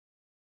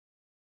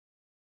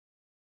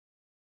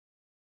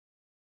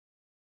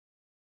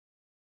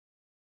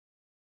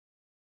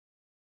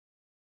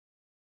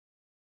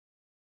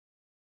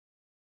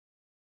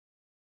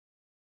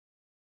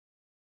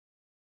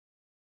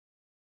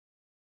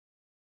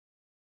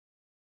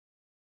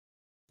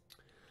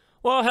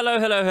Well, hello,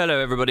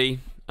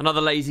 everybody.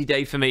 Another lazy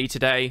day for me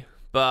today,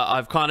 but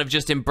I've kind of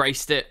just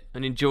embraced it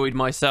and enjoyed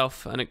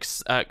myself and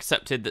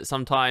accepted that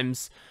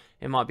sometimes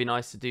it might be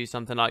nice to do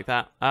something like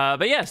that.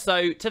 But yeah,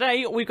 so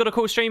today we've got a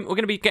cool stream. We're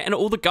going to be getting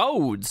all the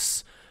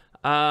golds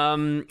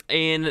in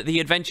the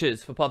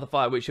adventures for Path of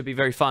Fire, which should be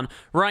very fun.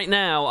 Right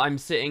now, I'm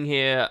sitting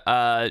here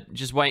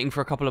just waiting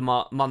for a couple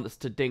of months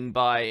to ding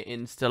by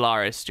in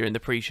Stellaris during the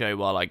pre-show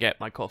while I get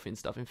my coffee and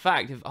stuff. In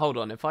fact, hold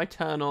on, if I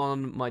turn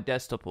on my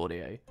desktop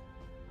audio...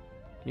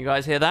 You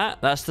guys hear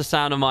that? That's the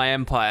sound of my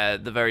Empire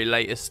at the very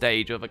latest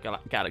stage of a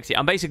galaxy.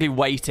 I'm basically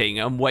waiting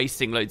and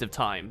wasting loads of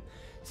time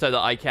so that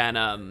I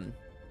can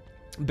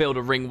build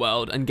a ring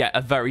world and get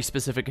a very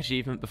specific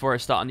achievement before I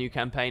start a new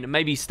campaign and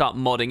maybe start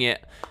modding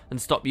it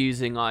and stop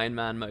using Iron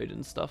Man mode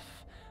and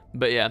stuff.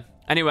 But yeah,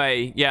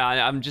 anyway, yeah,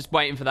 I'm just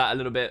waiting for that a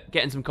little bit,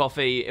 getting some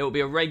coffee. It will be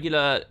a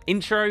regular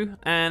intro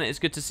and it's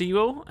good to see you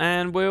all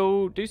and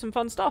we'll do some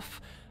fun stuff.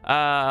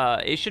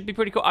 It should be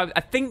pretty cool. I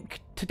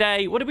think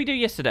today, what did we do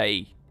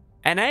yesterday?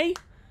 NA?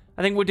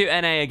 I think we'll do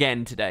NA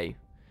again today.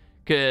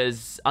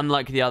 Because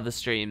unlike the other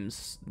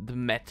streams, the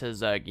meta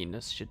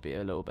zerginess should be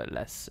a little bit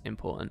less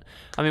important.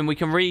 I mean, we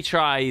can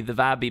retry the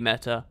Vabi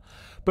meta.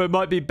 But it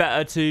might be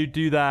better to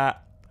do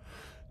that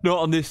not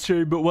on this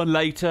stream, but one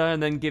later.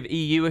 And then give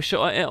EU a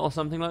shot at it or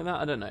something like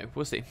that. I don't know.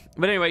 We'll see.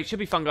 But anyway, it should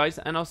be fun, guys.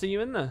 And I'll see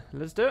you in there.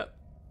 Let's do it.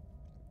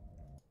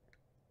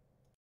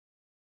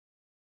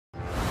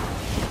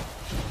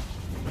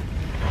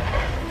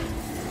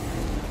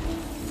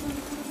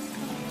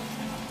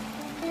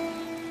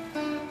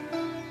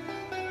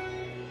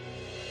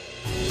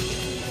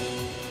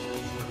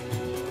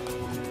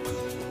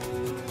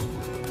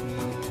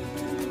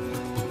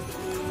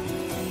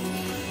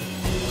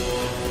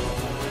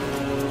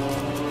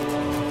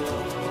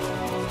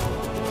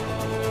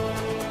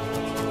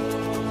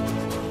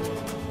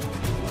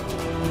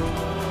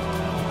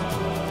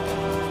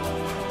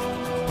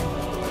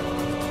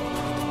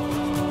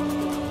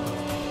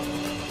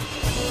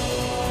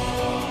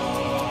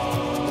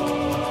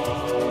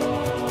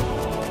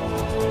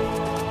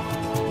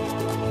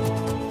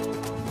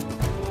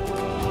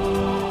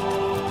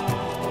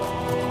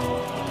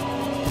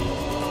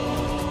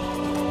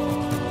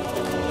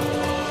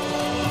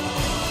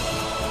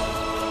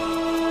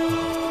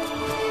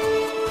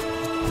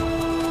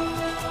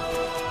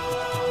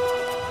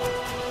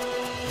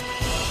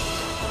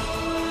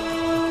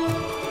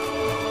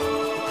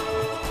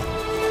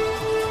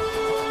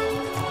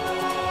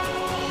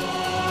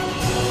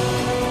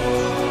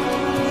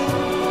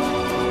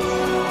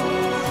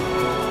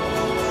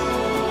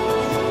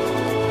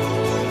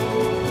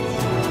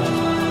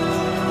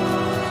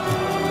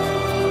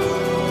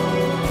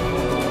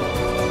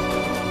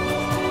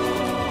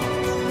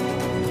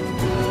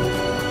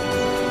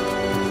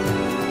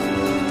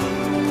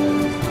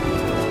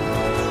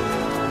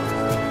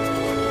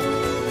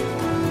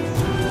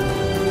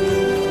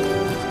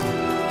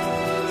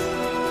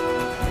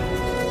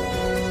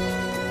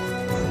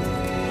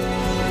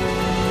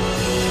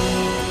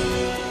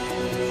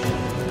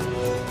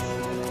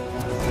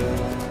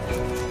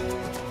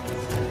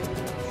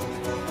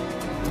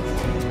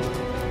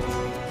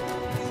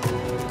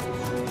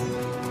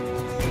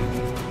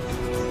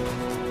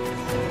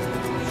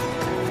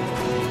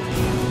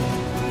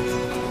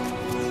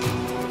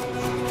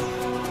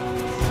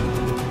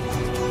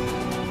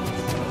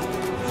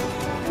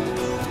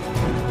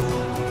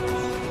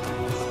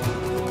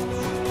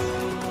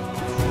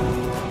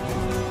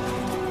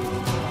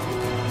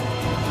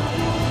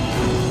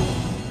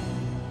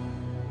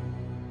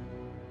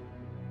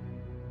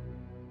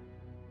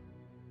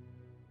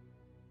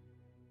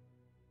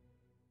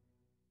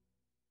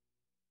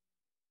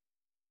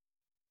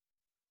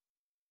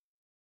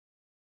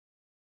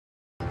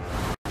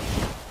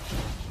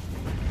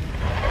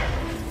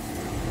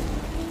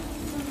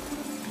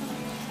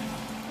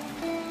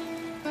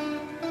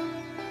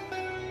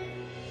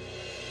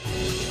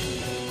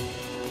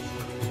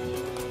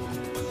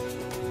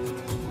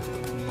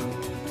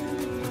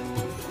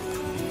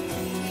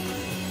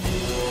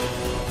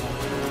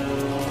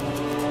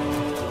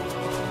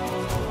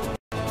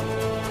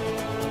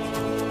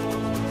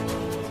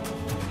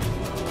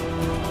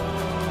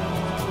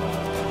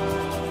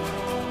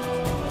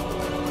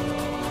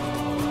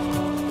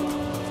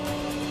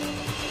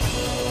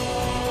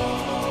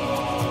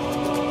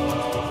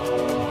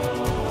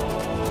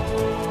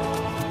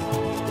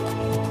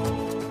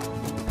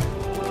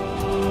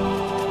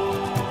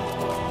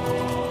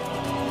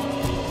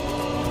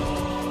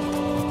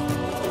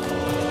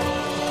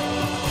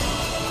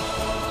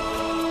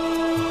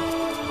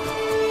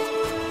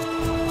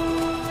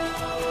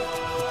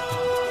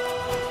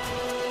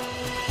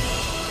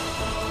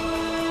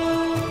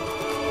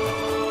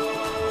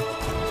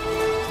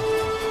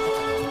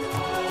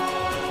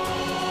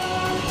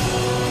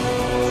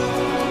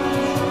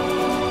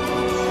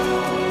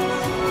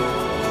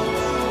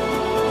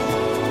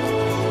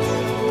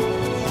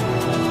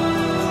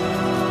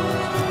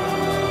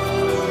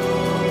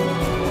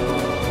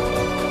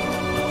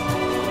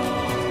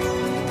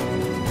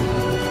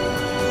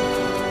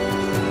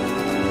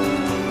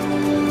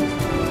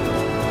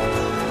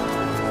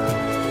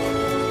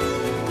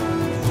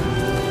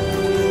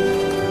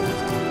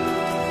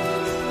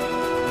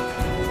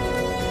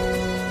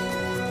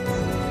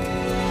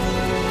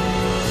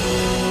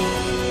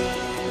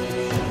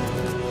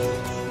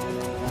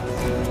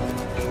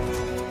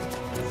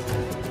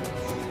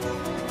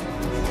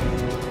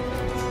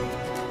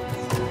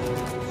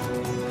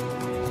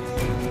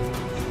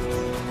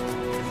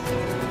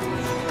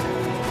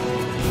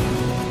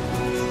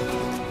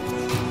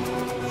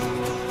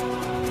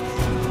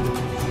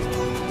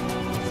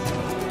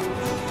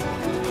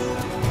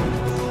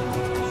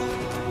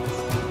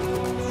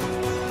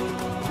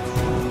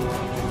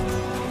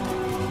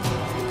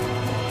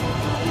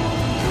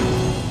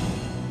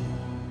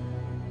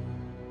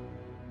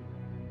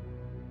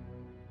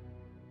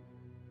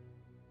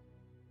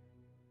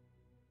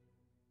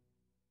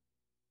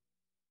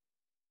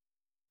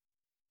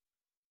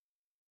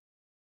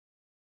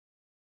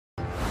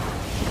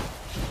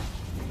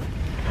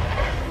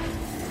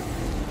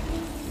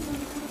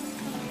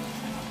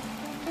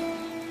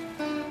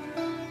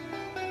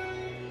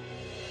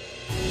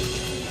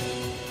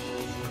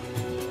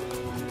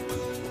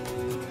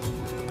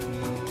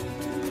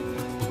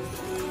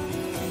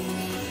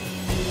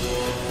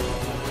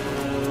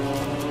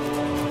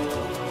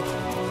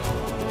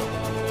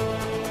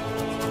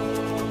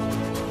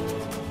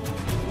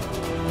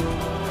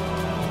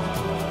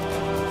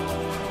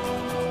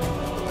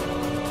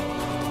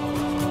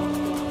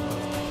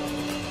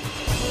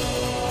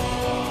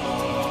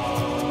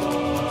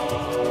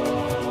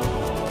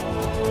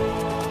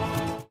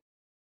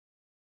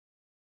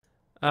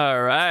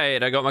 All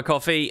right, I got my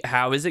coffee.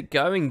 How is it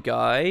going,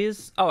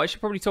 guys? Oh, I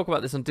should probably talk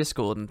about this on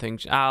Discord and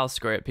things. I'll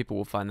screw it. People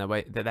will find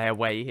their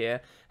way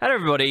here. Hello,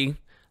 everybody.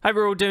 Hope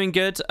we're all doing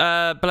good.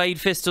 Blade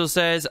Fistel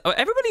says, oh,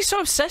 everybody's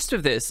so obsessed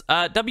with this.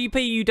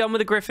 WP, you done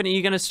with the Griffin? Are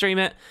you going to stream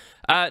it?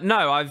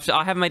 No, I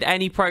haven't made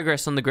any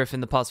progress on the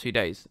Griffin the past few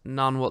days.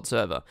 None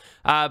whatsoever.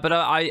 But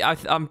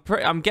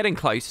I'm getting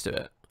close to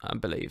it, I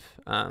believe.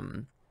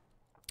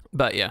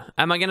 But yeah,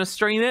 am I going to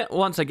stream it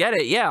once I get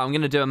it? Yeah, I'm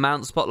going to do a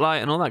mount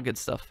spotlight and all that good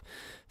stuff.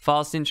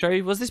 Fast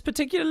intro. Was this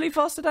particularly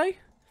fast today?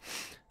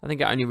 I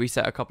think it only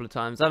reset a couple of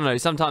times. I don't know.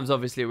 Sometimes,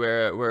 obviously,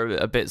 we're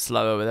a bit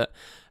slower with it.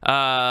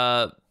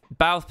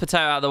 Bouth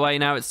potato out of the way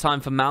now. It's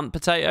time for mount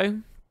potato.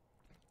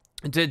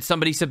 Did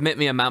somebody submit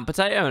me a mount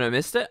potato and I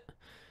missed it?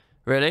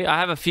 Really? I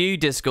have a few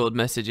Discord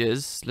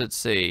messages. Let's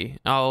see.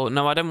 Oh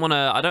no, I don't want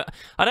to.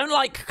 I don't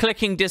like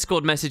clicking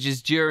Discord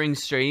messages during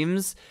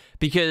streams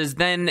because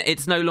then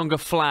it's no longer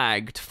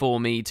flagged for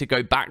me to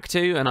go back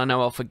to, and I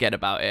know I'll forget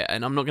about it.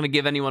 And I'm not going to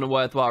give anyone a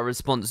worthwhile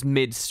response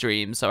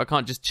mid-stream, so I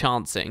can't just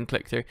chance it and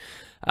click through.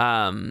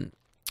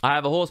 I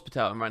have a horse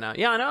potato on right now.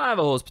 Yeah, I know I have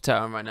a horse potato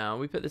on right now.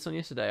 We put this on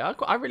yesterday.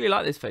 I really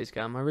like this face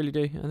cam. I really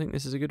do. I think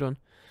this is a good one.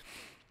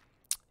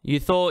 You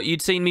thought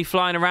you'd seen me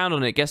flying around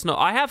on it? Guess not.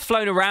 I have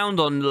flown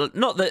around on.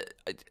 Not that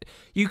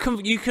you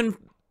can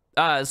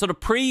sort of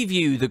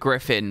preview the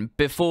Griffin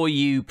before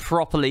you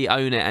properly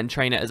own it and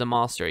train it as a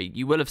mastery.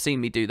 You will have seen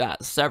me do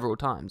that several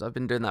times. I've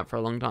been doing that for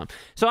a long time.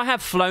 So I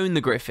have flown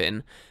the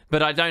Griffin,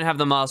 but I don't have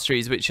the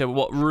masteries, which are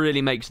what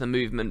really makes the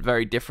movement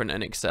very different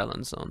and excel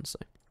and so on. So.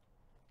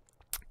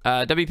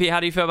 WP,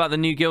 how do you feel about the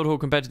new guild hall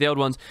compared to the old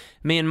ones?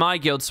 Me and my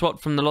guild swapped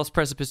from the Lost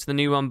Precipice to the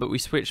new one, but we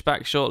switched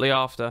back shortly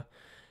after.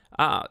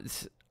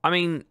 I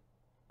mean,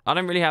 I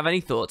don't really have any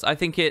thoughts. I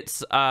think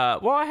it's,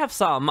 well, I have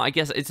some. I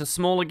guess it's a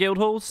smaller guild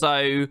hall,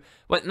 so...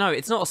 Well, no,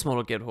 it's not a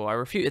smaller guild hall. I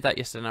refuted that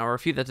yesterday, and I'll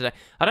refute that today.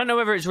 I don't know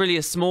whether it's really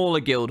a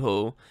smaller guild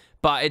hall,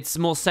 but it's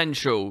more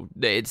central,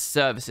 its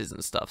services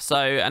and stuff. So,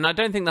 and I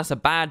don't think that's a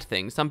bad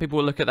thing. Some people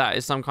will look at that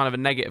as some kind of a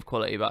negative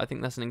quality, but I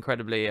think that's an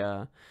incredibly,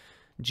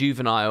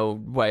 juvenile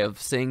way of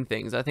seeing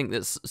things. I think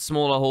that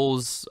smaller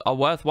halls are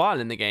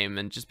worthwhile in the game,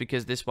 and just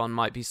because this one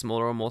might be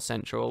smaller or more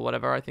central or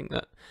whatever, I think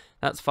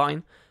that's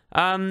fine.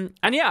 And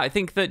yeah, I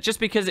think that just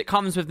because it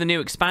comes with the new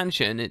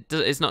expansion,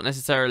 it's not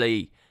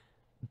necessarily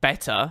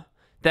better.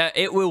 That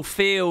it will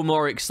feel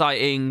more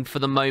exciting for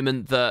the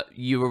moment that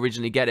you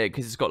originally get it,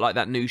 because it's got like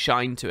that new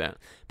shine to it.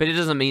 But it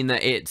doesn't mean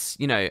that it's,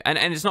 you know, and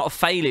it's not a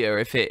failure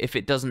if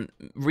it doesn't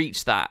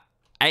reach that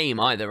aim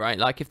either, right?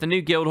 Like if the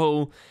new guild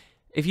hall,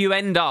 if you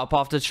end up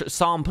after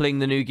sampling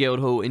the new guild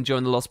hall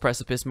enjoying the Lost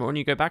Precipice more and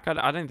you go back,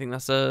 I don't think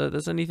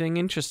there's anything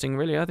interesting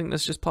really. I think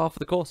that's just par for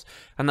the course,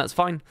 and that's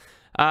fine.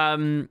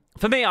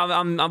 For me,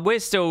 we're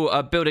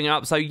still building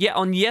up. So yeah,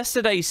 on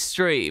yesterday's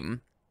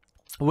stream,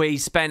 we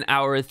spent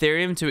our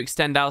Ethereum to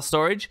extend our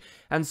storage,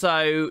 and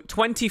so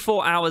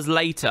 24 hours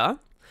later,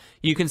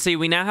 you can see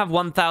we now have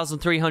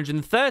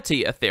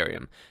 1,330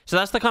 Ethereum. So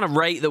that's the kind of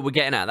rate that we're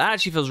getting at. That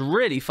actually feels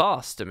really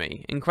fast to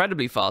me,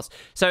 incredibly fast.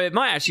 So it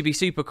might actually be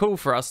super cool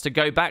for us to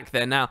go back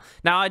there now.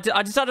 Now, I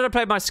decided to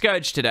play my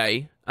Scourge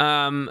today, who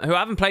I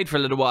haven't played for a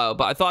little while,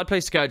 but I thought I'd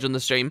play Scourge on the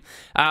stream.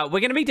 We're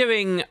going to be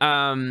doing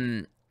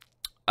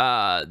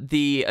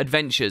the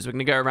adventures. We're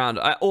going to go around,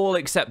 all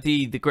except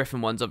the Griffin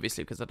ones,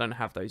 obviously, because I don't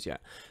have those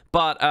yet.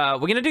 But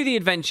we're going to do the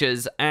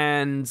adventures,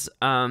 and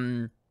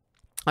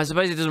I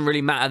suppose it doesn't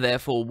really matter,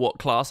 therefore, what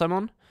class I'm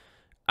on.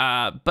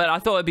 But I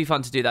thought it'd be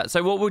fun to do that.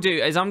 So what we'll do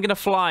is I'm going to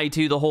fly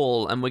to the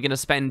hall, and we're going to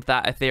spend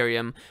that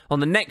Ethereum on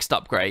the next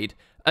upgrade,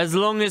 as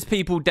long as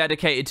people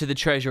dedicated to the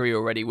treasury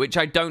already, which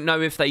I don't know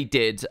if they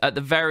did. At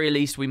the very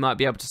least, we might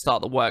be able to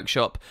start the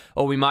workshop,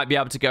 or we might be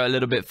able to go a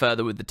little bit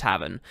further with the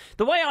tavern.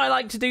 The way I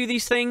like to do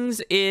these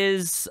things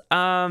is...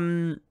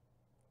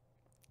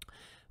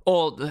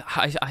 Or,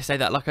 I say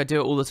that like I do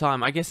it all the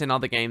time. I guess in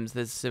other games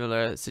there's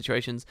similar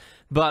situations.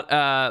 But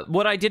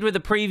what I did with the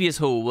previous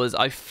hall was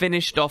I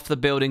finished off the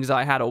buildings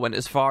I had, or went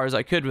as far as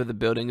I could with the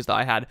buildings that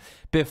I had,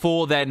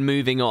 before then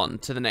moving on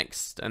to the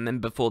next. And then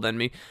before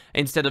then,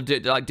 instead of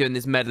doing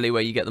this medley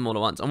where you get them all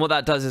at once. And what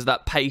that does is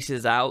that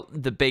paces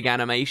out the big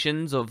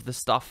animations of the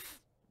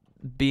stuff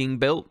being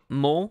built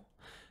more.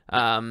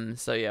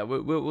 So yeah,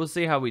 we'll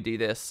see how we do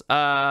this.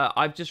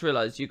 I've just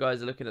realized you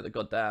guys are looking at the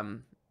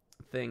goddamn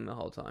thing the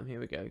whole time. Here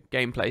we go.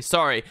 Gameplay.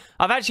 Sorry.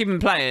 I've actually been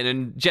playing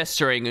and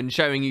gesturing and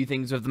showing you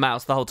things with the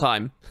mouse the whole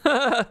time.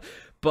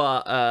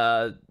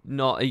 But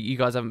not, you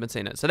guys haven't been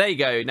seeing it. So there you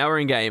go. Now we're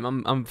in game.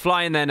 I'm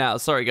flying there now.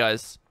 Sorry,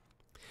 guys.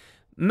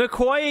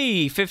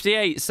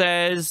 McQuay58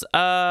 says,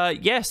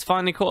 yes,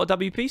 finally caught a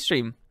WP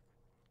stream.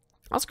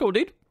 That's cool,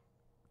 dude.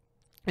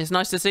 It's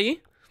nice to see you.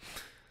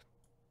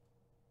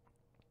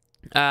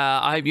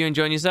 I hope you're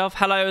enjoying yourself.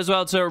 Hello as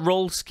well to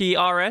Rolski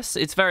RS.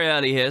 It's very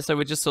early here, so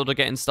we're just sort of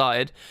getting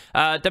started.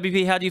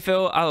 WP, how do you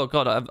feel? Oh,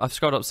 God, I've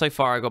scrolled up so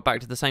far, I got back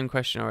to the same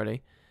question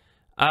already.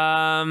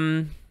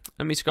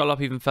 Let me scroll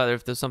up even further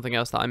if there's something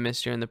else that I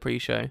missed during the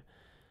pre-show.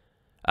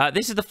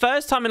 This is the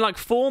first time in like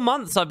 4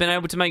 months I've been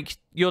able to make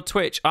your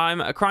Twitch.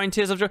 I'm crying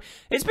tears of joy.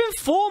 It's been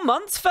 4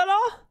 months,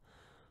 fella?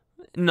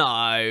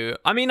 No.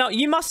 I mean,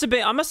 you must have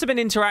been... I must have been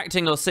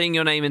interacting or seeing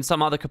your name in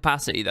some other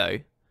capacity, though.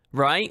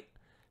 Right?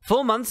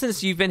 4 months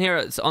since you've been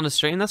here on a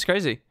stream? That's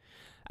crazy.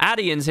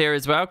 Addian's here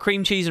as well.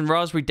 Cream cheese and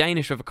raspberry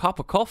Danish with a cup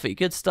of coffee.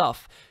 Good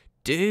stuff.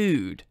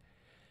 Dude.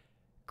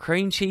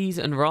 Cream cheese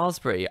and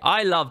raspberry.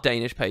 I love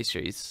Danish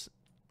pastries.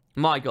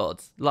 My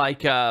God.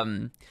 Like,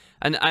 and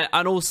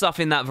all stuff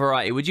in that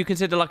variety. Would you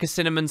consider like a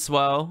cinnamon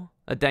swirl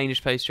a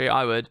Danish pastry?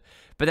 I would.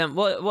 But then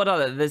what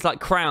other? There's like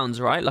crowns,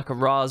 right? Like a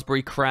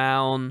raspberry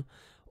crown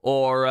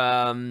or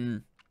oh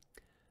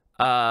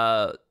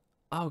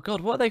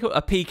God, what are they called?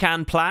 A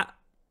pecan plat.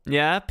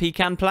 Yeah,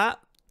 pecan plat.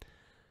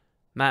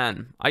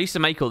 Man, I used to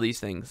make all these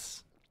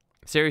things.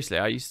 Seriously,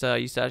 I used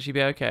to actually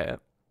be okay at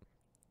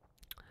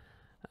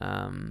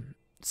it.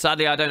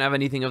 Sadly, I don't have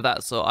anything of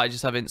that sort. I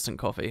just have instant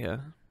coffee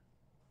here.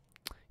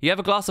 You have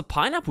a glass of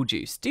pineapple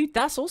juice. Dude,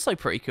 that's also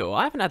pretty cool.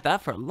 I haven't had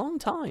that for a long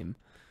time.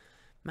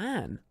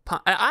 Man,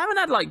 I haven't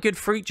had like good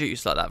fruit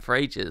juice like that for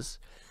ages.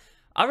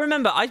 I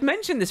remember I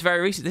mentioned this very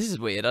recently. This is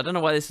weird. I don't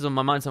know why this is on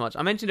my mind so much.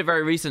 I mentioned it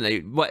very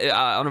recently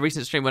on a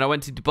recent stream when I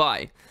went to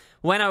Dubai.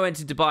 When I went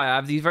to Dubai, I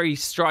have these very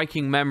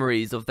striking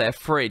memories of their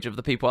fridge, of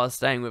the people I was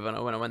staying with when I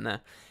went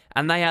there.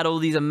 And they had all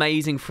these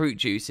amazing fruit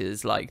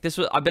juices. Like this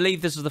was, I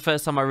believe this was the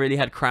first time I really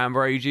had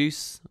cranberry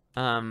juice.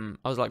 I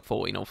was like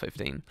 14 or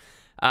 15.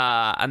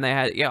 And they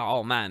had, yeah,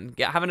 oh man,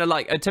 having a,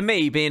 like, to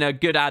me, being a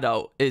good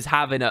adult is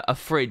having a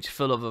fridge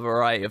full of a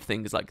variety of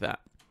things like that.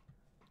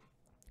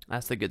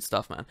 That's the good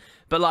stuff, man.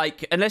 But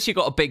like, unless you've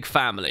got a big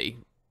family,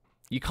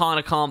 you kind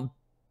of can't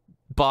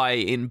buy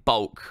in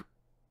bulk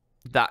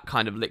that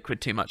kind of liquid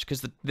too much,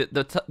 because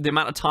the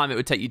amount of time it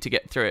would take you to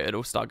get through it,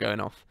 it'll start going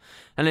off.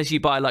 Unless you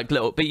buy like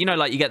little, but you know,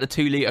 like you get the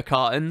 2-litre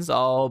cartons.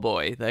 Oh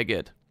boy, they're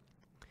good.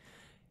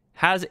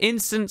 Has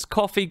instant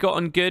coffee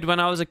gotten good? When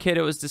I was a kid,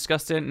 it was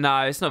disgusting.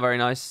 No, it's not very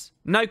nice.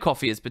 No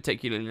coffee is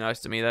particularly nice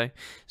to me, though.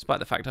 Despite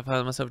the fact I've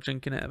heard myself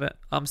drinking it a bit.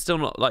 I'm still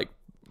not, like,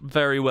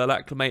 very well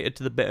acclimated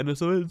to the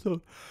bitterness of it.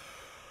 So.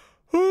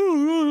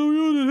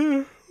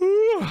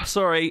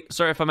 Sorry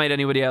if I made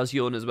anybody else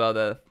yawn as well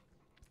there.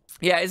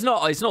 Yeah, it's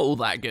not all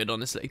that good,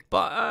 honestly.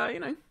 But, you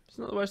know, it's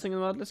not the worst thing in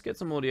the world. Let's get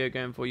some audio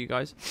going for you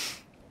guys.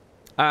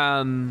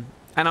 And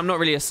I'm not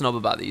really a snob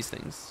about these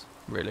things,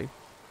 really.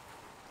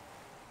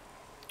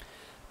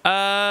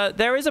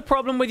 There is a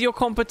problem with your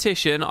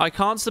competition. I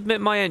can't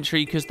submit my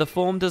entry because the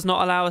form does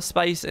not allow a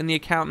space in the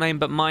account name,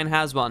 but mine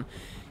has one.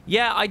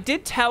 Yeah, I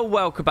did tell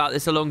Welk about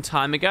this a long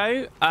time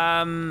ago.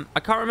 I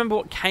can't remember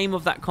what came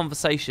of that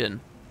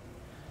conversation.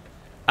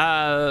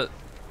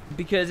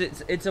 Because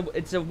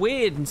it's a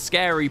weird and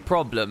scary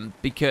problem,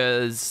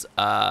 because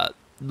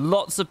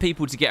lots of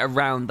people to get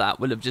around that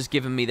will have just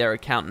given me their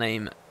account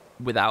name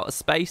without a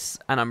space,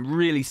 and I'm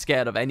really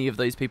scared of any of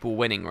those people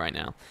winning right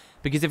now.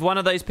 Because if one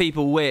of those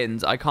people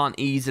wins, I can't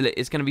easily...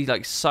 It's going to be,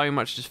 like, so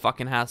much just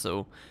fucking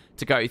hassle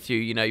to go through,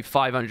 you know,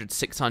 500,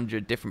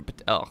 600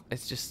 different... Oh,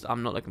 it's just...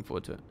 I'm not looking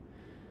forward to it.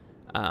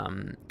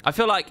 I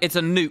feel like it's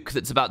a nuke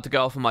that's about to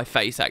go off on my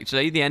face,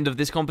 actually, the end of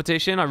this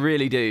competition. I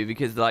really do,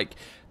 because, like,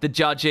 the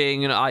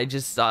judging, and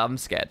I'm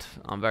scared.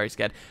 I'm very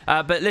scared.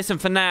 But listen,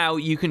 for now,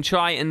 you can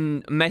try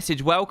and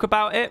message Welk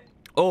about it,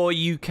 or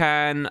you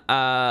can...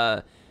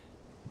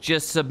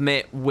 just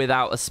submit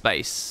without a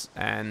space,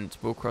 and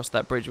we'll cross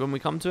that bridge when we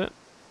come to it.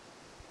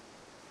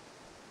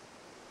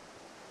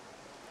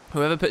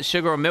 Whoever puts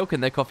sugar or milk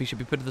in their coffee should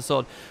be put to the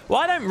sword. Well,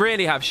 I don't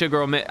really have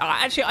sugar or milk.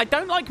 Actually, I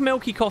don't like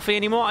milky coffee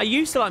anymore. I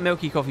used to like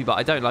milky coffee, but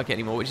I don't like it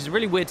anymore, which is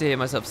really weird to hear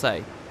myself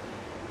say.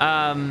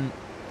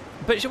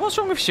 But what's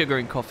wrong with sugar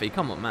in coffee?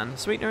 Come on, man.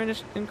 Sweetener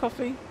in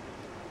coffee?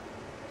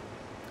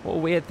 What a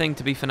weird thing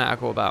to be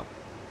fanatical about.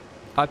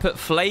 I put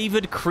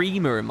flavored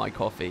creamer in my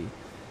coffee.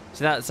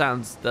 So that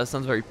sounds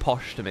very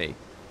posh to me.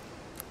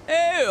 Ew,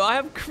 I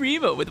have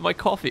creamer with my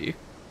coffee.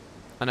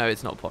 I know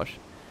it's not posh.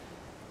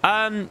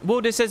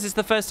 Walder says it's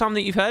the first time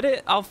that you've heard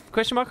it. I'll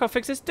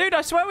fix this. Dude,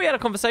 I swear we had a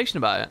conversation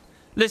about it.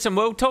 Listen,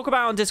 we'll talk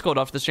about it on Discord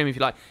after the stream if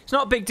you like. It's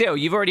not a big deal.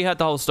 You've already heard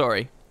the whole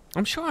story.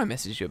 I'm sure I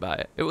messaged you about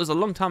it. It was a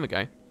long time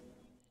ago.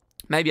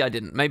 Maybe I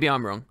didn't. Maybe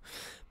I'm wrong.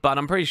 But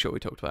I'm pretty sure we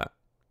talked about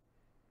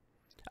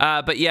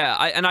it. But yeah,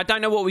 I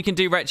don't know what we can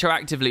do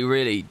retroactively,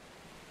 really,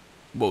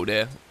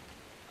 Walder.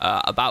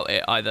 About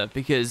it either,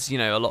 because, you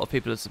know, a lot of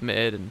people have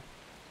submitted, and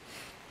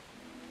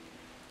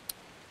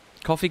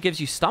coffee gives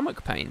you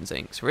stomach pains,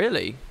 Inks.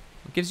 Really?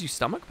 It gives you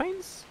stomach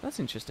pains? That's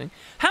interesting.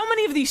 How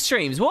many of these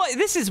streams? What?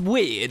 This is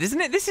weird,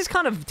 isn't it? This is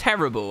kind of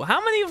terrible.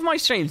 How many of my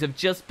streams have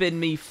just been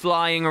me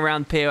flying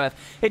around POF?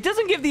 It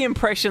doesn't give the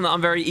impression that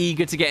I'm very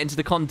eager to get into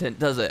the content,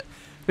 does it?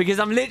 Because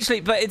I'm literally,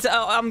 but it's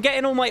I'm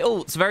getting all my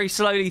alts very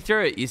slowly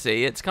through it, you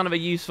see. It's kind of a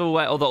useful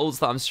way, or the alts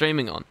that I'm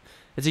streaming on.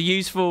 It's a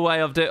useful way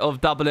of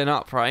doubling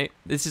up, right?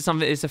 This is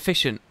something that's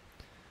efficient.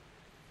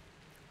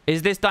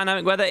 Is this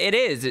dynamic weather? It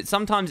is. It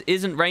sometimes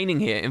isn't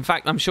raining here. In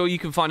fact, I'm sure you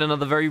can find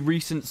another very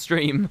recent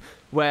stream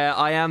where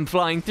I am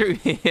flying through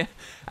here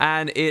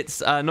and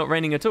it's not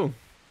raining at all.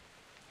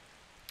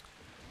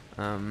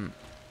 An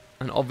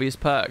obvious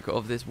perk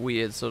of this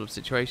weird sort of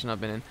situation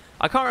I've been in.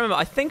 I can't remember.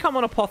 I think I'm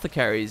on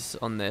Apothecaries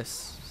on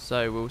this,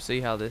 so we'll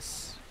see how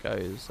this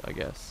goes, I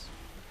guess.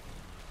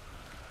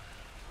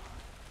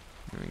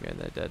 There we go,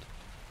 they're dead.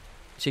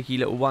 Cheeky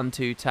little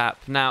 1-2 tap.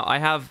 Now, I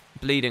have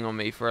bleeding on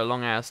me for a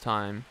long ass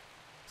time.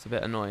 It's a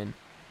bit annoying.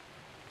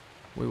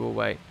 We will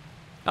wait.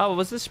 Oh,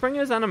 was the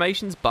Springer's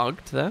animations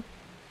bugged there?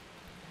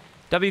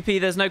 WP,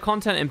 there's no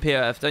content in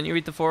POF. Don't you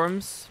read the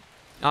forums?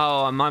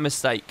 Oh, my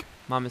mistake.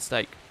 My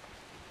mistake.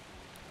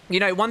 You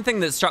know, one thing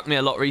that struck me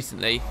a lot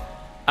recently,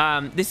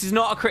 this is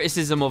not a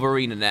criticism of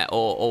ArenaNet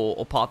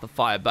or Path of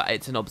Fire, but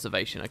it's an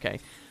observation, okay?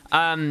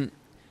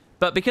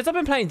 But because I've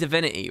been playing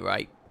Divinity,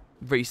 right,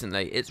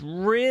 recently, it's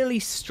really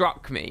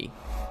struck me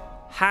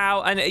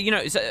how, and you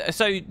know,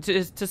 so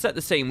to set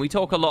the scene, we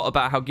talk a lot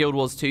about how Guild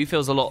Wars 2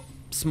 feels a lot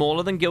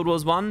smaller than Guild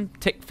Wars 1,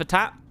 tick for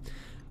tat,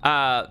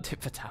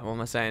 what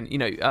am I saying? You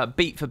know,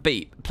 beat for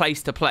beat,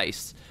 place to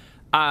place.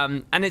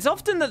 And it's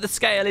often that the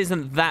scale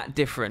isn't that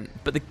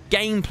different, but the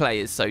gameplay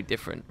is so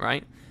different,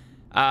 right?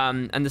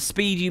 And the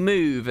speed you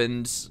move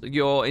and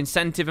your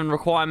incentive and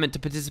requirement to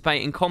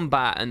participate in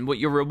combat and what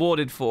you're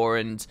rewarded for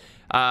and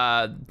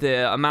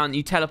the amount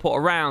you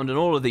teleport around and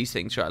all of these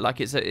things, right? Like,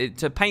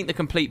 to paint the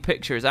complete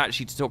picture is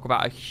actually to talk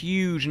about a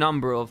huge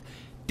number of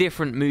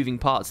different moving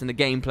parts in the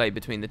gameplay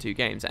between the two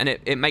games, and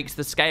it makes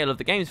the scale of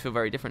the games feel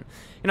very different.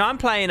 You know, I'm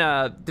playing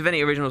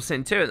Divinity Original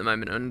Sin 2 at the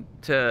moment, and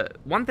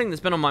one thing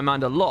that's been on my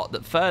mind a lot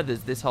that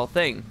furthers this whole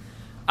thing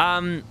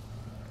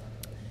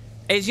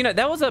is, you know,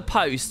 there was a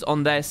post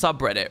on their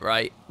subreddit,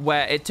 right,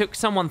 where it took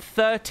someone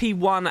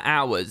 31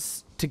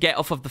 hours to get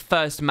off of the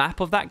first map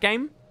of that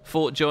game,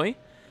 Fort Joy.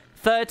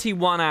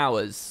 31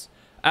 hours.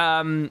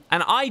 And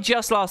I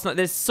just last night,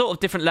 there's sort of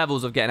different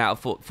levels of getting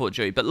out of Fort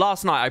Joy, but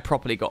last night I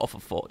properly got off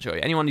of Fort Joy.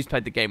 Anyone who's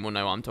played the game will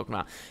know what I'm talking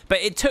about.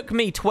 But it took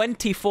me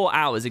 24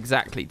 hours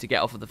exactly to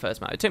get off of the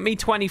first map. It took me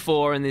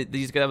 24, and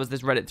there was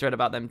this Reddit thread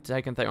about them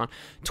taking 31.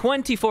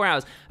 24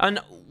 hours. And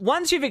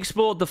once you've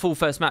explored the full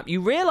first map,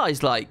 you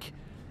realize, like,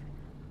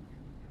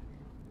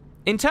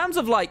 in terms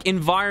of, like,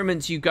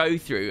 environments you go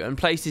through and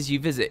places you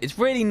visit, it's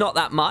really not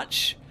that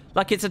much.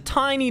 Like, it's a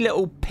tiny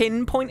little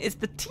pinpoint. It's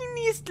the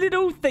teeniest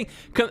little thing.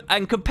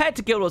 And compared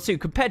to Guild Wars 2,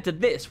 compared to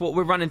this, what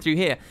we're running through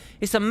here,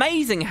 it's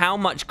amazing how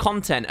much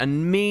content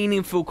and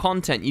meaningful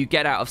content you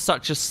get out of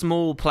such a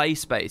small play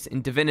space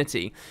in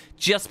Divinity,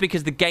 just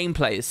because the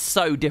gameplay is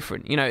so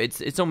different. You know,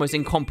 it's almost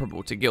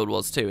incomparable to Guild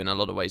Wars 2 in a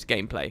lot of ways,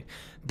 gameplay.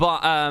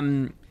 But,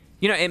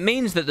 you know, it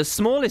means that the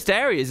smallest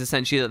areas,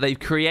 essentially, that they've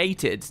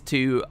created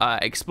to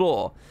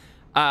explore,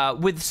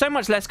 with so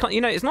much less you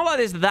know, it's not like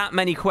there's that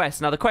many quests.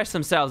 Now, the quests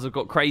themselves have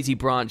got crazy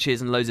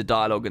branches and loads of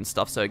dialogue and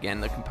stuff, so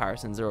again, the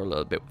comparisons are a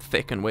little bit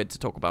thick and weird to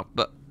talk about,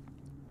 but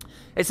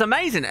it's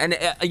amazing. And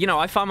you know,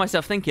 I find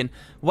myself thinking,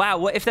 wow,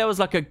 what if there was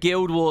like a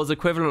Guild Wars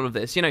equivalent of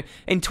this? You know,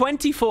 in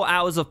 24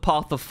 hours of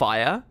Path of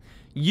Fire,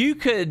 you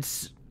could,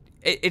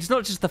 it's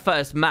not just the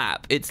first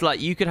map, it's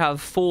like you could have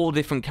 4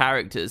 different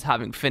characters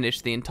having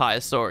finished the entire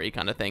story,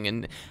 kind of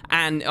thing.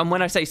 And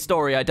when I say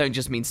story, I don't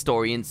just mean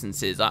story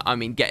instances, I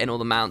mean getting all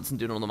the mounts and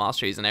doing all the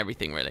masteries and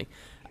everything, really.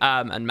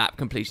 And map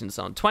completion and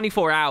so on.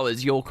 24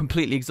 hours, you're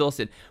completely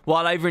exhausted.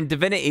 While over in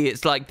Divinity,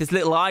 it's like this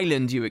little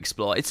island you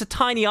explore. It's a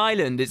tiny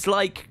island. It's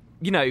like,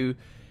 you know,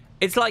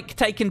 it's like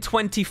taking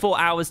 24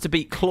 hours to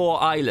beat Claw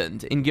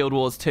Island in Guild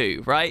Wars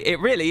 2, right? It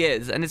really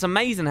is. And it's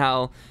amazing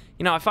how,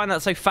 you know, I find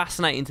that so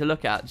fascinating to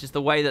look at. Just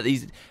the way that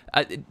these,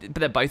 but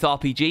they're both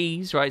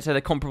RPGs, right? So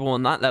they're comparable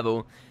on that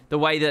level. The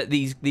way that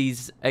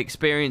these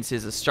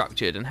experiences are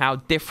structured and how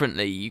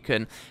differently you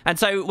can. And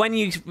so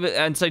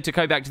to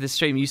go back to this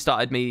stream, you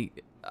started me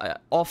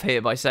off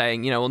here by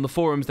saying, you know, on the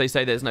forums they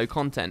say there's no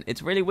content.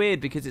 It's really weird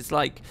because it's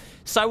like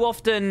so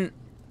often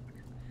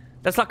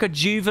that's like a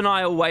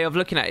juvenile way of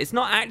looking at it. It's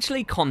not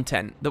actually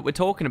content that we're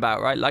talking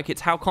about, right? Like,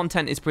 it's how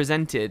content is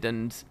presented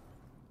and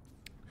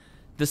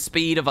the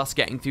speed of us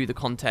getting through the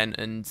content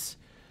and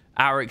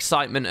our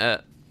excitement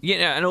at, you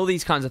know, and all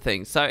these kinds of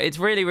things. So it's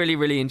really, really,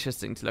 really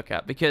interesting to look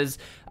at because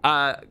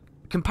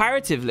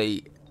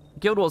comparatively,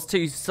 Guild Wars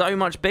 2 is so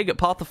much bigger.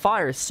 Path of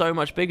Fire is so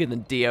much bigger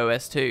than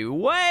DOS 2.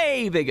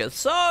 Way bigger.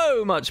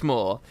 So much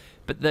more.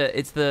 But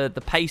it's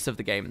the pace of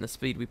the game and the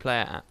speed we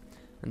play it at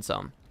and so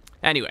on.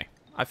 Anyway,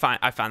 I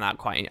found that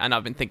quite, and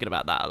I've been thinking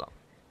about that a lot.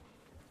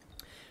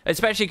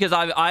 Especially because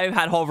I've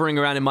had hovering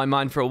around in my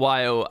mind for a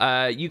while.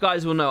 You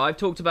guys will know I've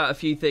talked about a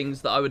few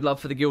things that I would love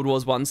for the Guild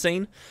Wars 1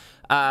 scene.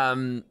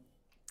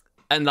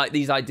 And like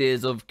these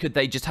ideas of, could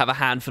they just have a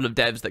handful of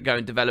devs that go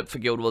and develop for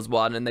Guild Wars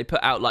 1 and they put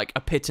out like a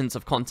pittance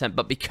of content,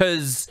 but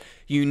because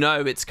you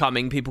know it's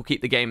coming, people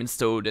keep the game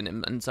installed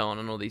and so on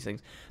and all these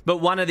things. But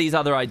one of these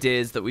other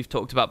ideas that we've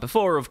talked about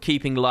before of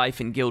keeping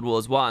life in Guild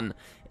Wars 1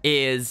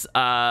 is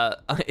kind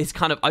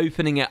of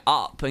opening it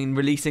up and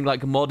releasing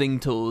like modding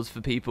tools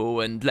for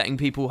people and letting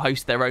people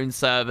host their own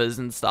servers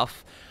and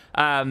stuff.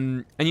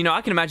 And you know,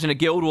 I can imagine a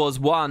Guild Wars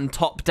 1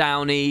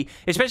 top-downy,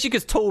 especially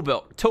because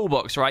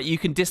Toolbox, right? You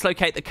can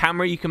dislocate the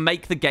camera, you can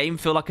make the game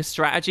feel like a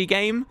strategy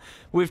game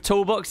with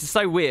Toolbox. It's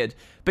so weird.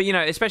 But you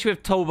know, especially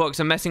with Toolbox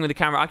and messing with the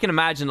camera, I can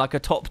imagine like a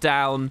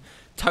top-down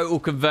total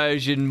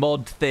conversion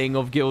mod thing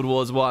of Guild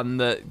Wars 1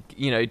 that,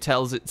 you know,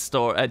 tells its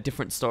story, a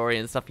different story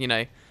and stuff, you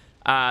know.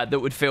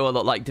 that would feel a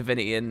lot like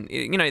Divinity. And,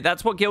 you know,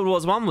 that's what Guild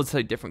Wars 1 was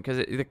so different,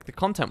 because the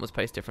content was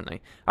paced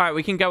differently. All right,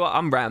 we can go up.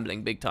 I'm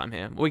rambling big time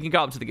here. We can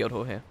go up to the guild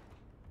hall here.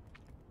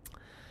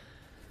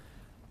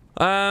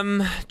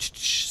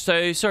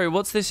 So, sorry,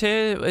 what's this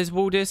here? Is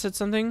Waldir said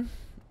something?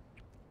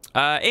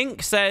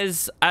 Ink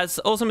says, as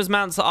awesome as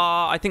mounts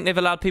are, I think they've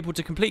allowed people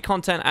to complete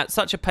content at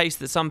such a pace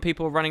that some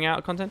people are running out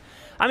of content.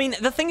 I mean,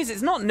 the thing is,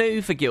 it's not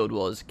new for Guild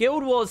Wars.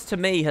 Guild Wars, to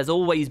me, has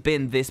always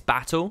been this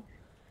battle.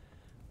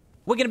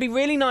 We're going to be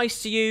really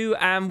nice to you,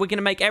 and we're going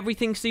to make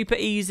everything super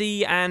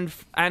easy and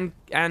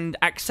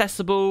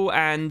accessible,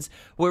 and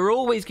we're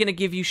always going to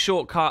give you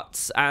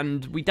shortcuts,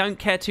 and we don't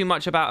care too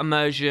much about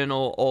immersion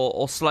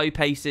or slow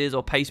paces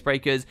or pace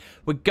breakers.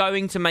 We're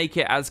going to make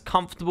it as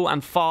comfortable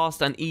and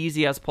fast and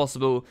easy as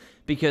possible,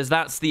 because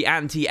that's the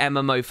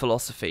anti-MMO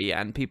philosophy,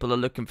 and people are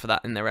looking for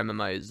that in their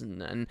MMOs,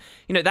 and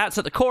you know, that's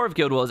at the core of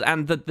Guild Wars.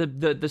 And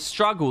the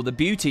struggle, the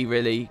beauty,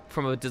 really,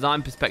 from a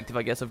design perspective,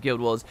 I guess, of Guild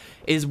Wars,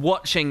 is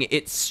watching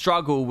it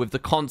struggle with the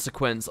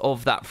consequence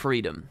of that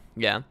freedom.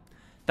 Yeah,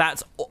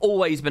 that's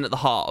always been at the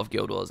heart of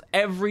Guild Wars.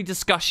 Every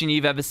discussion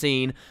you've ever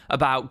seen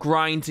about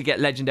grind to get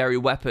legendary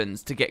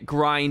weapons, to get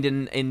grind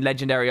in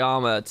legendary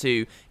armor,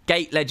 to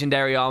gate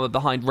legendary armor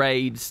behind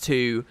raids,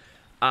 to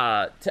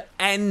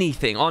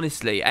anything,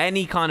 honestly,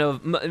 any kind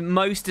of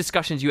most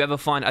discussions you ever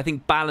find, I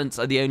think balance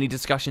are the only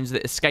discussions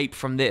that escape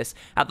from this.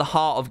 At the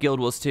heart of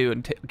Guild Wars 2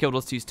 and Guild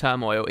Wars 2's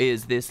turmoil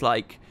is this,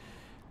 like,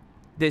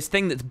 this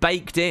thing that's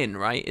baked in,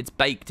 right? It's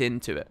baked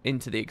into it,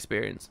 into the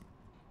experience.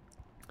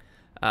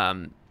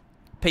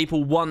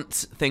 People want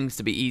things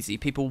to be easy,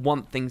 people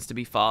want things to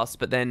be fast,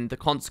 but then the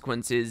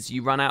consequence is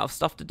you run out of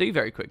stuff to do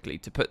very quickly,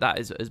 to put that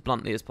as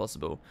bluntly as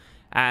possible.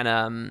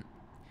 And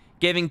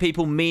giving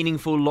people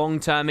meaningful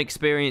long-term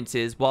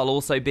experiences while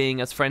also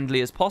being as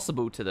friendly as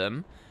possible to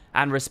them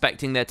and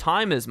respecting their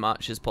time as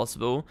much as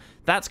possible,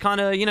 that's kind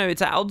of, you know,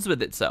 it's at odds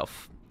with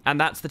itself. And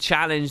that's the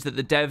challenge that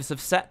the devs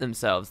have set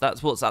themselves.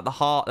 That's what's at the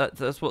heart,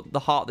 that's what the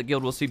heart that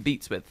Guild Wars 2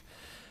 beats with.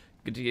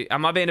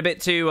 Am I being a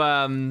bit too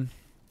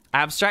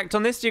abstract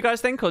on this, do you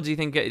guys think? Or do you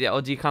think,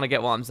 or do you kind of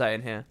get what I'm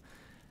saying here?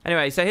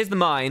 Anyway, so here's the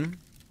mine.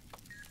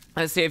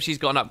 Let's see if she's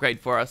got an upgrade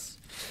for us.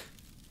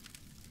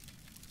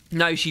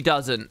 No, she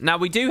doesn't. Now,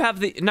 we do have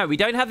the... No, we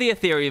don't have the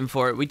Ethereum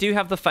for it. We do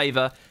have the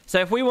Favor. So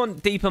if we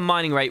want deeper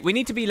mining rate, we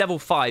need to be level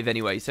 5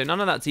 anyway. So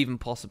none of that's even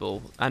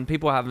possible. And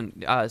people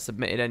haven't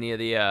submitted any of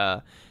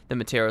the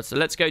materials. So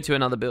let's go to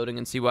another building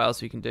and see what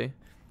else we can do.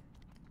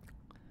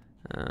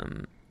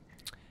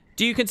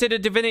 Do you consider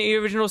Divinity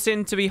Original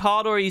Sin to be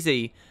hard or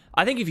easy?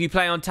 I think if you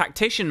play on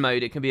Tactician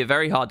mode, it can be a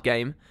very hard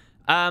game.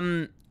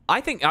 I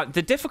think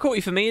the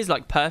difficulty for me is,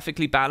 like,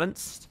 perfectly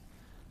balanced.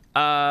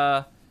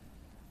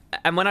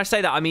 And when I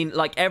say that, I mean,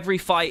 like, every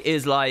fight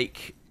is,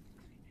 like,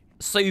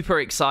 super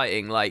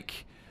exciting.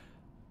 Like,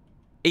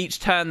 each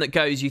turn that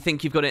goes, you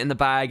think you've got it in the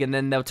bag, and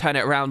then they'll turn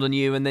it around on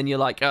you, and then you're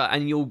like,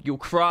 and you'll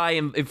cry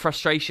in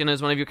frustration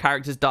as one of your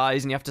characters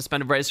dies, and you have to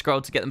spend a red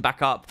scroll to get them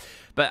back up.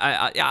 But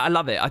I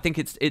love it. I think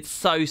it's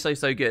so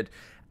good.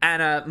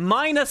 And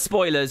minor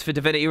spoilers for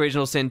Divinity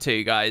Original Sin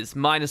 2, guys.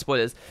 Minor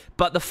spoilers.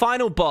 But the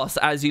final boss,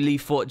 as you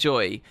leave Fort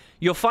Joy,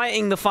 you're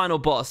fighting the final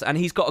boss, and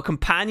he's got a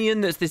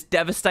companion that's this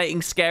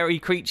devastating, scary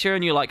creature,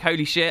 and you're like,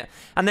 holy shit.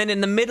 And then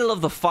in the middle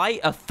of the fight,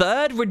 a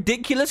third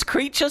ridiculous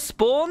creature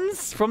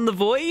spawns from the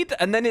void,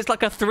 and then it's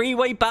like a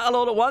 3-way battle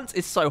all at once.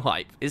 It's so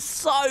hype. It's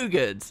so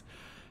good.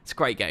 It's a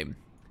great game.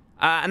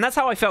 And that's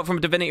how I felt from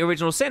Divinity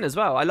Original Sin as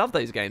well. I love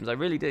those games. I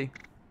really do.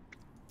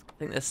 I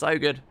think they're so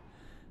good.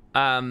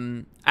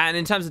 And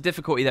in terms of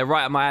difficulty, they're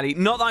right up my alley.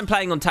 Not that I'm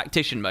playing on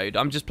Tactician mode.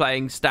 I'm just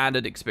playing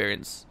standard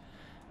experience.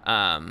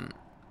 And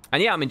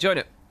yeah, I'm enjoying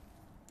it.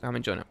 I'm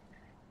enjoying it.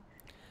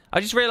 I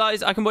just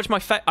realized I can watch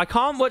I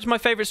can't watch my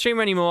favorite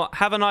streamer anymore.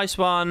 Have a nice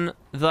one,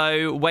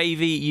 though.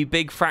 Wavy, you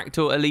big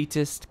fractal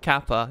elitist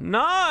kappa.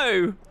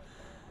 No!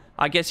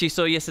 I guess you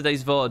saw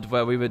yesterday's VOD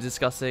where we were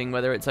discussing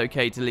whether it's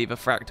okay to leave a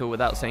fractal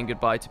without saying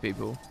goodbye to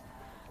people.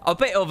 A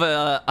bit of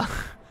a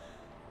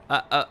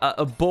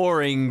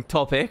boring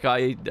topic,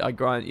 I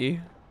grant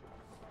you.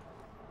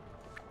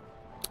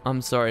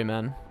 I'm sorry,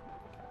 man.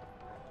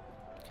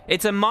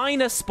 It's a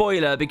minor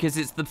spoiler because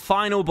it's the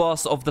final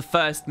boss of the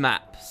first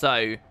map,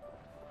 so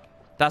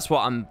that's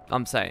what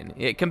I'm saying.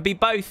 It can be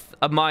both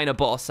a minor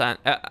boss and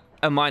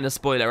a minor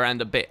spoiler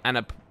and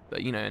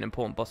you know, an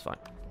important boss fight.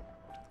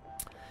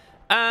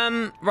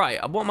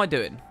 Right, what am I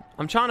doing?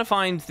 I'm trying to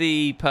find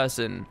the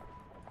person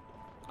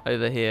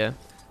over here.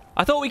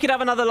 I thought we could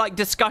have another, like,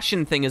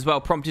 discussion thing as well,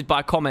 prompted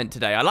by a comment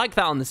today. I like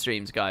that on the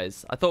streams,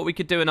 guys. I thought we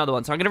could do another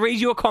one. So I'm going to read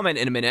you a comment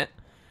in a minute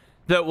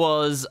that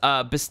was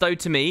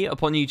bestowed to me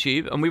upon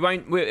YouTube. And we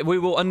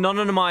will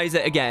anonymize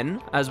it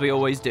again, as we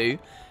always do.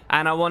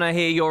 And I want to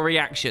hear your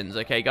reactions,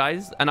 okay,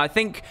 guys? And I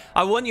think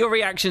I want your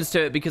reactions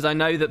to it because I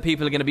know that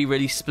people are going to be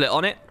really split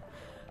on it.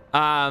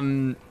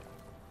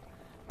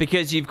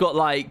 Because you've got,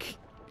 like...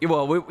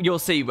 Well, you'll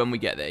see when we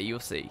get there. You'll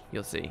see.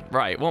 You'll see.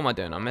 Right, what am I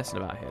doing? I'm messing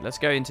about here. Let's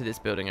go into this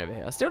building over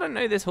here. I still don't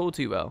know this hall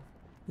too well.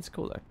 It's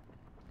cool, though.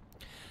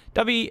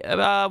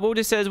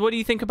 Walder says, what do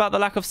you think about the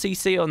lack of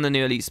CC on the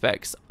new Elite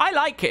specs? I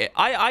like it.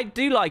 I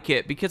do like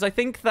it because I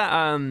think that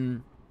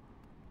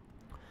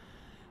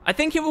I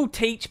think it will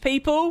teach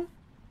people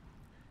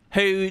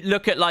who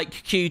look at like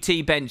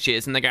QT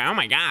benches and they go, oh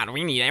my god,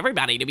 we need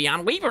everybody to be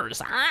on Weavers.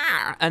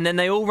 Ah! And then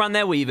they all run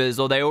their Weavers,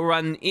 or they all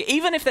run,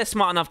 even if they're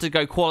smart enough to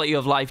go quality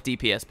of life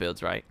DPS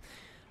builds, right?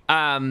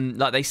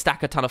 Like they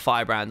stack a ton of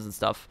firebrands and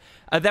stuff.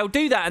 They'll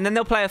do that, and then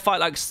they'll play a fight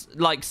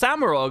like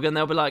Samurog, and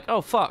they'll be like,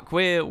 oh fuck,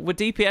 we're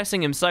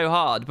DPSing him so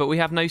hard, but we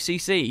have no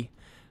CC.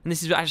 And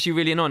this is actually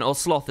really annoying. Or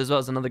Sloth as well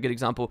is another good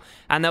example.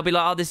 And they'll be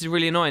like, oh, this is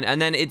really annoying. And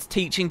then it's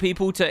teaching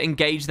people to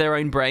engage their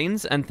own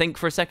brains and think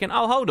for a second,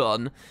 oh, hold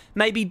on.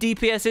 Maybe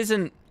DPS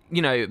isn't,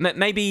 you know,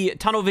 maybe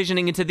tunnel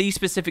visioning into these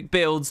specific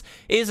builds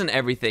isn't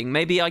everything.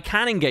 Maybe I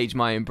can engage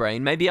my own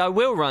brain. Maybe I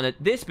will run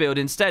this build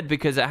instead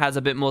because it has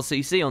a bit more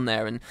CC on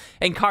there. And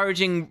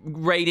encouraging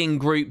raiding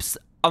groups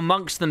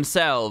amongst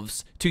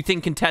themselves to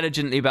think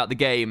intelligently about the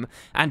game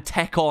and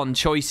tech on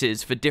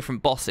choices for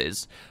different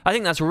bosses. I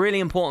think that's really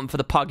important for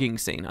the pugging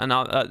scene, and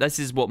this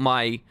is what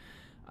my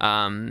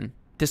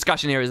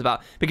discussion here is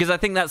about, because I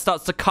think that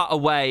starts to cut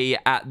away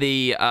at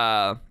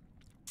the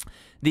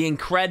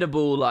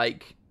incredible,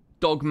 like,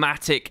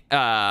 dogmatic,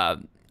 no,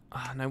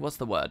 what's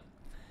the word?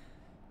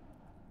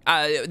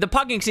 The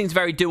pugging scene's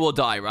very do or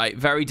die, right?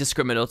 Very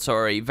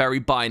discriminatory, very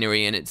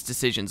binary in its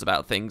decisions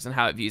about things and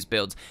how it views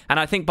builds. And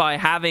I think by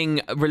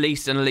having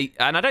released an Elite,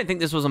 and I don't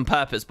think this was on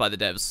purpose by the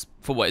devs,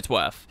 for what it's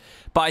worth,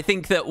 but I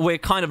think that we're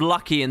kind of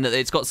lucky in that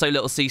it's got so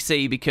little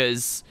CC,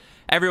 because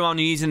everyone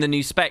using the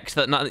new specs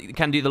that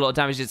can do a lot of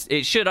damage,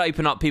 it should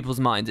open up people's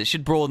minds. It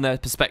should broaden their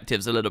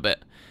perspectives a little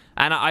bit.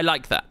 And I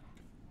like that.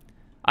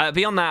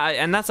 Beyond that,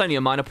 and that's only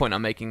a minor point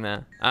I'm making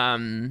there.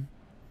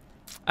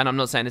 And I'm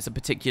not saying it's a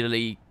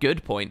particularly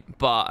good point,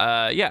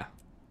 but yeah.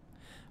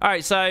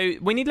 Alright, so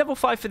we need level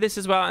 5 for this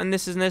as well, and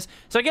this and this.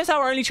 So I guess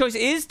our only choice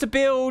is to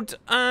build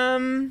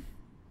the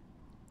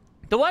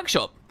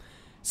workshop.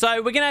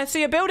 So we're going to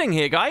see a building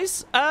here,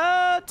 guys.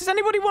 Does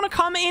anybody want to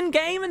come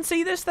in-game and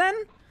see this then?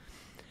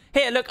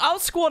 Here, look, I'll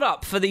squad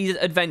up for these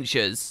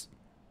adventures.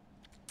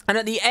 And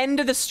at the end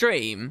of the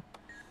stream,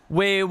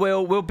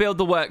 we'll build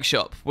the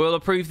workshop. We'll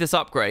approve this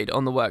upgrade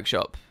on the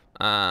workshop.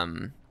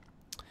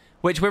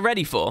 Which we're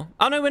ready for.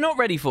 Oh, no, we're not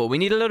ready for. We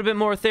need a little bit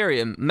more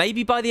Ethereum.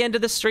 Maybe by the end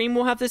of the stream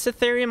we'll have this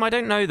Ethereum. I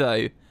don't know,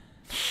 though.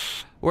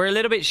 We're a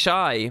little bit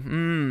shy.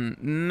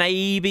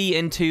 Maybe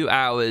in 2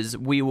 hours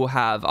we will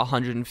have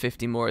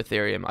 150 more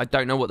Ethereum. I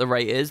don't know what the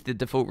rate is, the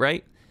default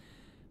rate.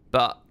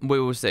 But we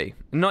will see.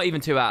 Not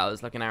even 2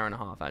 hours, like an hour and a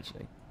half,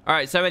 actually. All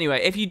right, so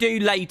anyway, if you do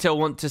later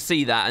want to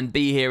see that and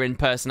be here in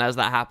person as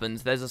that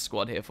happens, there's a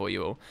squad here for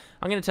you all.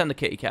 I'm going to turn the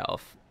kitty cat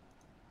off.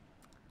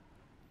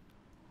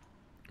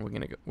 We're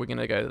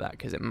gonna go to that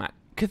because it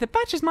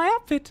matches my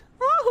outfit.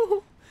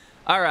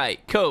 All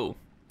right, cool.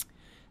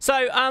 So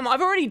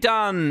I've already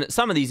done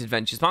some of these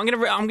adventures, but I'm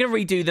gonna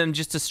redo them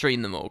just to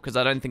stream them all, because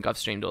I don't think I've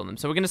streamed all of them.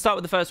 So we're gonna start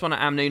with the first one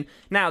at Amnoon.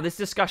 Now this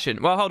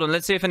discussion. Well, hold on.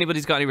 Let's see if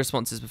anybody's got any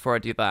responses before I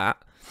do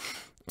that.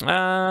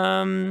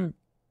 I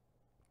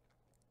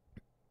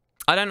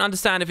don't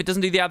understand. If it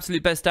doesn't do the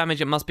absolute best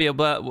damage, it must be a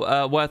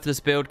worthless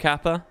build,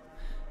 Kappa.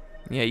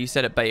 Yeah, you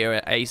said it,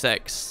 Beta Ace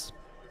X.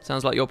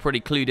 Sounds like you're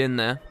pretty clued in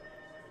there.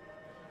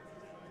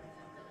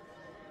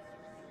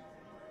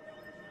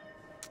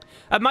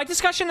 My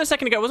discussion a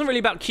second ago wasn't really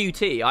about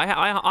QT.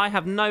 I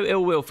have no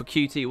ill will for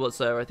QT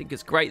whatsoever. I think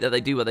it's great that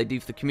they do what they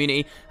do for the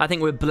community. I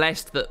think we're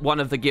blessed that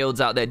one of the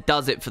guilds out there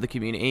does it for the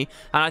community.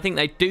 And I think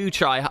they do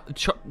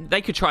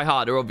they could try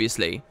harder,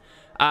 obviously.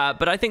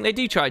 But I think they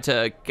do try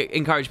to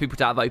encourage people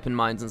to have open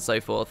minds and so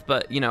forth.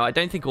 But, you know, I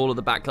don't think all of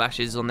the backlash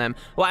is on them.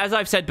 Well, as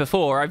I've said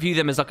before, I view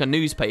them as like a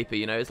newspaper,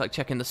 you know. It's like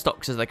checking the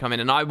stocks as they come in.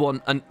 And I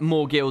want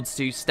more guilds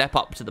to step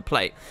up to the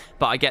plate.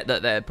 But I get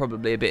that they're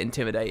probably a bit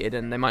intimidated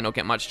and they might not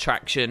get much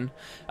traction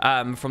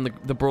from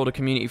the broader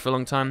community for a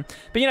long time.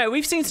 But, you know,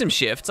 we've seen some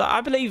shifts.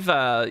 I believe,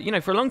 you know,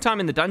 for a long time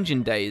in the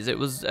dungeon days, it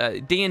was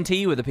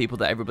D&T were the people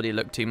that everybody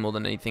looked to more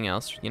than anything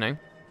else, you know.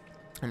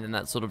 And then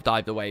that sort of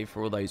dived away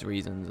for all those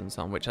reasons and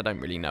so on, which I don't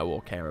really know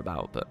or care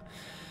about. But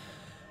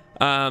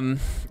and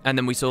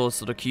then we saw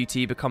sort of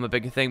QT become a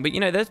bigger thing. But,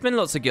 you know, there's been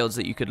lots of guilds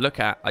that you could look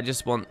at. I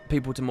just want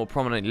people to more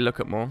prominently look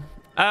at more.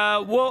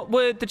 What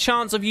would the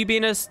chance of you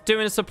doing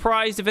a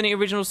surprise Divinity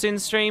Original Sin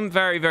stream?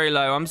 Very, very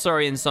low. I'm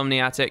sorry,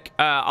 Insomniatic.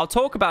 I'll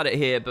talk about it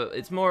here, but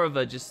it's more of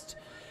a just...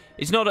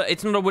 It's not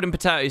a wooden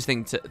potatoes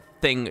thing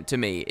to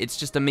me. It's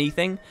just a me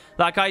thing.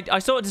 Like, I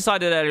sort of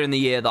decided earlier in the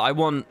year that I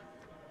want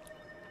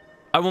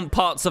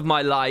parts of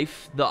my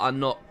life that are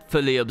not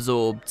fully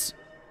absorbed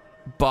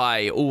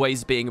by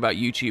always being about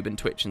YouTube and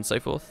Twitch and so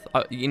forth.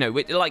 You know,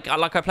 like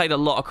I played a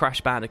lot of Crash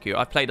Bandicoot.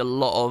 I played a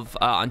lot of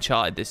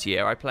Uncharted this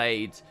year. I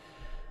played...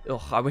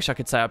 Oh, I wish I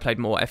could say I played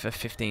more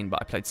FF15,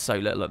 but I played so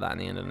little of that in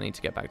the end, and I need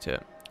to get back to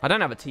it. I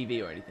don't have a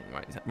TV or anything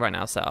right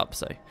now set up,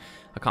 so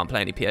I can't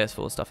play any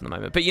PS4 stuff at the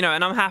moment. But, you know,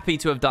 and I'm happy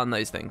to have done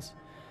those things.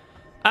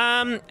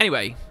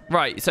 Anyway,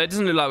 right, so it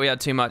doesn't look like we had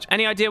too much.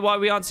 Any idea why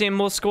we aren't seeing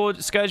more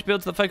Scourge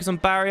builds that focus on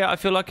barrier? I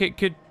feel like it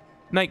could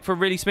make for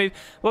really smooth.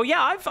 Well,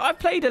 yeah, I've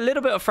played a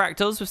little bit of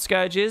Fractals with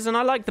Scourges, and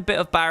I like the bit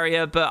of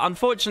barrier, but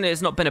unfortunately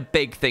it's not been a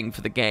big thing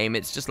for the game.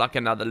 It's just like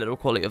another little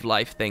quality of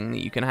life thing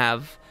that you can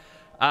have.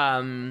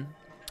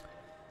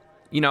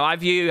 You know, I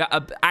view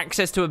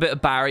access to a bit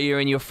of barrier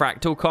in your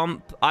Fractal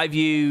comp, I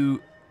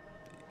view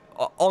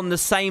on the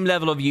same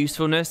level of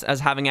usefulness as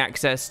having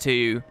access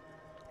to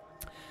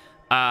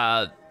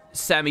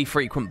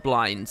semi-frequent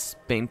blinds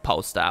being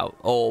pulsed out,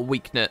 or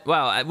weakness.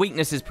 Well,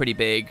 weakness is pretty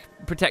big,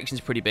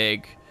 protection's pretty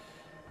big,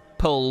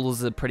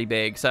 pulls are pretty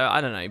big, so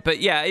I don't know. But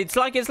yeah, it's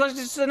like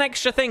just an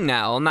extra thing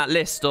now on that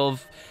list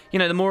of, you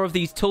know, the more of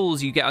these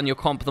tools you get on your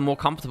comp, the more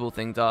comfortable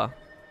things are.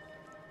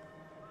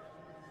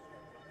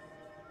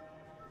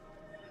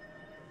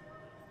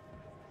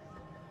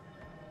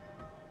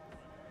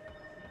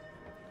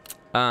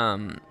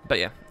 But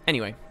yeah,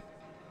 anyway.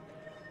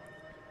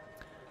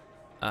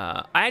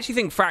 I actually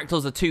think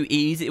fractals are too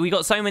easy. We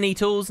got so many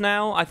tools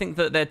now. I think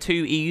that they're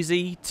too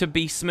easy to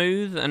be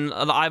smooth. And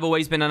I've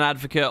always been an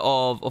advocate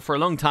of, or for a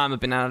long time I've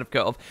been an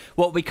advocate of,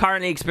 what we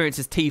currently experience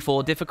as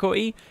T4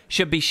 difficulty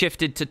should be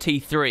shifted to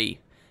T3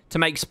 to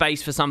make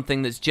space for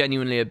something that's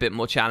genuinely a bit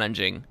more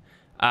challenging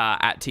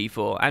at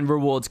T4. And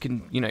rewards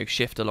can, you know,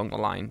 shift along the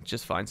line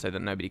just fine so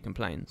that nobody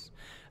complains.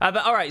 But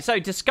all right, so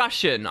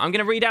discussion. I'm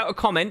going to read out a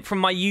comment from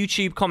my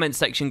YouTube comment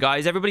section,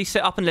 guys. Everybody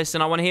sit up and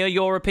listen. I want to hear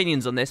your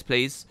opinions on this,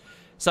 please.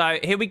 So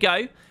here we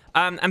go.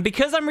 And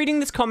because I'm reading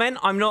this comment,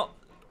 I'm not,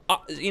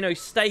 you know,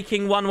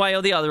 staking one way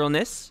or the other on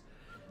this.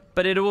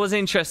 But it was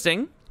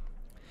interesting.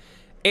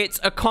 It's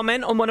a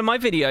comment on one of my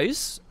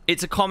videos.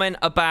 It's a comment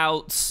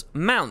about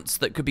mounts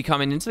that could be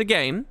coming into the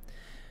game.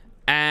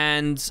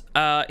 And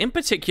in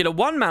particular,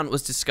 one mount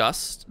was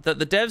discussed that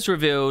the devs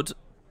revealed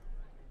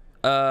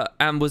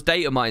and was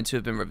data mined to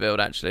have been revealed,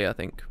 actually, I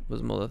think,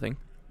 was more the thing.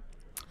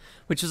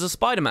 Which is a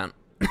spider mount.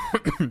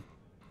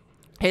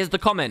 Here's the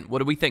comment. What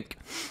do we think?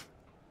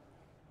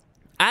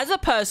 As a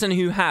person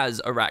who has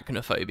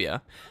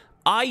arachnophobia,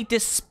 I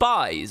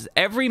despise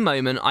every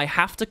moment I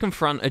have to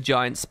confront a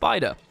giant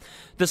spider.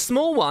 The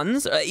small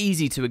ones are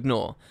easy to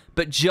ignore,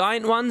 but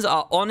giant ones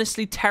are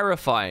honestly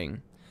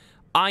terrifying.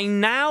 I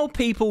know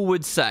people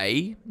would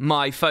say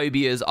my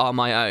phobias are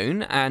my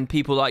own and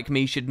people like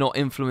me should not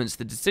influence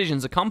the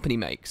decisions a company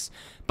makes.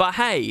 But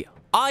hey,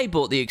 I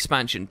bought the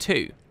expansion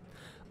too.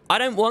 I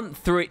don't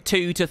want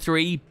 2 to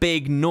 3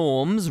 big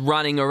norms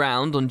running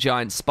around on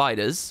giant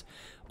spiders.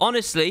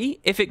 Honestly,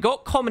 if it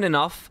got common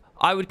enough,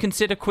 I would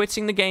consider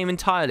quitting the game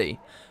entirely.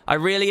 I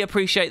really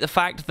appreciate the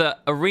fact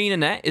that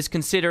ArenaNet is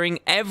considering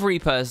every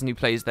person who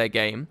plays their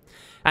game,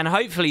 and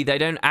hopefully they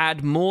don't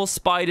add more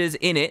spiders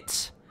in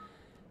it.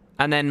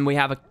 And then we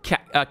have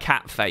a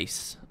cat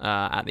face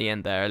at the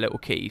end there, a little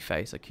kitty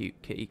face, a cute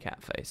kitty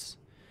cat face.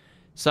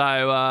 So,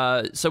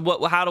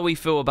 how do we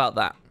feel about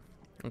that?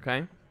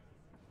 Okay.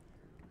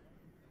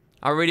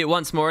 I'll read it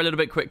once more a little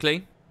bit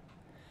quickly.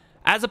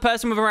 As a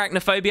person with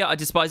arachnophobia, I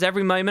despise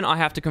every moment I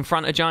have to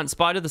confront a giant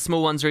spider. The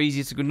small ones are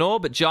easy to ignore,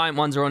 but giant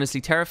ones are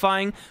honestly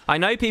terrifying. I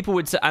know people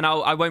would say, and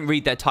I won't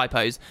read their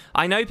typos.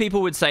 I know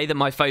people would say that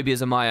my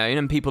phobias are my own,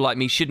 and people like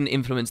me shouldn't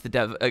influence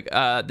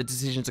the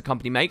decisions a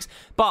company makes.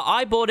 But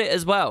I bought it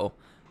as well.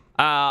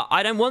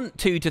 I don't want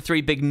 2 to 3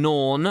 big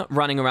Norn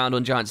running around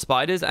on giant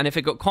spiders, and if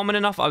it got common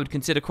enough, I would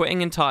consider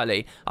quitting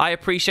entirely. I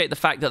appreciate the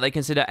fact that they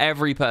consider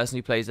every person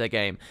who plays their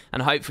game,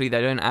 and hopefully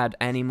they don't add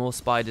any more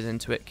spiders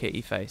into it,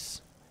 kitty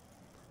face.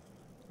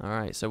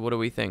 Alright, so what do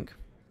we think?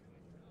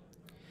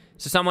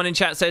 So someone in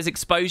chat says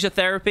exposure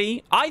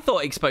therapy. I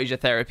thought exposure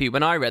therapy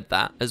when I read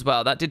that as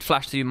well. That did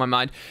flash through my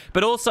mind.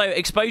 But also,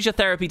 exposure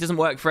therapy doesn't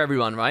work for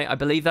everyone, right? I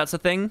believe that's a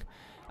thing.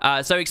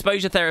 So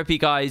exposure therapy,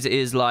 guys,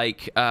 is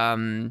like...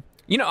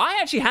 you know, I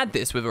actually had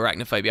this with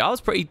arachnophobia. I was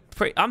pretty...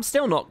 I'm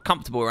still not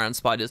comfortable around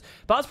spiders.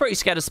 But I was pretty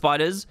scared of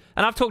spiders.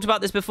 And I've talked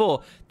about this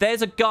before.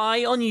 There's a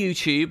guy on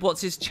YouTube.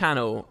 What's his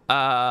channel?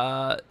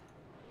 What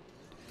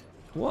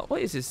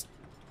is his...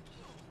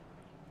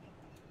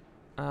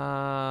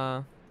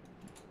 what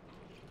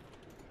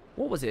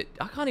was it?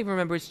 I can't even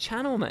remember his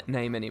channel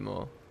name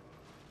anymore.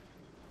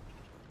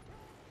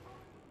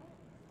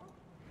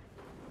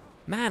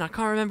 Man, I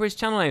can't remember his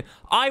channel name.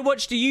 I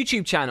watched a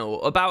YouTube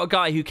channel about a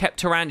guy who kept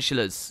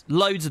tarantulas.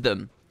 Loads of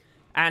them.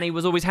 And he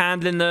was always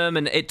handling them,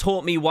 and it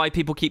taught me why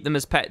people keep them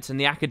as pets and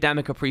the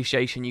academic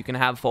appreciation you can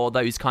have for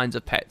those kinds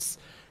of pets.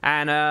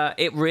 And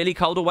it really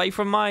culled away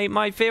from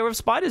my fear of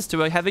spiders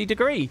to a heavy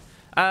degree.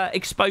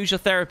 Exposure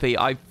therapy.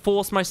 I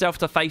forced myself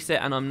to face it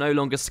and I'm no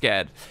longer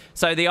scared.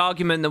 So the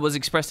argument that was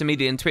expressed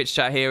immediately in Twitch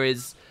chat here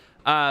is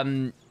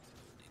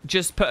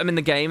just put them in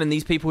the game and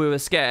these people who are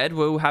scared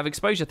will have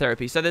exposure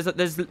therapy. So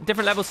there's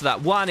different levels to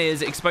that. One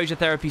is exposure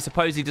therapy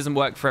supposedly doesn't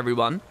work for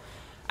everyone.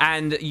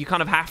 And you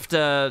kind of have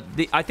to...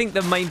 I think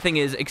the main thing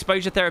is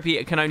exposure therapy,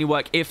 it can only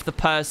work if the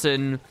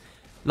person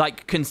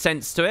like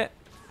consents to it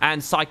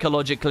and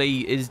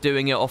psychologically is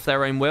doing it off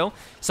their own will.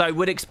 So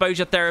would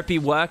exposure therapy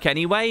work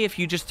anyway if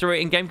you just threw it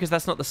in game? Because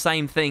that's not the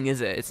same thing,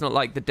 is it? It's not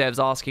like the devs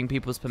asking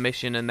people's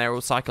permission and they're all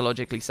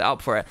psychologically set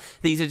up for it.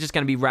 These are just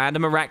going to be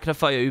random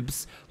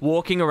arachnophobes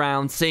walking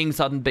around seeing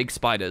sudden big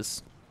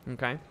spiders.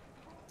 Okay?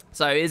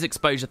 So is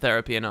exposure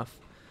therapy enough?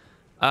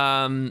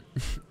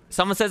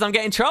 Someone says I'm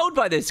getting trolled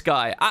by this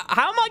guy.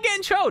 How am I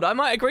getting trolled? I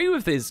might agree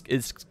with his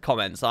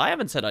comments. I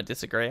haven't said I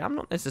disagree. I'm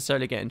not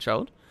necessarily getting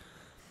trolled.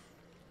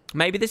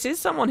 Maybe this is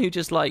someone who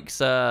just likes...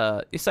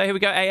 so here we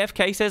go.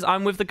 AFK says,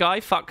 I'm with the guy.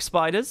 Fuck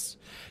spiders.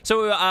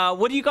 So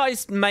what do you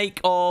guys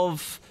make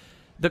of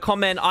the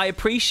comment? I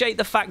appreciate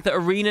the fact that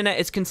ArenaNet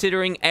is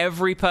considering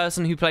every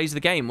person who plays the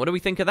game. What do we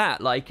think of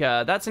that? Like,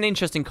 that's an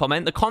interesting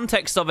comment. The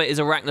context of it is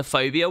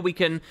arachnophobia. We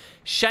can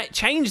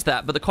change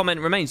that, but the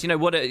comment remains. You know,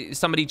 what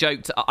somebody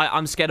joked,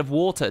 I'm scared of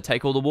water.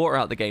 Take all the water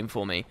out of the game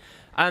for me.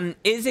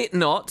 Is it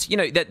not? You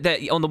know,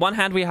 that on the one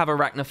hand, we have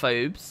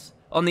arachnophobes.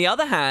 On the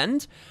other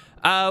hand...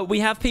 we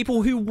have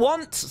people who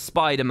want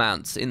spider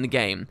mounts in the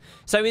game.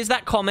 So is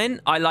that comment?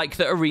 I like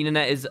that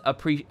ArenaNet is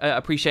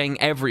appreciating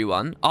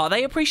everyone. Are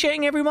they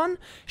appreciating everyone?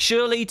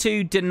 Surely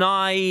to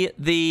deny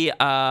the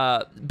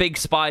big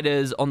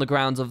spiders on the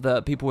grounds of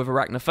the people with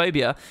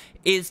arachnophobia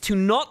is to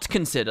not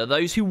consider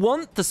those who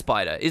want the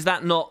spider. Is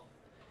that not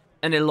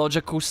an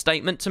illogical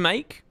statement to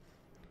make?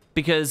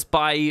 Because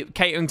by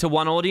catering to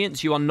one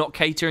audience, you are not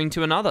catering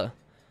to another.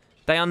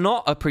 They are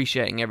not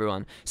appreciating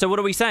everyone. So what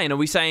are we saying? Are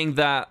we saying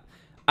that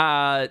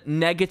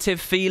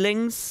negative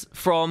feelings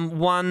from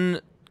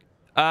one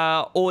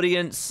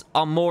audience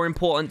are more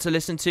important to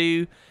listen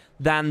to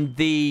than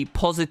the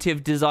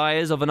positive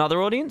desires of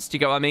another audience? Do you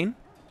get what I mean?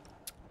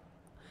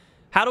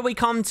 How do we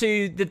come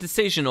to the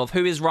decision of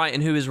who is right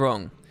and who is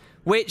wrong?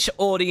 Which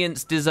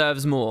audience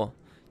deserves more?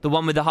 The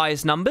one with the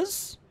highest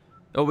numbers?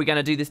 Or are we going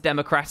to do this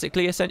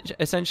democratically,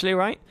 essentially,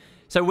 right?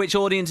 So which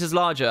audience is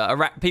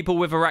larger? People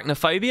with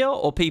arachnophobia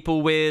or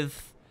people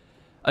with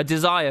a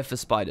desire for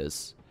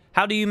spiders?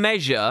 How do you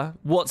measure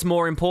what's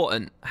more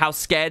important? How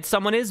scared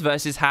someone is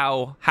versus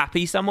how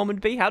happy someone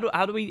would be? How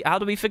do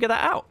we figure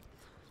that out?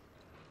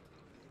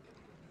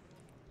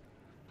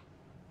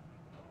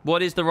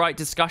 What is the right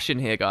discussion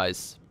here,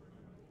 guys?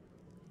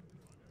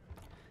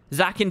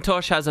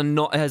 Zacintosh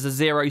has a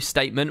 0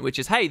 statement, which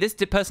is, hey, this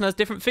person has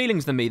different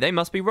feelings than me. They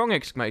must be wrong!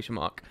 Exclamation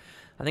mark.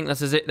 I think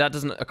that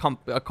doesn't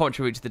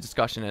contribute to the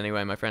discussion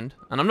anyway, my friend.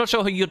 And I'm not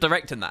sure who you're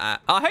directing that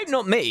at. I hope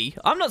not me.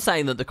 I'm not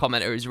saying that the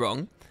commenter is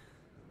wrong.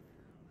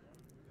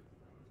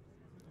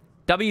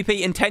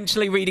 WP,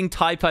 intentionally reading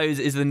typos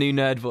is the new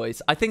nerd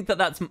voice. I think that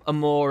that's a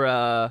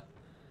more,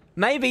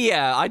 maybe,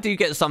 yeah, I do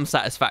get some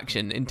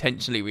satisfaction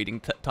intentionally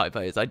reading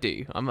typos. I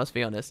do, I must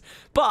be honest.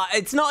 But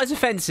it's not as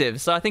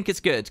offensive, so I think it's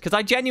good. Because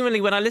I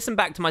genuinely, when I listen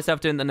back to myself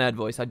doing the nerd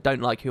voice, I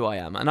don't like who I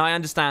am. And I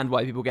understand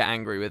why people get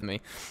angry with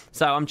me.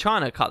 So I'm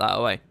trying to cut that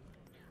away.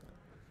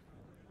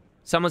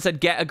 Someone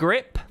said, get a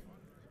grip.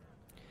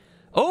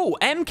 Oh,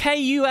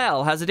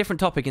 MKUL has a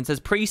different topic and says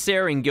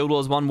pre-searing Guild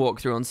Wars 1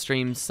 walkthrough on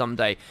streams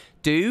someday.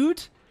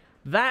 Dude,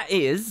 that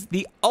is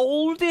the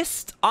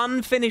oldest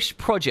unfinished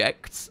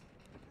project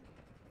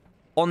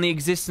on the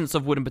existence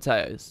of Wood and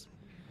Potatoes.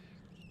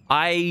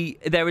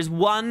 There is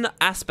one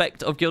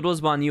aspect of Guild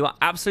Wars 1 you are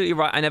absolutely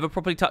right I never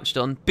properly touched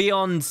on,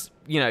 beyond,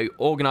 you know,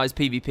 organized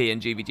PvP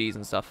and GVGs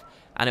and stuff.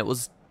 And it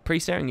was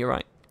pre-searing, you're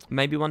right.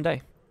 Maybe one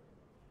day.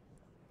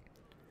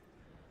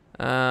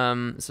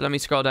 So let me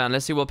scroll down.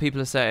 Let's see what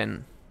people are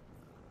saying.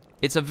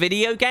 It's a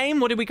video game?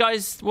 What do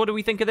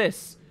we think of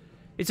this?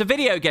 It's a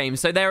video game,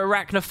 so their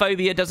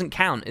arachnophobia doesn't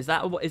count. Is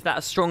that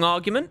a strong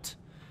argument?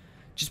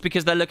 Just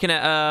because they're looking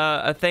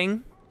at a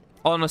thing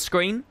on a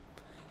screen?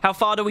 How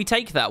far do we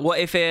take that? What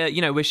if,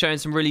 you know, we're showing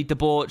some really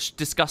debauched,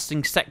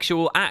 disgusting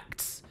sexual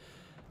acts?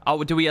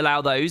 Oh, do we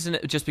allow those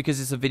just because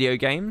it's a video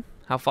game?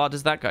 How far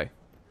does that go?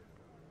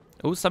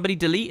 Oh, somebody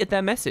deleted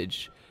their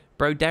message.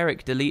 Bro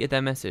Derek deleted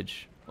their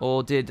message.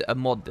 Or did a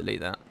mod delete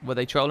that? Were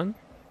they trolling?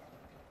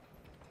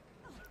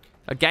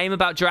 A game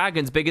about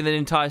dragons bigger than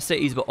entire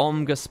cities, but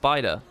Omega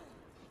Spider.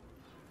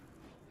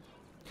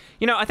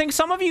 You know, I think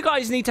some of you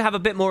guys need to have a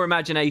bit more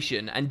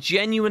imagination and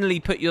genuinely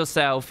put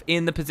yourself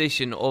in the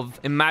position of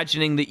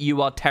imagining that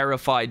you are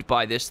terrified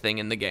by this thing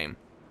in the game.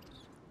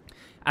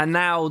 And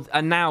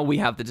now we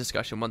have the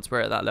discussion once we're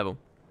at that level.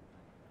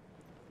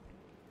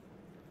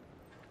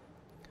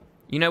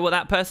 You know what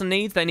that person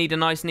needs? They need a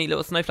nice, neat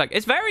little snowflake.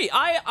 It's very...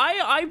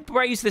 I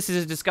raised this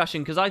as a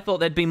discussion because I thought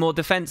there'd be more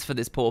defense for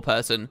this poor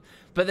person.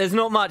 But there's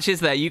not much, is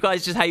there? You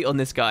guys just hate on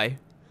this guy.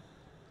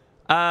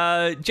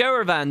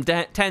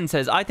 Jerovan10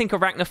 says, I think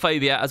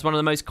arachnophobia, as one of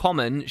the most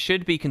common,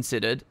 should be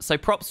considered. So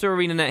props to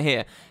ArenaNet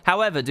here.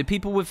 However, do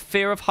people with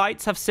fear of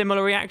heights have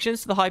similar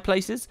reactions to the high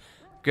places?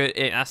 Good.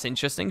 That's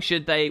interesting.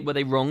 Were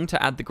they wrong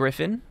to add the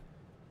Griffin?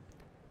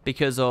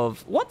 Because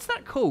of... What's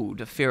that called?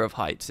 A fear of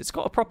heights. It's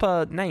got a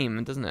proper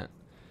name, doesn't it?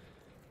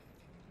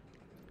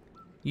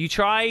 You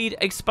tried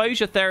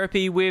exposure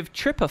therapy with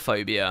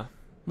trypophobia.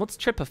 What's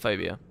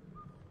trypophobia?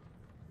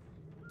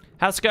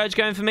 How's Scourge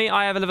going for me?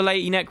 I have a level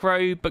 80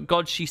 Necro, but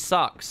God, she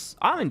sucks.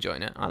 I'm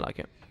enjoying it. I like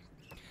it.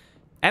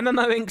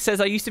 MMO Inc.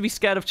 says, I used to be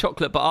scared of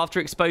chocolate, but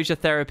after exposure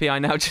therapy, I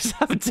now just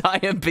have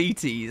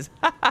diabetes.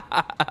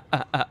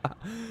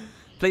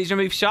 Please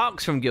remove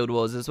sharks from Guild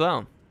Wars as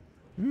well.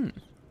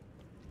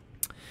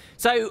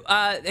 So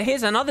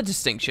here's another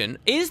distinction.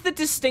 Is the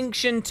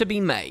distinction to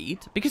be made?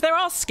 Because there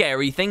are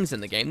scary things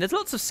in the game. There's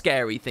lots of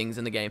scary things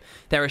in the game.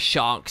 There are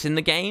sharks in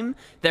the game.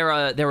 There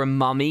are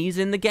mummies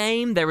in the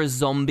game. There are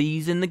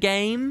zombies in the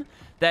game.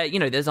 There's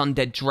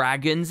undead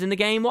dragons in the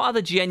game. What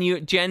other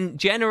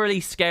generally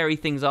scary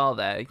things are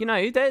there?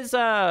 There's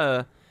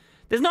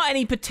not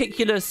any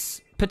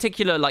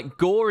particular like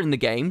gore in the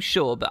game,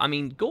 sure, but I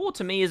mean gore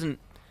to me isn't.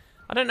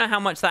 I don't know how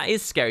much that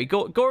is scary.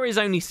 Gore is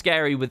only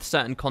scary with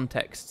certain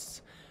contexts.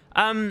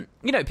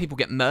 People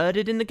get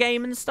murdered in the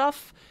game and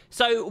stuff.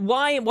 So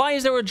why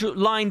is there a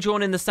line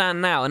drawn in the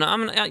sand now? And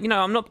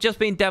I'm not just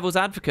being devil's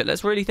advocate.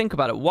 Let's really think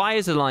about it. Why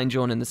is a line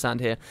drawn in the sand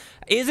here?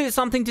 Is it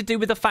something to do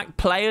with the fact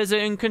players are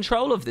in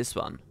control of this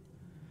one?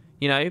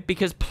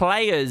 Because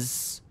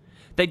players,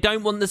 they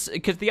don't want this.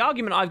 Because the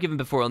argument I've given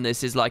before on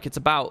this is like it's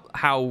about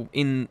how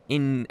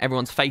in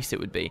everyone's face it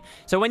would be.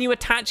 So when you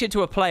attach it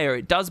to a player,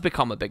 it does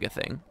become a bigger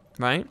thing,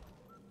 right?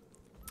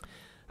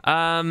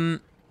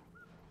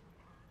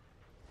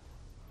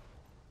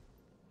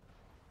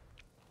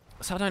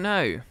 So I don't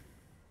know.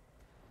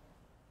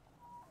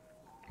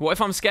 What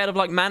if I'm scared of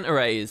like manta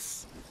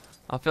rays?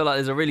 I feel like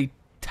there's a really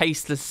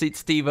tasteless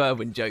Steve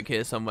Irwin joke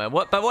here somewhere.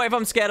 But what if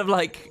I'm scared of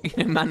like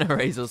manta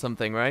rays or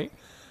something, right?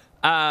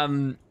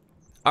 All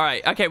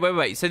right. Okay.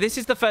 Wait. So this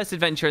is the first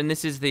adventure, and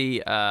this is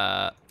the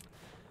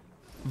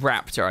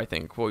raptor. I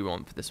think what we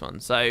want for this one.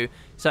 So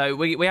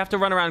we have to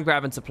run around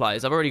grabbing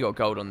supplies. I've already got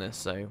gold on this,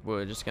 so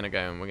we're just gonna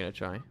go and we're gonna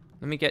try.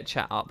 Let me get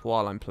chat up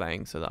while I'm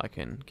playing so that I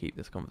can keep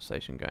this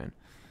conversation going.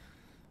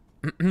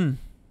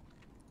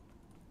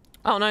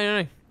 Oh,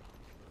 no.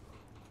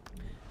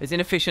 As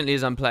inefficiently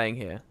as I'm playing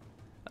here,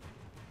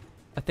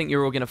 I think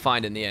you're all going to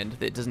find in the end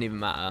that it doesn't even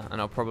matter,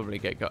 and I'll probably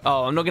get gold.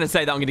 Oh, I'm not going to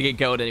say that I'm going to get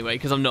gold anyway,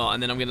 because I'm not,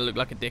 and then I'm going to look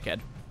like a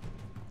dickhead.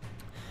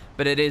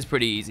 But it is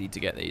pretty easy to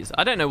get these.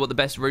 I don't know what the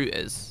best route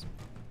is.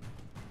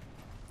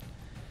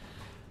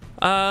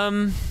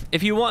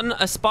 If you want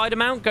a spider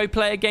mount, go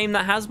play a game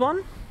that has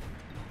one.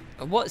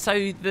 So what's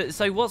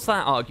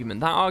that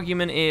argument? That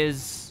argument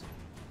is...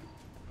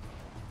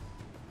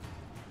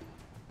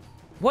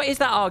 What is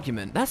that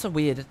argument? That's a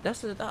weird...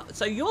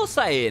 So you're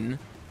saying,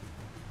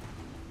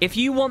 if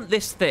you want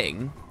this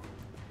thing,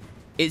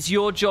 it's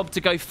your job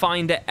to go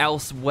find it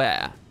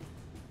elsewhere.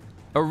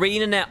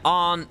 ArenaNet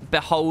aren't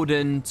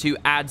beholden to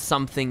add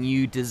something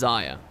you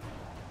desire.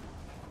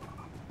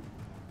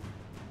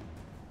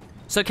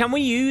 So can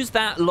we use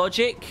that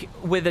logic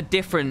with a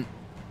different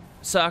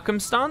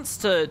circumstance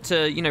to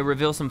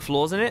reveal some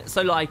flaws in it?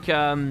 So like...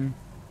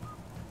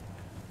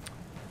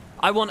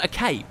 I want a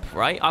cape,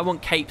 right? I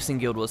want capes in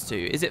Guild Wars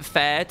 2. Is it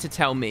fair to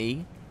tell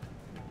me,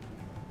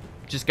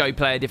 just go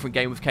play a different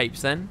game with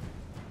capes then?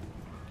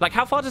 Like,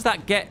 how far does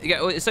that get?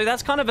 So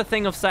that's kind of a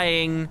thing of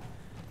saying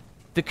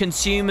the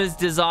consumer's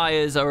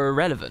desires are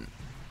irrelevant,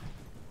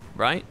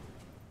 right?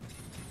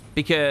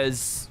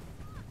 Because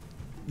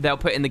they'll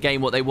put in the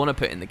game what they want to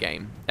put in the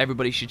game.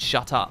 Everybody should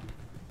shut up.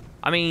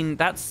 I mean,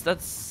 that's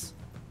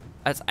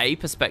a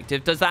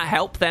perspective. Does that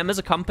help them as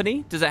a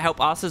company? Does it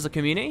help us as a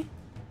community?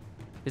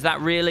 Is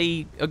that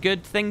really a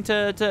good thing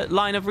to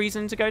line of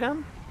reason to go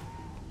down?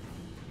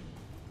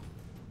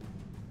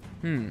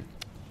 Am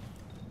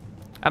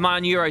I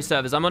on Euro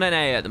servers? I'm on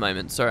NA at the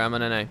moment. Sorry, I'm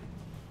on NA.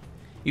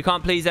 You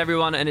can't please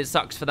everyone, and it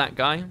sucks for that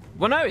guy.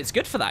 Well, no, it's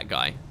good for that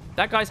guy.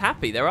 That guy's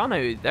happy. There are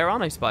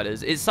no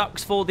spiders. It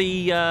sucks for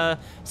the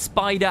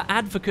spider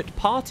advocate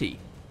party.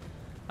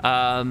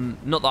 Not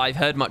that I've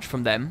heard much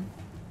from them.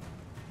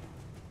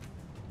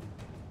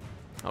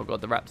 Oh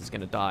god, the raptor's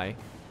gonna die.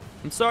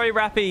 I'm sorry,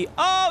 Rappy.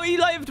 Oh, he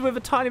lived with a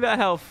tiny bit of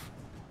health.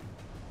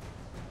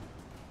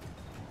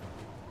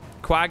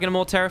 Quag are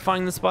more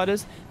terrifying than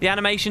spiders. The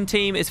animation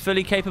team is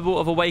fully capable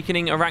of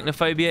awakening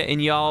arachnophobia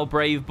in Jarl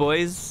Brave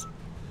Boys.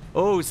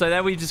 Oh, so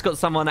there we've just got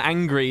someone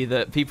angry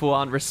that people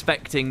aren't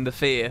respecting the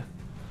fear.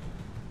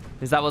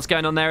 Is that what's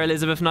going on there,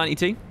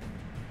 Elizabeth92?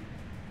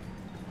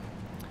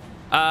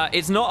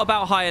 It's not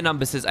about higher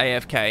numbers, says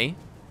AFK.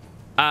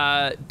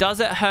 Does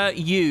it hurt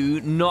you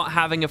not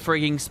having a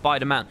frigging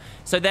spider mount?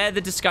 So there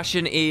the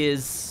discussion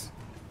is...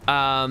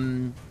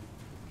 and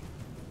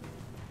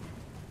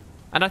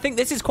I think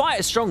this is quite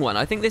a strong one.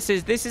 I think this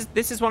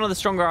is one of the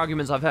stronger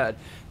arguments I've heard.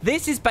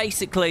 This is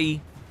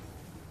basically...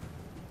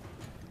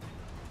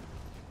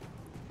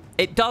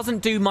 It doesn't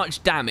do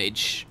much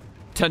damage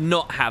to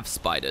not have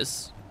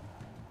spiders.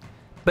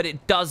 But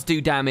it does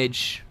do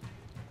damage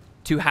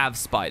to have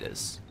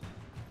spiders.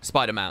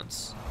 Spider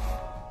mounts.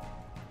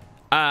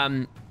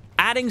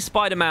 Adding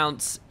spider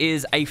mounts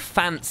is a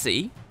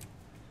fancy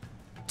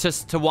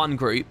to one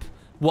group,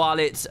 while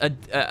it's a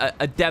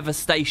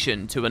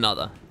devastation to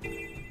another.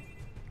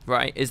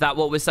 Right? Is that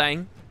what we're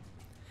saying?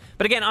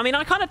 But again, I mean,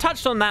 I kind of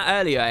touched on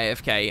that earlier,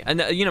 AFK,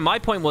 and you know, my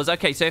point was,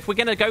 okay, so if we're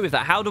going to go with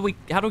that, how do we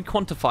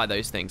quantify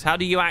those things? How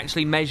do you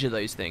actually measure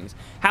those things?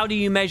 How do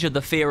you measure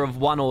the fear of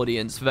one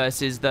audience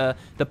versus the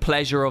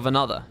pleasure of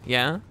another?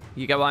 Yeah?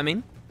 You get what I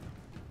mean?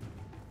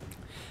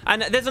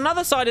 And there's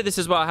another side of this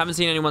as well I haven't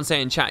seen anyone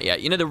say in chat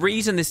yet. You know, the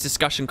reason this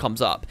discussion comes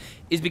up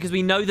is because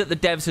we know that the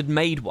devs had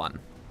made one.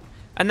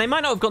 And they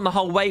might not have gone the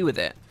whole way with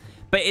it.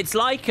 But it's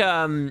like, you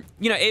know,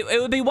 it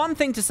would be one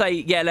thing to say,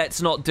 yeah,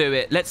 let's not do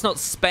it. Let's not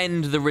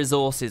spend the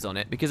resources on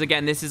it. Because,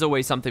 again, this is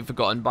always something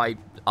forgotten by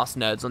us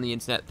nerds on the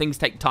internet. Things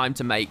take time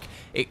to make.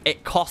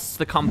 It costs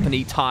the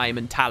company time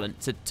and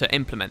talent to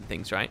implement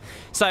things, right?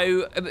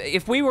 So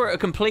if we were at a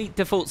complete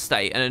default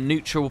state and a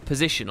neutral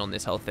position on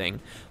this whole thing,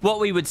 what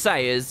we would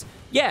say is,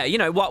 yeah, you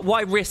know,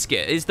 why risk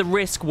it? Is the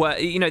risk where,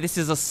 you know, this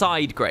is a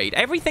side grade.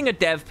 Everything a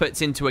dev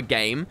puts into a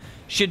game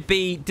should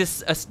be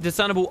a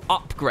discernible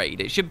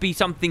upgrade. It should be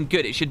something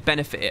good. It should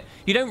benefit it.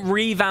 You don't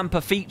revamp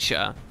a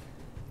feature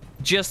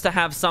just to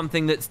have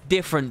something that's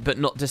different but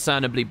not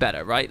discernibly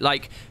better, right?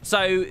 Like,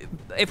 so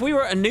if we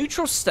were at a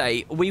neutral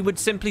state, we would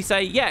simply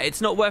say, yeah,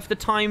 it's not worth the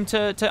time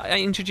to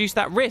introduce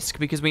that risk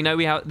because we know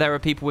there are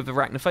people with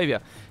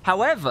arachnophobia.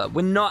 However,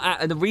 we're not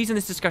at, and the reason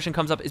this discussion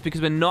comes up is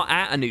because we're not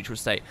at a neutral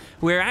state.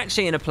 We're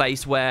actually in a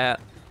place where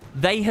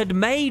they had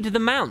made the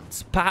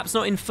mount, perhaps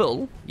not in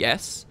full,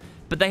 yes,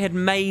 but they had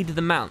made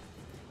the mount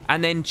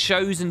and then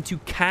chosen to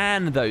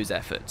can those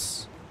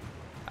efforts.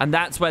 And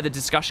that's where the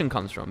discussion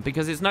comes from,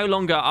 because it's no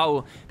longer,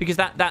 oh, because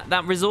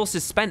that resource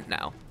is spent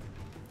now.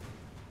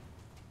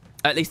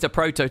 At least a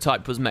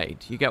prototype was made.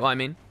 You get what I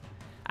mean?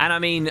 And I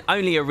mean,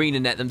 only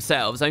ArenaNet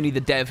themselves, only the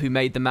dev who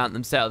made the mount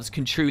themselves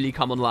can truly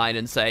come online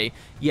and say,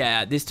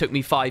 yeah, this took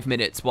me 5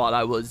 minutes while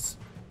I was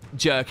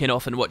jerking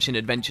off and watching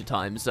Adventure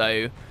Time.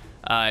 So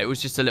it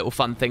was just a little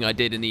fun thing I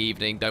did in the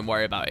evening. Don't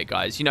worry about it,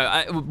 guys. You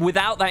know,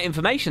 without that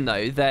information,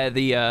 though,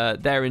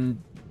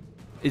 therein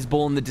is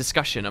born the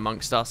discussion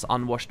amongst us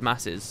unwashed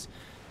masses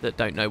that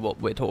don't know what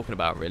we're talking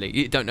about, really.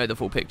 You don't know the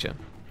full picture.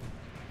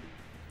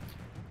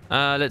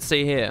 Let's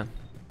see here.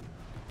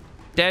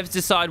 Devs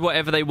decide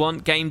whatever they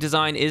want. Game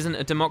design isn't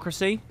a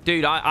democracy.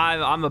 Dude,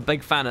 I'm a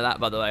big fan of that,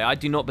 by the way. I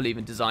do not believe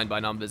in design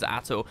by numbers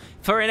at all.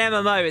 For an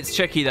MMO, it's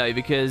tricky, though,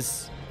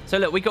 because... So,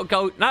 look, we got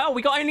gold. No,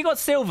 we only got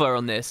silver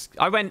on this.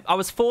 I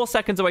was 4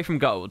 seconds away from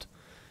gold.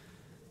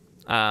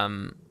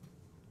 I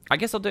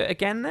guess I'll do it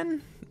again,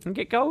 then, and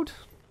get gold.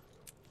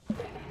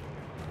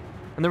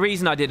 And the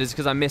reason I did is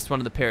because I missed one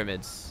of the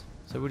pyramids.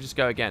 So we'll just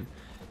go again.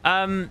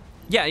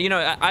 Yeah, you know,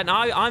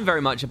 I'm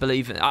very much a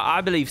believer. I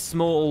believe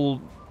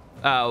small,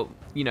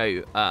 you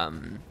know,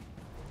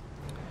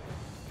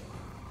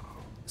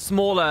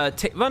 smaller,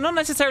 well, not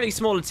necessarily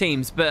smaller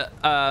teams, but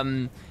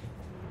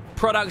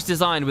products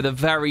designed with a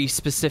very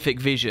specific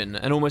vision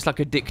and almost like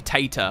a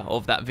dictator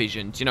of that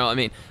vision. Do you know what I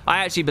mean?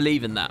 I actually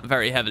believe in that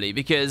very heavily,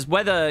 because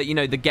whether, you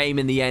know, the game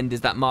in the end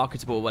is that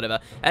marketable or whatever,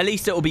 at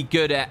least it will be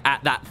good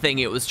at that thing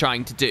it was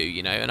trying to do,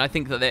 you know? And I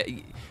think that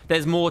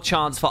there's more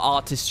chance for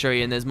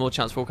artistry and there's more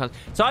chance for all kinds.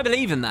 So I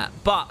believe in that.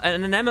 But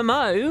in an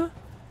MMO,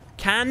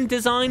 can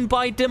design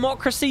by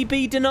democracy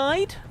be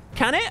denied?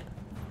 Can it?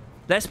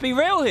 Let's be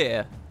real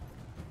here.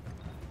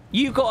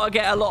 You've got to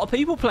get a lot of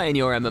people playing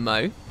your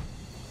MMO.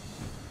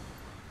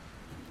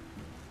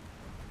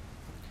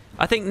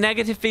 I think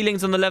negative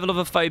feelings on the level of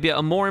a phobia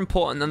are more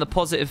important than the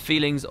positive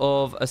feelings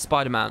of a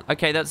Spider-Man.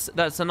 Okay, that's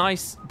a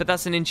nice, but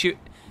that's an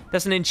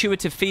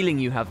intuitive feeling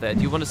you have there.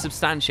 Do you want to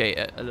substantiate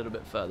it a little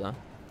bit further?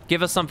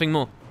 Give us something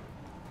more.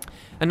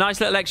 A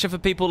nice little extra for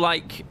people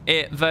like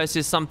it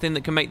versus something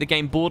that can make the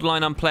game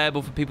borderline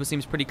unplayable for people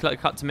seems pretty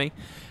clear-cut to me.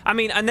 I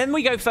mean, and then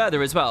we go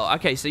further as well.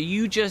 Okay, so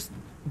you just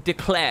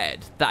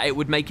declared that it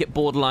would make it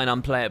borderline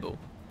unplayable.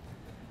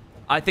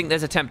 I think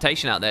there's a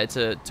temptation out there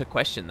to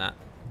question that.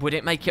 Would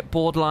it make it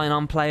borderline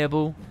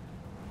unplayable?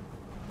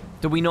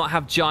 Do we not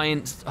have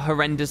giant,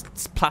 horrendous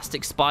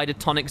plastic spider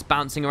tonics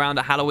bouncing around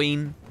at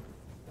Halloween?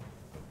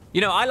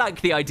 You know, I like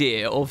the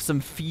idea of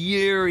some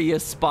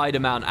furious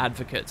Spider-Man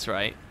advocates,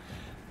 right?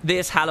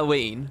 This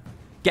Halloween,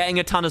 getting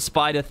a ton of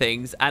spider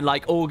things and,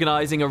 like,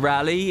 organizing a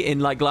rally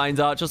in, like, Lion's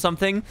Arch or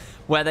something,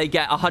 where they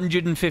get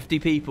 150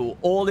 people,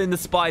 all in the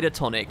spider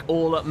tonic,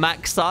 all at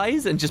max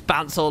size, and just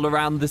bounce all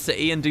around the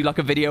city and do, like,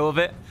 a video of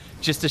it,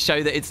 just to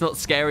show that it's not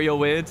scary or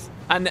weird.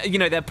 And, you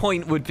know, their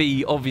point would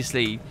be,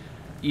 obviously,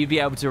 you'd be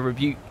able to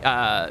rebuke,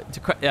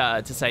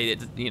 to say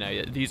that, you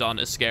know, these aren't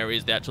as scary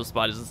as the actual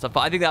spiders and stuff.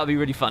 But I think that would be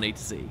really funny to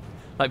see.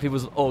 Like,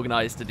 people's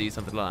organized to do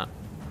something like that.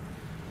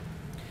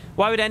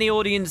 Why would any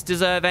audience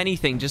deserve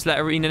anything? Just let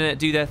ArenaNet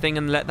do their thing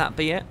and let that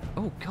be it?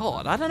 Oh,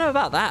 God. I don't know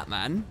about that,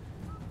 man.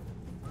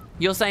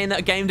 You're saying that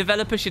a game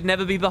developer should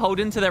never be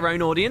beholden to their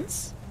own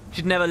audience?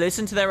 Should never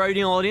listen to their own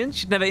audience?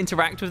 Should never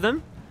interact with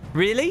them?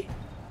 Really?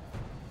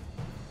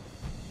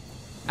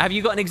 Have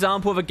you got an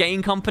example of a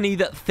game company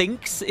that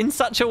thinks in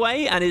such a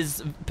way and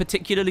is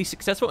particularly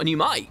successful? And you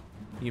might.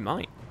 You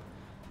might.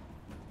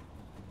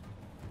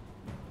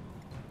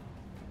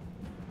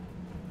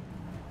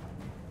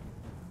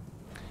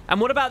 And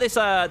what about this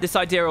this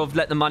idea of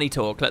let the money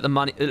talk, let the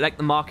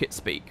market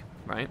speak,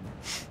 right?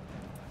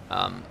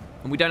 And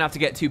we don't have to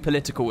get too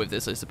political with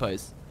this, I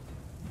suppose,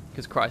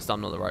 because Christ,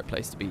 I'm not the right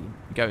place to be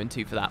going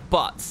to for that.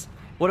 But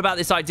what about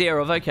this idea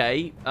of,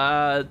 okay,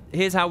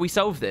 here's how we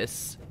solve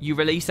this. You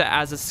release it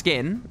as a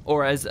skin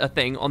or as a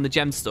thing on the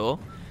gem store,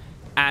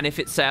 and if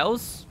it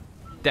sells,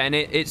 then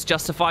it's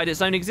justified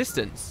its own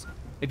existence.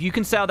 If you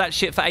can sell that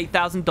shit for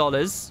 $8,000,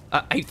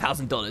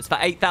 $8,000 for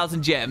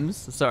 8,000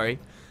 gems, sorry,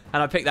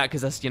 and I picked that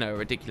because that's, you know, a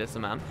ridiculous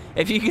amount.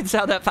 If you can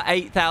sell that for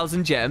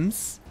 8,000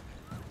 gems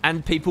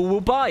and people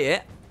will buy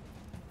it,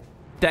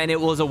 then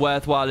it was a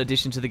worthwhile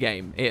addition to the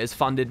game. It has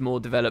funded more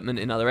development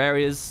in other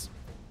areas.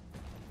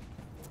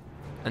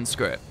 And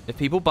screw it. If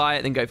people buy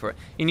it, then go for it.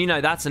 And, you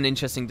know, that's an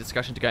interesting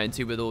discussion to go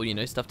into with all, you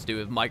know, stuff to do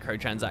with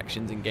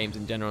microtransactions in games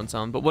in general and so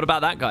on. But what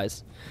about that,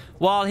 guys?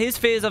 While his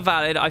fears are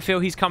valid, I feel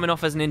he's coming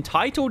off as an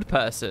entitled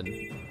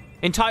person.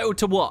 Entitled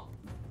to what?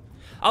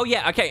 Oh,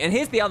 yeah, okay. And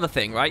here's the other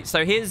thing, right?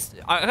 So here's...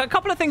 a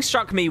couple of things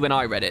struck me when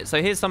I read it.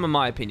 So here's some of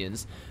my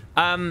opinions.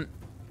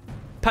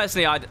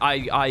 Personally,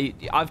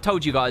 I've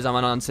told you guys I'm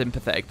an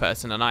unsympathetic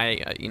person, and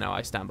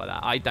I stand by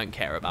that. I don't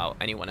care about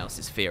anyone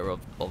else's fear of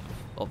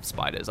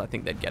spiders. I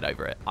think they'd get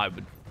over it. I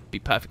would be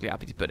perfectly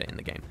happy to put it in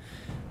the game.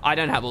 I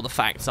don't have all the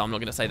facts, so I'm not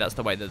going to say that's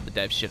the way that the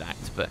devs should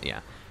act, but yeah.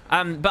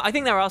 But I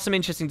think there are some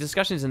interesting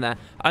discussions in there.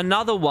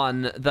 Another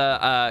one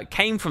that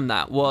came from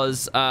that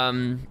was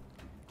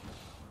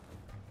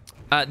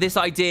this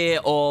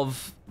idea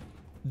of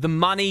the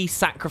money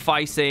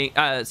sacrificing...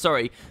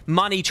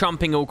 money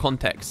trumping all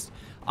context.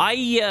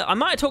 I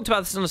might have talked about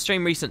this on a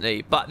stream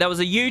recently, but there was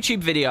a YouTube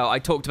video I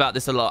talked about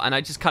this a lot, and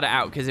I just cut it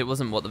out because it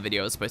wasn't what the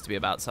video was supposed to be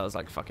about, so I was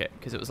like, fuck it,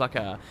 because it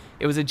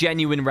was a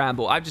genuine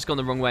ramble. I've just gone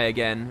the wrong way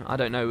again. I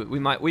don't know. We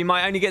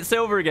might only get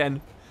silver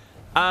again.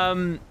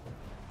 I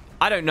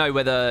don't know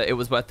whether it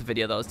was worth the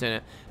video that I was doing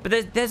it,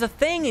 but there's a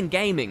thing in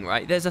gaming,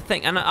 right? There's a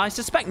thing, and I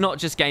suspect not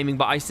just gaming,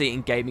 but I see it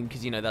in gaming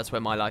because, you know, that's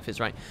where my life is,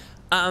 right?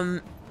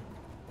 And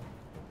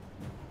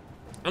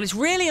it's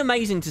really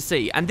amazing to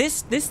see, and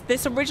this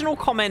original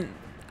comment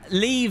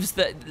leaves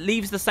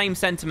the same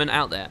sentiment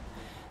out there.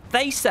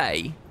 They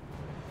say,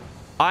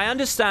 I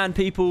understand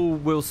people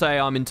will say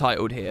I'm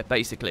entitled here,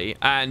 basically,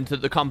 and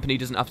that the company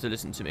doesn't have to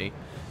listen to me,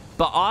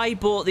 but I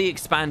bought the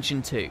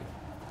expansion too.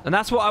 And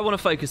that's what I want to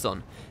focus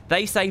on.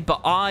 They say,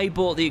 but I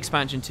bought the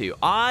expansion too.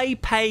 I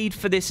paid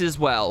for this as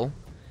well,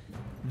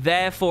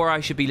 therefore I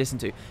should be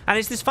listened to. And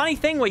it's this funny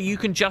thing where you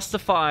can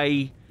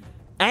justify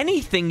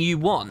anything you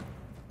want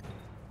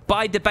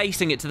by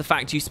debasing it to the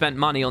fact you spent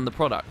money on the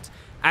product.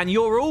 And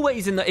you're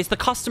always it's the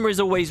customer is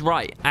always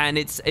right, and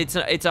it's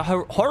a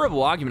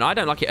horrible argument. I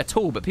don't like it at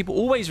all, but people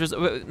always,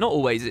 not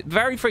always, it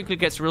very frequently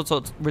gets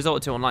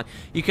resorted to online.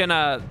 You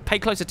can pay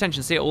close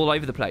attention, see it all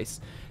over the place.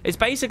 It's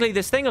basically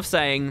this thing of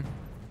saying,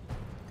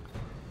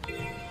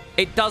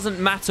 it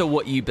doesn't matter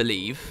what you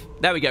believe.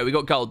 There we go, we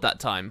got gold that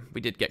time. We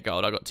did get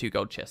gold. I got 2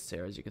 gold chests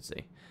here, as you can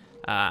see.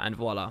 And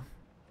voila.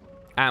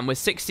 And we're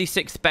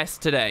 66th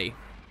best today.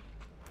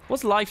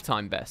 What's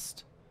lifetime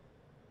best?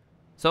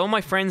 So on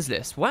my friends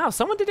list. Wow,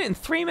 someone did it in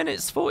 3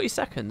 minutes, 40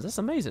 seconds. That's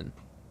amazing.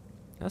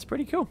 That's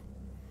pretty cool.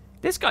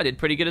 This guy did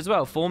pretty good as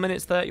well. 4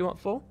 minutes, 30, what,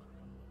 4?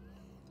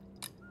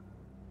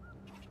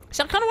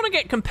 So I kind of want to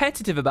get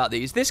competitive about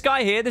these. This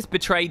guy here, this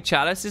Betrayed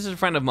Chalice, this is a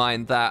friend of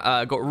mine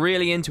that got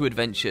really into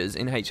adventures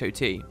in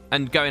HOT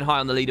and going high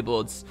on the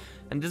leaderboards.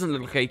 And doesn't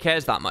look like he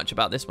cares that much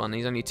about this one.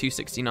 He's only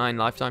 269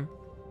 lifetime.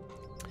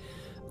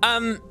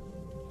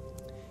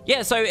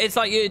 Yeah, so it's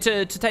like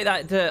to take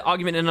that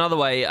argument in another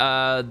way,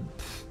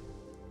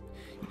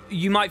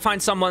 you might find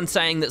someone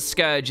saying that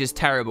Scourge is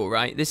terrible,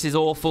 right? This is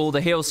awful.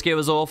 The heal skill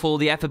is awful.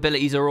 The F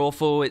abilities are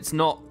awful. It's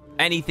not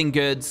anything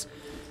good.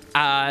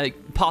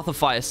 Path of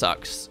Fire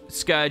sucks.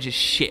 Scourge is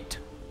shit.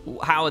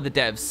 How are the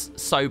devs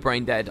so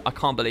brain dead? I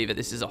can't believe it.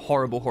 This is a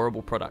horrible,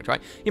 horrible product,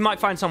 right? You might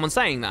find someone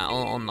saying that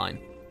online.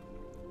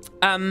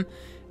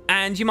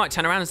 And you might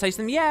turn around and say to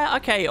them, yeah,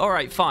 okay, all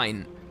right,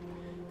 fine.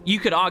 You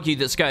could argue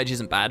that Scourge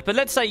isn't bad, but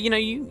let's say, you know,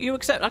 you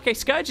accept, okay,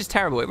 Scourge is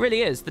terrible. It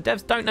really is. The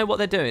devs don't know what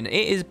they're doing. It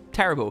is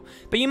terrible.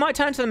 But you might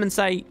turn to them and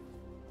say,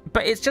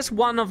 but it's just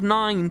one of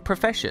 9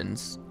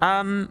 professions.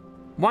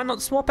 Why not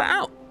swap it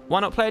out? Why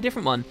not play a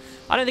different one?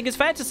 I don't think it's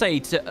fair to say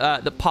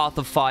that Path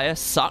of Fire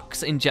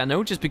sucks in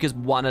general just because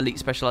one elite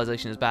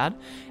specialization is bad.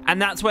 And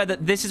that's where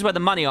this is where the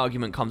money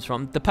argument comes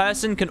from. The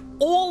person can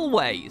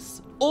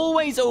always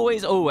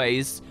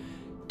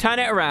turn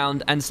it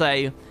around and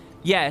say,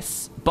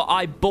 yes, but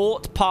I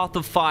bought Path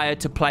of Fire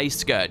to play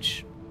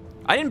Scourge.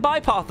 I didn't buy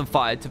Path of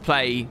Fire to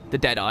play the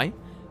Deadeye.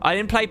 I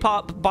didn't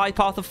buy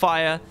Path of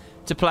Fire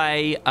to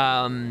play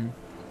the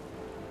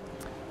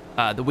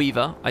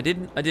Weaver. I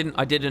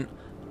didn't.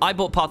 I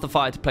bought Path of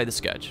Fire to play the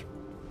Scourge.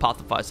 Path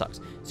of Fire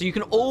sucks. So you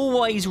can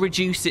always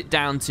reduce it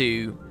down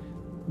to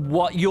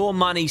what your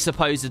money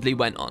supposedly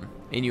went on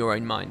in your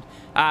own mind.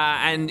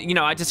 And, you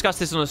know, I discussed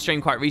this on a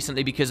stream quite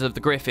recently because of the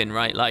Griffin,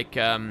 right? Like,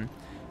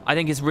 I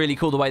think it's really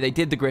cool the way they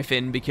did the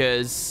Griffin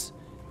because,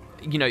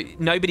 you know,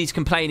 nobody's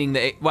complaining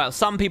that well,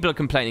 some people are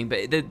complaining,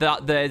 but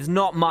there's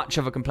not much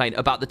of a complaint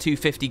about the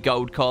 250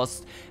 gold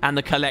cost and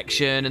the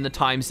collection and the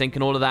time sink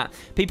and all of that.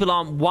 People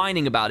aren't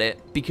whining about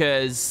it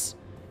because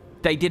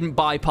they didn't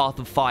buy Path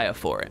of Fire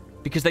for it,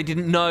 because they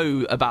didn't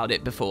know about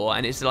it before,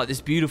 and it's like this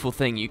beautiful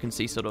thing you can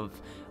see sort of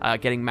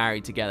getting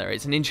married together.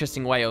 It's an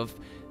interesting way of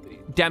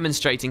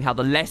demonstrating how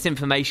the less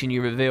information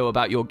you reveal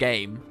about your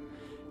game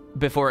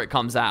before it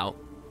comes out,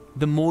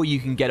 the more you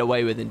can get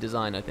away with in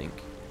design, I think.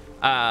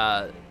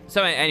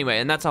 So anyway,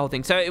 and that's the whole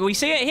thing. So we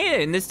see it here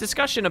in this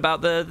discussion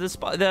about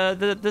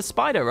the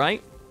spider,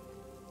 right?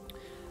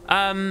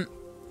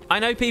 I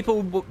know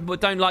people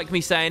don't like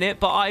me saying it,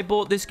 but I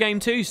bought this game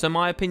too, so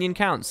my opinion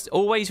counts.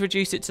 Always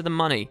reduce it to the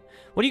money.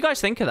 What do you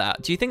guys think of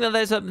that? Do you think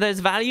that there's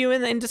value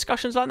in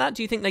discussions like that?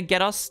 Do you think they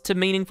get us to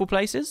meaningful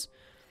places?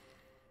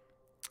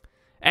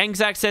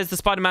 Engzak says the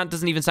Spider-Man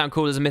doesn't even sound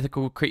cool as a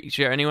mythical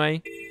creature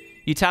anyway.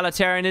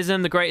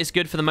 Utilitarianism, the greatest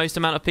good for the most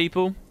amount of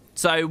people.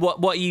 So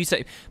what you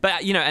say?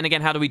 But you know, and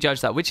again, how do we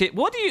judge that? What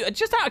do you,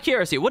 just out of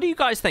curiosity, what do you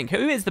guys think?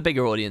 Who is the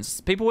bigger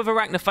audience? People with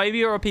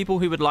arachnophobia or people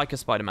who would like a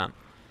Spider-Man?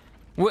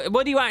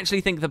 What do you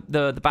actually think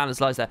the balance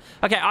lies there?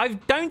 Okay, I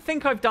don't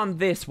think I've done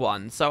this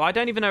one, so I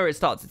don't even know where it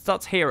starts. It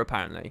starts here,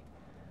 apparently.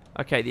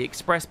 Okay, the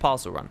express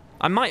parcel run.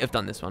 I might have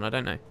done this one, I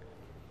don't know.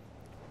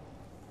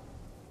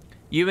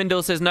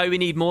 Ewendell says, no, we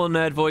need more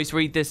nerd voice.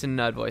 Read this in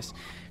nerd voice.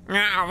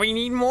 Ah, we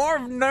need more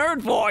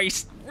nerd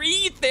voice.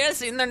 Read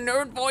this in the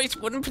nerd voice.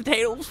 Wooden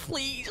potatoes,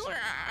 please.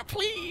 Ah,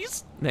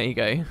 please. There you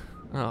go.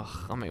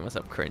 Oh, I'll make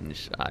myself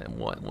cringe.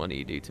 What do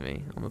you do to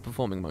me? I'm a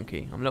performing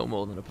monkey. I'm a little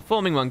more than a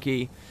performing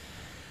monkey.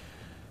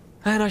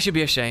 And I should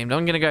be ashamed.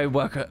 I'm going to go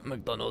work at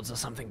McDonald's or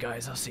something,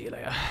 guys. I'll see you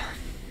later.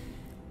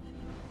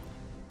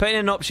 Put in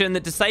an option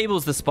that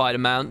disables the spider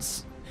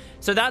mounts.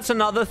 So that's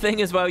another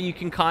thing as well. You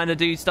can kind of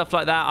do stuff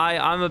like that.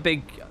 I'm a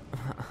big...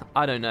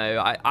 I don't know.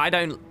 I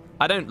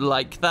don't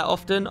like that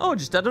often. Oh,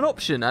 just add an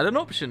option, add an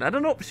option, add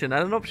an option,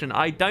 add an option.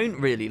 I don't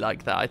really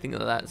like that. I think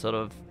that sort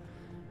of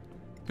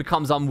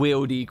becomes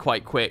unwieldy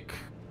quite quick.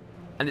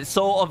 And it's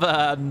sort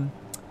of...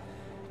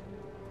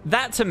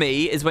 that, to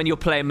me, is when you're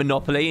playing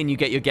Monopoly and you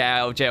get your get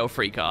out of jail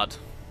free card.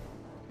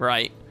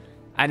 Right?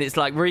 And it's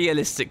like,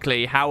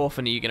 realistically, how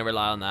often are you going to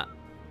rely on that?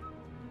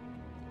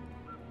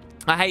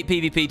 I hate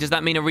PvP. Does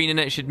that mean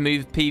ArenaNet should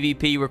move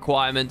PvP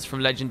requirements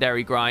from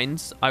legendary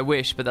grinds? I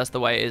wish, but that's the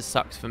way it is.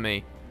 Sucks for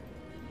me.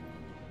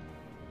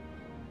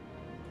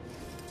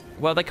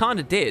 Well, they kind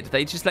of did.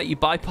 They just let you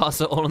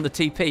bypass it all on the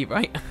TP,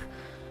 right?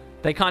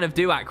 They kind of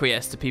do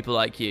acquiesce to people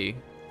like you.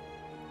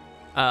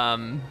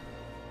 I'm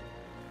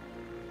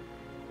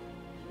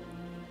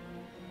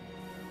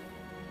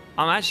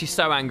actually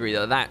so angry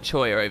that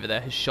Choya over there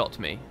has shot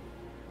me.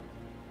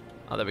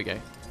 Oh, there we go.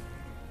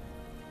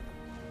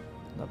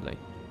 Lovely.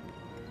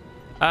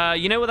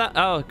 You know what that...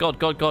 Oh,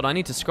 God. I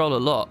need to scroll a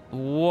lot.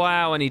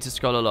 Wow, I need to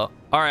scroll a lot.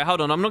 All right,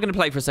 hold on. I'm not going to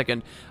play for a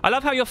second. I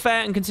love how you're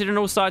fair and considering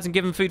all sides and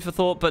giving food for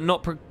thought, but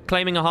not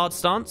proclaiming a hard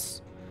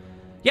stance.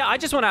 Yeah, I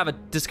just want to have a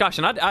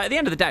discussion. At the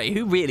end of the day,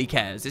 who really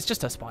cares? It's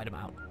just a spider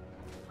mount.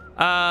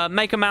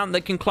 Make a mount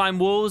that can climb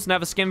walls and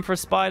have a skin for a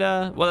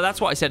spider. Well, that's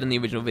what I said in the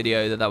original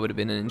video, that would have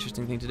been an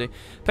interesting thing to do.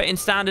 Put in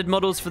standard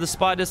models for the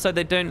spiders so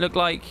they don't look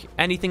like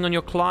anything on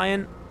your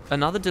client.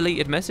 Another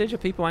deleted message. Are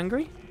people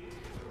angry?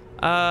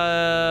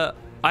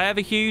 I have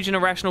a huge and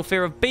irrational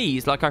fear of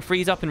bees. Like, I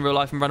freeze up in real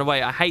life and run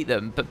away. I hate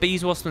them. But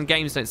bees, wasps, and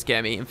games don't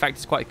scare me. In fact,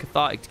 it's quite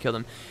cathartic to kill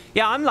them.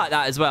 Yeah, I'm like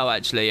that as well,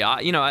 actually.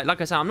 You know, like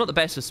I said, I'm not the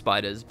best with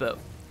spiders, but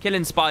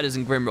killing spiders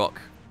in Grimrock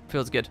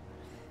feels good.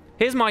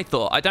 Here's my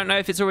thought. I don't know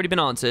if it's already been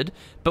answered,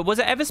 but was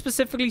it ever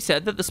specifically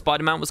said that the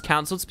spider mount was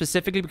cancelled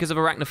specifically because of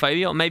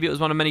arachnophobia, or maybe it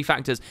was one of many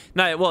factors?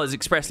 No, it was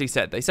expressly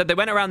said. They said they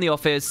went around the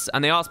office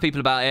and they asked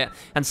people about it,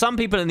 and some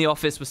people in the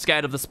office were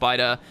scared of the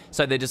spider,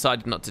 so they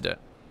decided not to do it.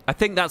 I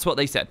think that's what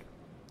they said.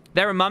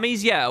 There are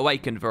mummies? Yeah,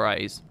 awakened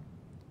varieties.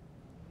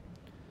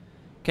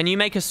 Can you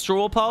make a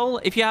straw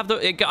poll? If you have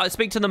the...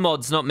 speak to the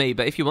mods, not me,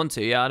 but if you want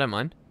to, yeah, I don't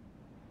mind.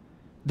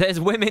 There's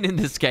women in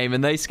this game,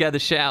 and they scare the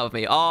shit out of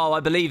me. Oh, I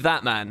believe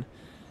that, man.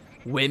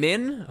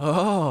 Women?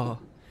 Oh.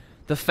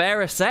 The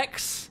fairer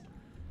sex?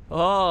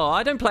 Oh,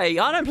 I don't play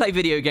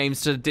video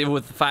games to deal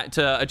with the fact...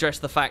 to address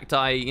the fact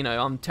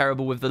I'm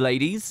terrible with the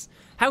ladies.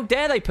 How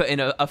dare they put in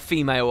a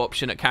female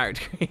option at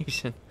character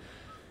creation?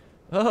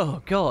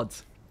 Oh, God.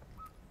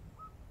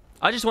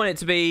 I just want it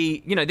to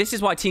be, this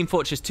is why Team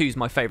Fortress 2 is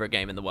my favorite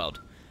game in the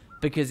world.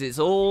 Because it's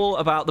all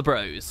about the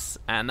bros,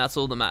 and that's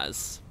all that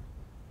matters.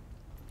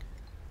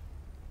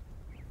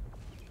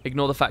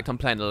 Ignore the fact I'm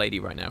playing a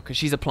lady right now, because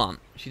she's a plant.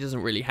 She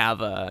doesn't really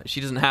have,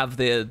 she doesn't have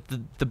the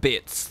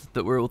bits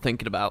that we're all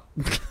thinking about.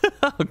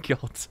 Oh,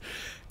 God.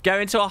 Go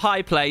into a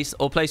high place,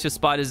 or place with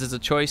spiders as a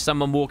choice.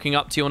 Someone walking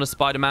up to you on a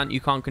spider mount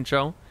you can't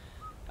control.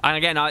 And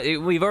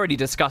again, we've already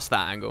discussed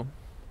that angle.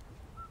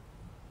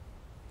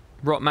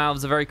 Rot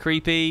mouths are very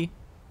creepy.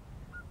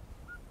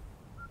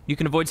 You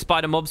can avoid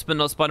spider mobs, but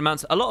not spider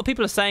mounts. A lot of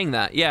people are saying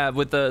that, yeah,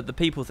 with the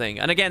people thing.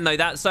 And again, though,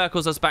 that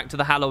circles us back to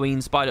the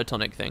Halloween spider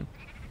tonic thing.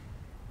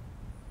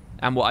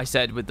 And what I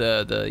said with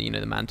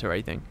the manta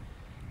ray thing.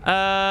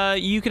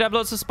 You could have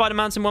lots of spider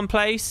mounts in one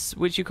place,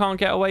 which you can't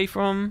get away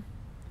from.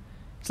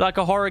 It's like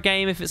a horror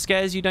game. If it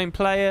scares you, don't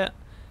play it.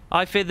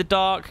 I fear the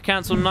dark.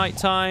 Cancel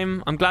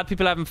nighttime. I'm glad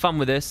people are having fun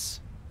with this.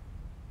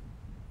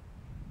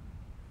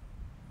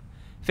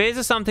 Fears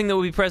are something that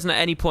will be present at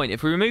any point.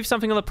 If we remove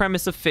something on the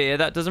premise of fear,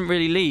 that doesn't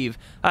really leave.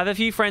 I have a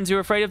few friends who are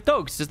afraid of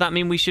dogs. Does that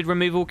mean we should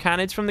remove all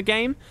canids from the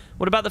game?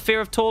 What about the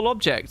fear of tall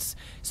objects?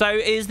 So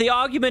is the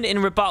argument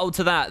in rebuttal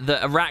to that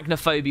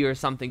arachnophobia is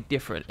something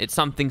different? It's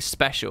something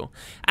special.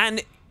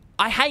 And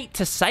I hate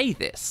to say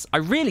this, I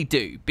really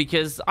do,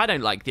 because I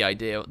don't like the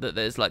idea that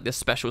there's like this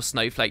special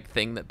snowflake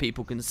thing that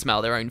people can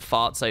smell their own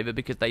farts over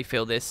because they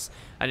feel this,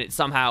 and it's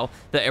somehow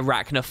that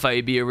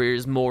arachnophobia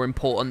is more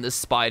important than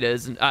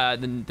spiders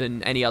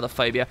than any other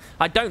phobia.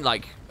 I don't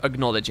like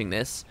acknowledging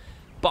this,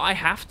 but I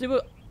have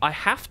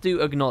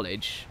to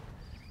acknowledge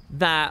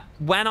that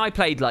when I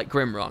played like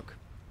Grimrock,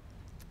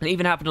 and it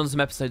even happened on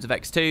some episodes of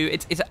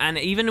X2, and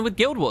even with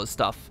Guild Wars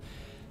stuff,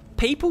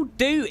 people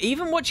do,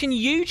 even watching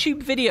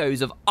YouTube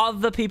videos of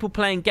other people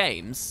playing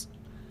games,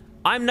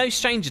 I'm no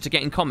stranger to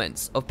getting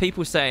comments of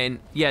people saying,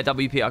 yeah,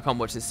 WP, I can't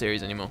watch this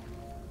series anymore.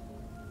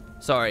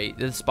 Sorry,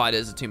 the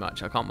spiders are too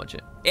much, I can't watch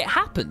it. It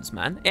happens,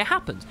 man, it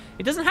happens.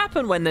 It doesn't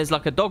happen when there's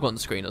like a dog on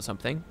screen or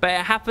something, but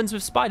it happens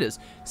with spiders.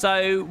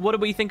 So what do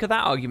we think of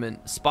that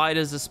argument?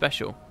 Spiders are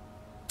special.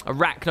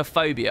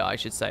 Arachnophobia, I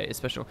should say, is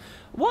special.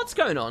 What's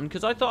going on?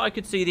 Because I thought I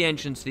could see the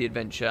entrance to the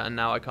adventure, and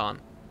now I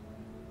can't.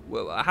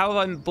 Well, how have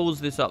I ballsed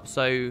this up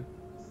so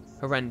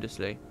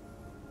horrendously?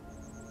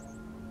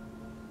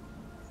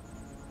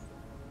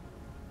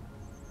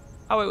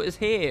 Oh, it was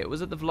here. It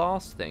was at the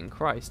last thing.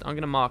 Christ, I'm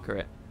going to marker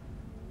it.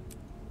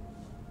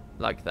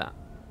 Like that.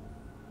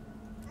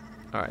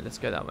 Alright, let's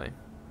go that way.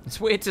 It's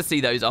weird to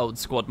see those old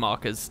squad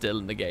markers still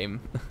in the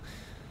game.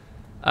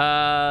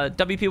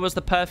 WP was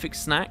the perfect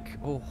snack.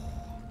 Oh.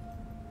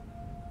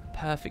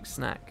 Perfect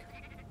snack.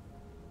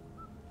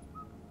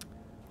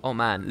 Oh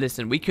man,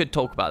 listen, we could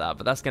talk about that,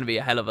 but that's gonna be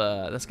a hell of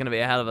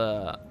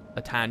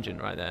a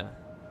tangent right there.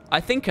 I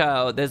think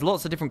there's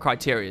lots of different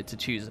criteria to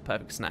choose a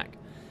perfect snack.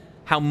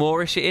 How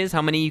Moorish it is,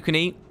 how many you can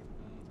eat,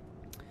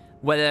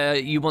 whether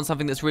you want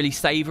something that's really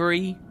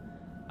savory,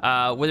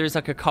 whether it's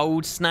like a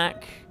cold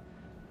snack.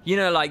 You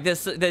know, like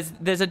there's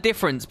a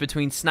difference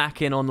between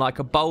snacking on like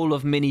a bowl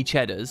of mini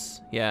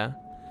cheddars, yeah,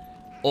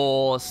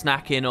 or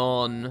snacking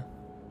on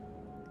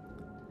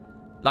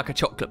like a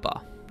chocolate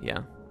bar,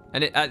 yeah.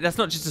 And that's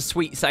not just a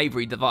sweet,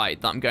 savoury divide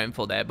that I'm going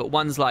for there, but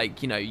one's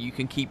like, you know, you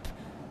can keep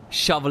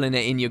shoveling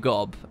it in your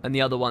gob, and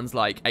the other one's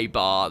like a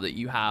bar that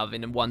you have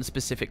in one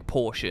specific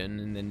portion,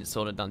 and then it's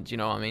sort of done. Do you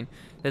know what I mean?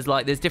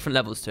 There's different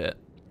levels to it.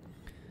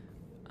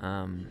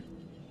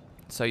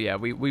 So yeah,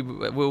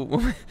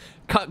 we'll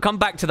come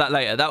back to that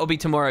later. That will be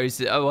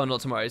tomorrow's. Oh, well, not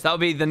tomorrow's. That will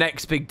be the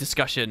next big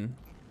discussion.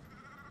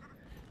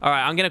 All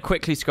right, I'm gonna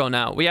quickly scroll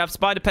now. We have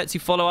spider pets who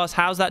follow us.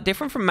 How's that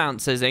different from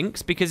Mount, says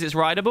Inks? Because it's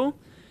rideable.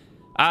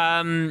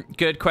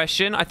 Good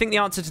question. I think the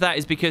answer to that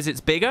is because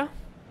it's bigger.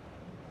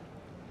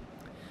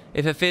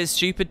 If it feels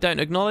stupid, don't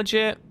acknowledge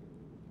it.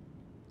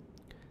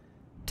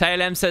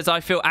 TLM says, I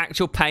feel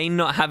actual pain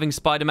not having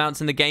spider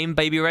mounts in the game,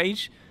 baby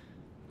rage.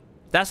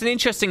 That's an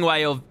interesting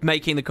way of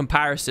making the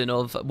comparison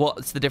of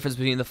what's the difference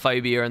between the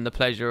phobia and the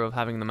pleasure of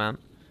having the mount.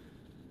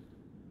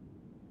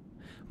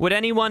 Would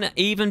anyone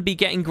even be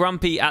getting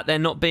grumpy at there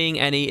not being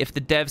any if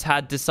the devs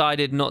had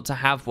decided not to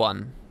have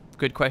one?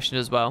 Good question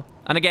as well.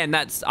 And again,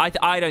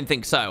 I don't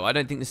think so. I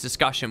don't think this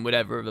discussion would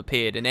ever have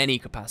appeared in any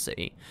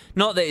capacity.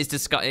 Not that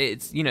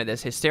it's you know,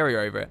 there's hysteria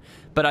over it,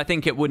 but I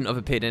think it wouldn't have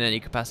appeared in any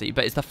capacity.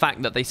 But it's the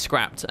fact that they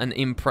scrapped an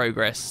in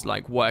progress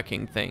like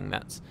working thing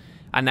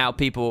and now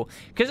people,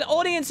 because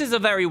audiences are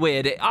very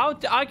weird.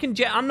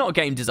 I'm not a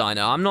game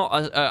designer. I'm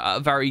not a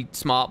very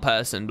smart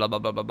person, blah, blah,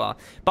 blah, blah, blah.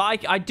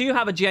 But I do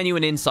have a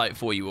genuine insight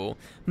for you all.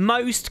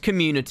 Most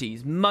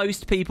communities,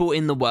 most people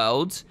in the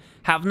world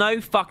have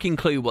no fucking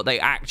clue what they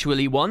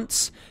actually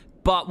want,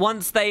 but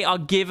once they are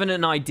given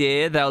an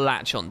idea, they'll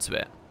latch onto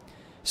it.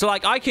 So,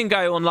 like, I can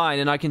go online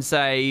and I can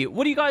say,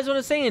 what do you guys want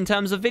to see in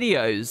terms of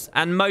videos?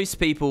 And most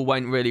people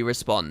won't really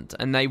respond,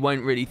 and they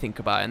won't really think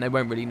about it, and they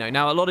won't really know.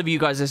 Now, a lot of you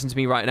guys listen to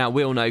me right now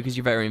will know because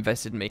you're very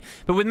invested in me.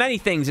 But with many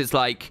things, it's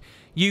like,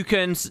 you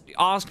can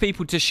ask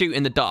people to shoot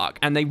in the dark,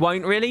 and they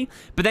won't really.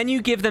 But then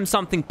you give them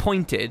something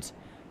pointed.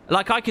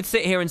 Like, I could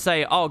sit here and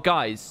say, oh,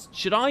 guys,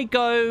 should I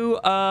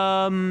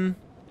go,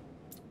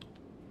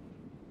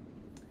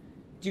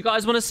 do you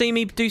guys want to see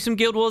me do some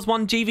Guild Wars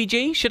 1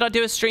 GVG? Should I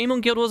do a stream on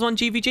Guild Wars 1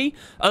 GVG?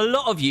 A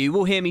lot of you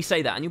will hear me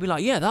say that, and you'll be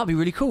like, yeah, that'd be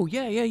really cool.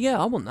 Yeah,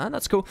 I want that.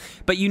 That's cool.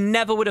 But you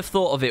never would have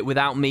thought of it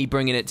without me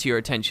bringing it to your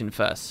attention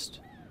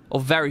first. Or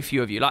very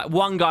few of you. Like,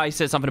 one guy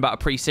said something about a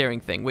pre-searing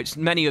thing, which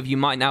many of you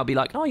might now be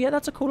like, oh, yeah,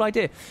 that's a cool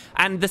idea.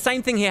 And the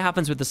same thing here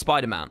happens with the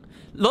spider mount.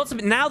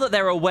 Now that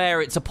they're aware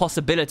it's a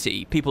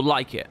possibility, people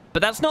like it.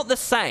 But that's not the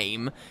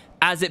same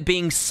as it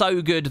being so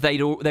good they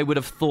would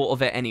have thought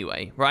of it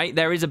anyway, right?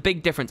 There is a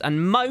big difference.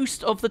 And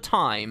most of the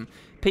time,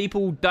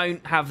 people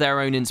don't have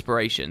their own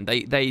inspiration.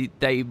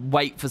 They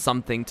wait for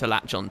something to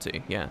latch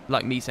onto. Yeah,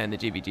 like me saying the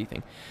GVG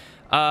thing.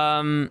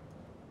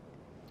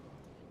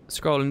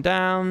 Scrolling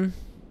down.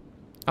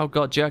 Oh,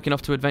 God, jerking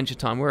off to Adventure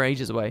Time. We're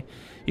ages away.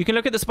 You can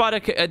look at the spider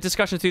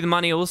discussion through the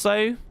money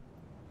also.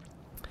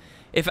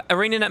 If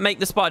ArenaNet make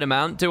the spider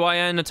mount, do I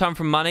earn a ton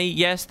from money?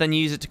 Yes, then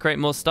use it to create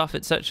more stuff,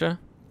 etc.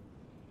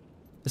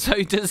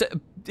 So does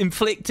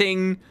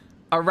inflicting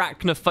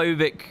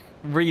arachnophobic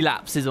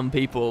relapses on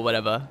people or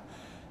whatever,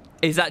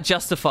 is that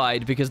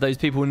justified because those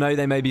people know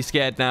they may be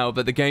scared now,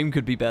 but the game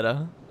could be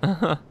better?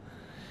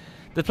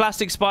 The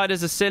plastic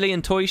spiders are silly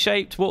and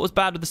toy-shaped. What was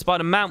bad with the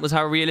spider mount was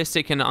how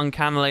realistic and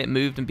uncannily it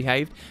moved and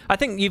behaved. I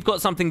think you've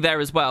got something there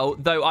as well,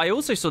 though I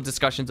also saw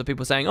discussions of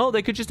people saying, oh,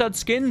 they could just add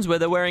skins where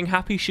they're wearing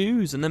happy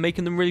shoes and they're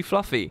making them really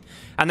fluffy.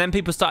 And then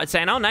people started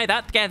saying, oh, no,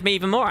 that scares me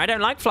even more. I don't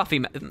like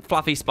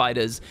fluffy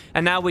spiders.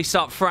 And now we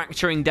start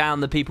fracturing down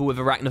the people with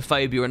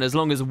arachnophobia, and as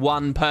long as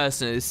one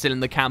person is still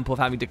in the camp of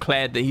having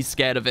declared that he's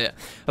scared of it,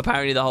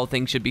 apparently the whole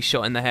thing should be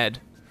shot in the head.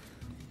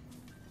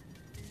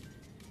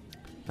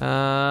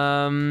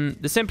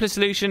 The simplest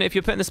solution, if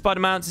you're putting the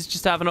spider mounts, is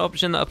just to have an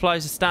option that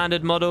applies to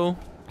standard model,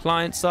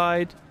 client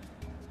side.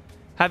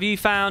 Have you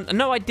found...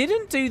 No, I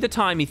didn't do the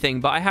timey thing,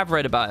 but I have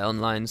read about it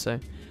online, so...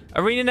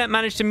 ArenaNet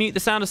managed to mute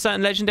the sound of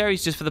certain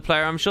legendaries just for the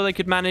player. I'm sure they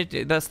could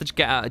manage... That's the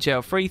get out of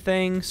jail free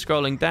thing.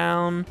 Scrolling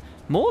down.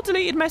 More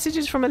deleted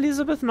messages from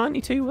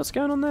Elizabeth92. What's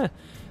going on there?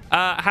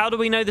 How do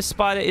we know the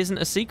spider isn't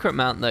a secret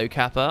mount, though,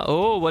 Kappa?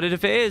 Oh, what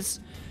if it is?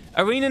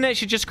 ArenaNet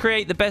should just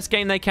create the best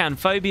game they can.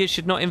 Phobias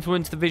should not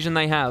influence the vision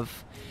they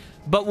have.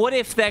 But what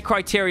if their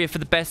criteria for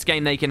the best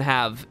game they can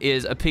have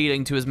is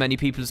appealing to as many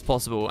people as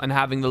possible and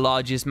having the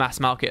largest mass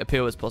market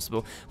appeal as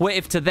possible? What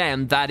if to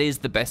them that is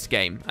the best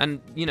game?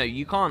 And, you know,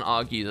 you can't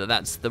argue that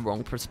that's the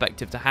wrong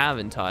perspective to have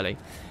entirely.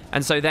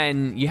 And so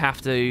then you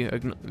have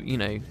to, you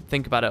know,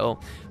 think about it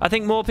all. I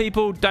think more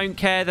people don't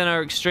care than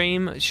are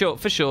extreme. Sure,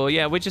 for sure.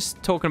 Yeah, we're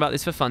just talking about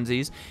this for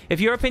funsies. If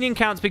your opinion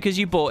counts because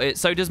you bought it,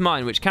 so does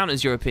mine, which counts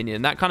as your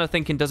opinion. That kind of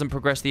thinking doesn't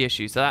progress the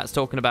issue. So that's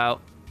talking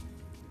about...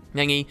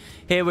 Nengi.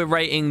 Here we're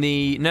rating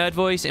the nerd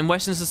voice. In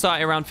Western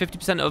society, around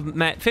 50% of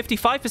men,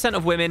 55%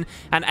 of women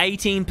and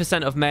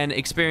 18% of men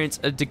experience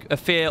a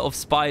fear of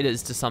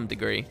spiders to some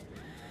degree.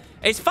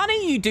 It's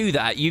funny you do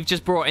that. You've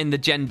just brought in the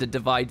gender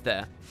divide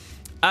there.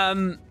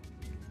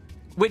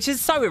 Which is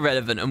so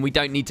irrelevant and we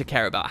don't need to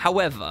care about.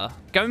 However,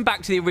 going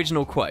back to the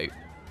original quote,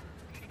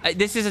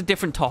 this is a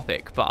different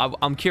topic, but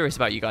I'm curious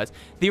about you guys.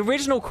 The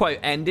original quote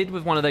ended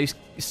with one of those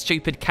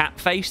stupid cat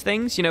face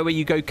things, you know, where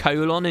you go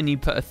colon and you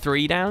put a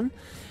 3 down.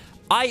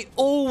 I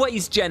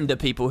always gender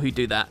people who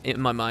do that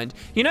in my mind.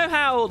 You know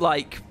how,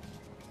 like,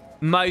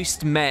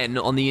 most men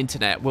on the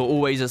internet will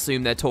always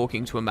assume they're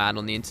talking to a man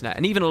on the internet,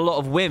 and even a lot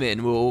of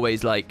women will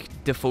always, like,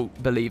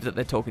 default believe that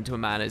they're talking to a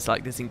man. It's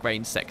like this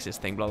ingrained sexist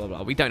thing, blah blah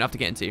blah. We don't have to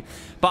get into,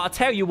 but I'll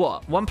tell you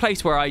what, one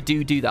place where I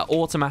do that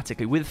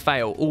automatically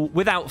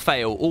without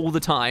fail all the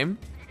time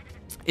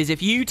is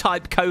if you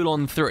type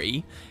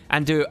 :3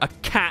 and do a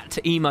cat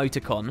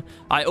emoticon.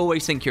 I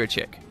always think you're a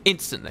chick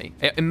instantly.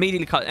 It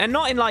immediately cuts, and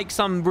not in like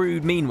some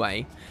rude mean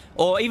way,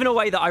 or even a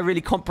way that I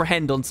really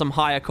comprehend on some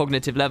higher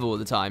cognitive level all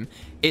the time.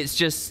 It's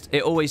just,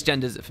 it always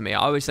genders it for me.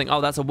 I always think,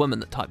 oh, that's a woman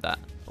that typed that.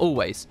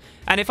 Always.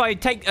 And if I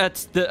take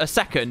a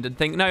second and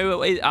think,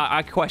 no,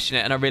 I question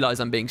it and I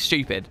realize I'm being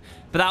stupid.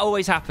 But that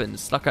always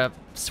happens, like a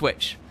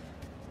switch.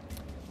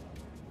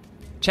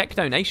 Check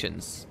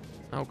donations.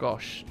 Oh,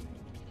 gosh.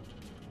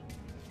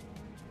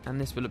 And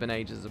this will have been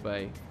ages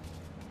away.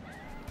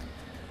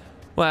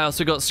 Well,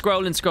 so we got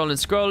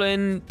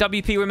scrolling.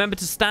 WP, remember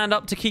to stand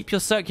up to keep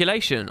your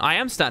circulation. I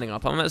am standing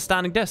up. I'm at a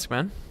standing desk,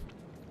 man.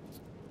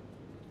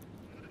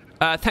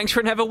 Thanks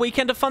for another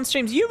weekend of fun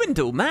streams.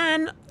 Ewendell,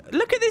 man.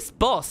 Look at this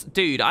boss.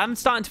 Dude, I'm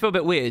starting to feel a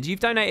bit weird. You've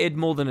donated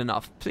more than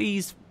enough.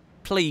 Please,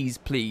 please,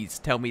 please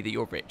tell me that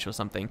you're rich or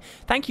something.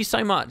 Thank you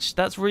so much.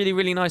 That's really,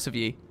 really nice of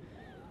you.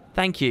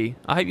 Thank you.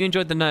 I hope you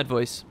enjoyed the nerd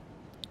voice.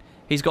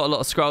 He's got a lot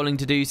of scrolling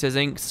to do, says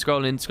Ink.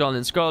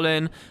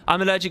 Scrolling.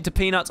 I'm allergic to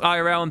peanuts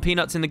IRL, and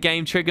peanuts in the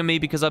game trigger me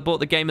because I bought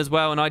the game as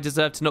well, and I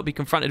deserve to not be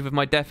confronted with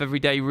my death every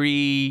day.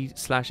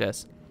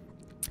 Re/S.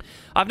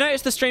 I've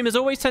noticed the streamers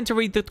always tend to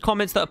read the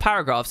comments that are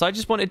paragraphs. I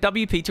just wanted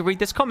WP to read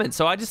this comment,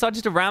 so I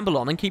decided to ramble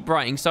on and keep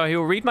writing, so he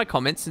will read my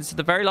comments since it's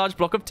a very large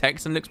block of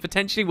text and looks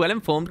potentially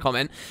well-informed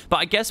comment. But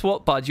I guess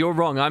what, bud? You're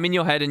wrong. I'm in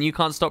your head and you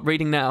can't stop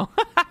reading now.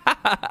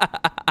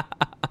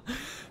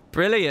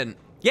 Brilliant.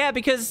 Yeah,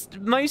 because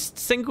most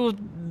single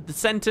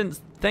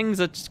sentence things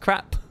are just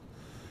crap.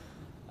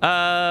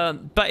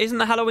 But isn't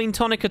the Halloween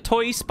tonic a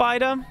toy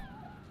spider?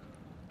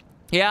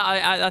 Yeah,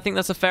 I think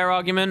that's a fair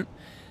argument.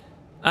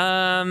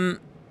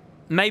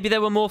 Maybe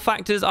there were more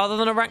factors other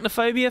than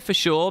arachnophobia, for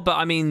sure. But,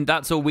 I mean,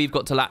 that's all we've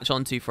got to latch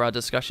onto for our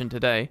discussion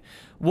today.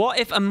 What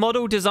if a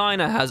model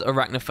designer has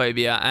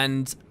arachnophobia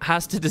and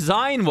has to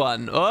design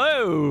one?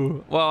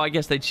 Oh! Well, I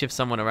guess they'd shift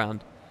someone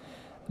around.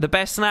 The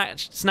best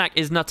snack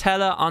is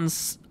Nutella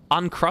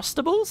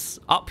Uncrustables?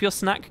 Up your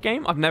snack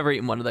game? I've never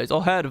eaten one of those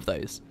or heard of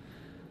those.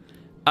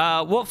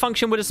 What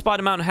function would a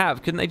spider mount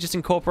have? Couldn't they just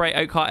incorporate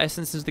Oak Heart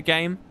essence into the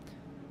game?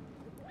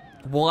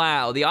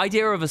 Wow, the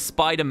idea of a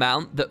spider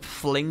mount that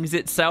flings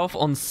itself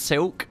on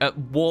silk at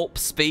warp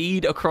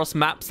speed across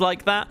maps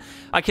like that.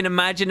 I can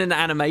imagine an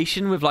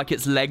animation with like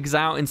its legs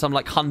out in some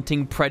like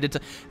hunting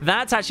predator.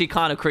 That's actually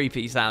kind of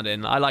creepy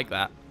sounding. I like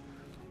that.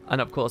 And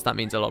of course that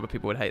means a lot of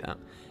people would hate that.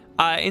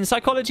 In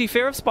psychology,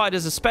 fear of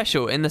spiders is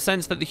special in the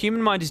sense that the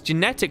human mind is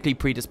genetically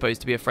predisposed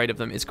to be afraid of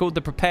them. It's called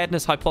the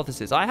preparedness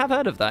hypothesis. I have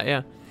heard of that,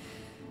 yeah.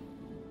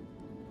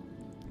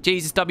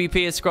 Jesus,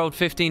 WP has scrolled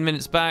 15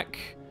 minutes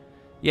back.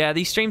 Yeah,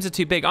 these streams are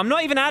too big. I'm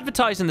not even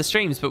advertising the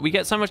streams, but we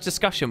get so much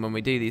discussion when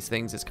we do these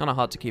things. It's kind of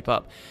hard to keep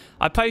up.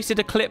 I posted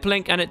a clip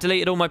link and it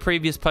deleted all my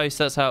previous posts.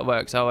 That's how it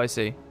works. Oh, I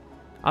see.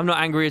 I'm not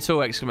angry at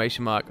all,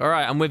 exclamation mark. All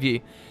right, I'm with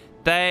you.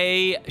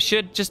 They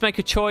should just make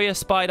a Choya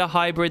spider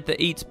hybrid that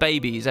eats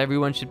babies.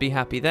 Everyone should be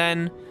happy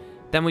then.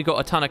 Then we got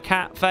a ton of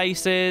cat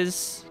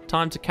faces.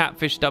 Time to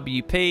catfish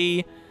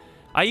WP.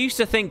 I used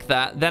to think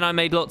that. Then I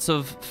made lots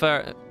of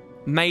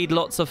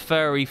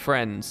furry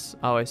friends.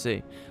 Oh, I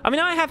see. I mean,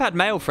 I have had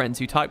male friends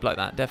who type like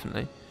that,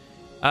 definitely.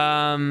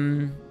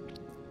 No,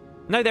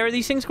 there are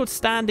these things called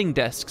standing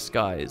desks,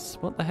 guys.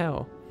 What the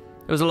hell?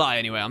 It was a lie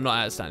anyway. I'm not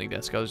at a standing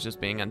desk. I was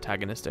just being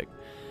antagonistic.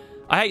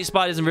 I hate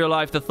spiders in real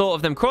life. The thought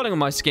of them crawling on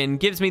my skin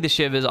gives me the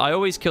shivers. I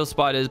always kill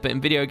spiders, but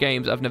in video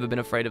games, I've never been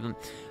afraid of them.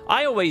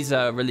 I always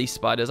release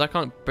spiders. I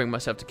can't bring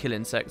myself to kill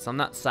insects. I'm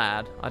that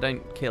sad. I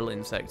don't kill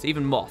insects.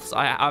 Even moths.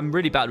 I'm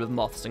really bad with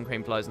moths and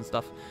cream flies and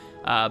stuff.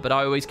 But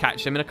I always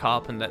catch them in a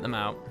carp and let them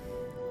out.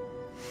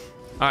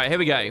 Alright, here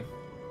we go.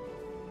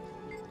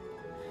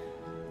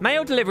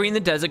 Mail delivery in the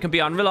desert can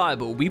be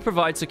unreliable. We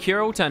provide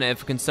secure alternative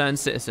for concerned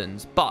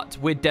citizens, but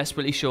we're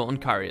desperately short on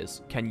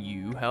couriers. Can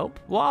you help?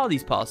 What are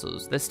these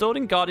parcels? They're stored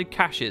in guarded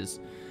caches.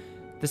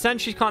 The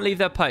sentries can't leave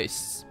their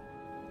posts.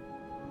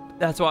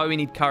 That's why we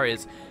need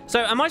couriers.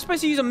 So, am I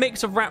supposed to use a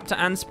mix of Raptor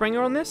and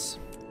Springer on this?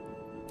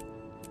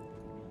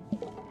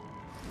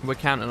 We're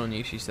counting on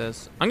you, she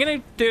says. I'm going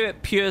to do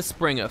it pure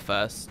Springer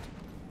first.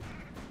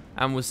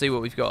 And we'll see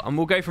what we've got. And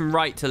we'll go from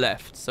right to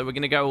left. So we're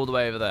going to go all the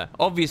way over there.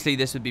 Obviously,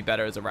 this would be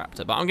better as a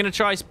Raptor. But I'm going to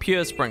try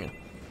pure Springer.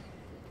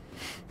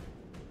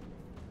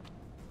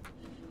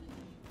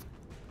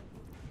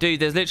 Dude,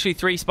 there's literally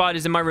 3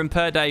 spiders in my room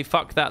per day.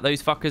 Fuck that.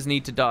 Those fuckers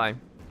need to die.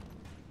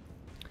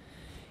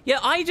 Yeah,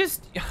 I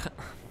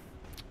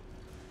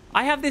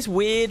have this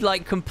weird,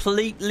 like,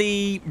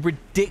 completely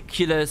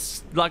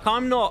ridiculous... Like,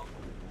 I'm not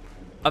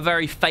a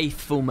very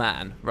faithful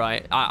man,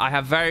 right? I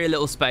have very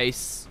little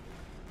space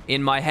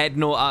in my head,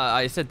 nor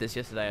I said this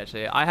yesterday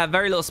actually. I have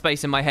very little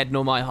space in my head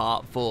nor my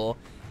heart for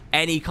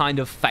any kind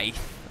of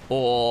faith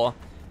or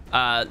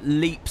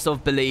leaps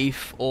of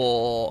belief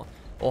or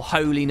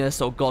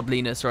holiness or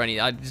godliness or anything.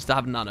 I just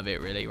have none of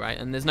it really, right?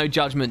 And there's no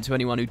judgment to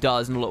anyone who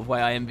does. In a lot of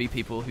way, I envy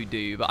people who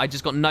do, but I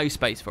just got no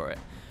space for it.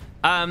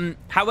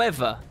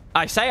 However,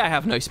 I say I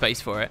have no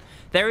space for it.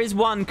 There is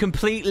one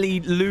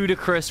completely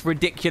ludicrous,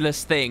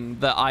 ridiculous thing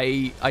that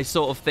I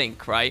sort of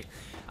think, right?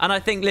 And I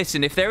think,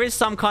 listen, if there is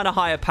some kind of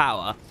higher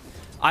power,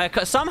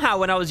 somehow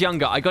when I was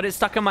younger, I got it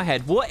stuck in my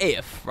head. What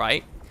if,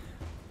 right,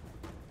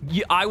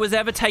 I was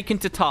ever taken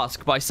to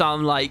task by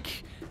some,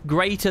 like,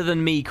 greater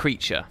than me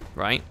creature,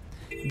 right,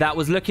 that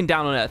was looking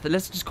down on Earth.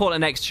 Let's just call it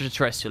an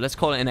extraterrestrial. Let's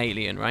call it an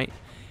alien, right?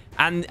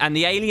 And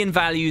the alien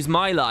values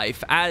my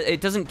life. It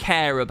doesn't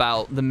care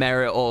about the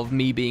merit of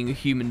me being a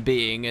human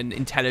being and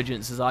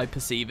intelligence as I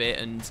perceive it,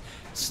 and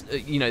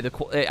you know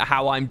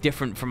how I'm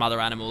different from other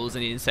animals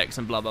and insects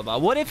and blah blah blah.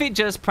 What if it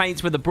just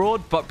paints with a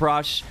broad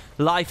brush?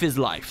 Life is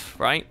life,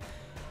 right?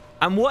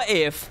 And what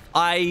if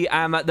I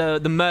am at the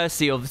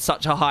mercy of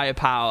such a higher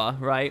power,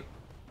 right?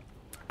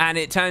 And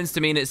it turns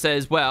to me and it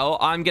says, well,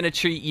 I'm gonna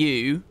treat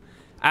you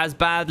as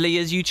badly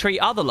as you treat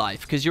other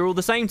life because you're all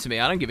the same to me.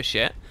 I don't give a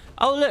shit.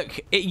 Oh, look,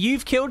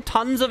 you've killed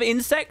tons of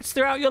insects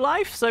throughout your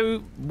life, so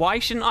why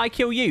shouldn't I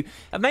kill you?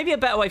 Maybe a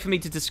better way for me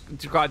to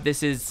describe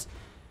this is,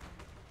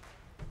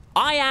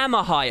 I am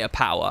a higher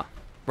power,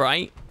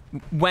 right?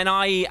 When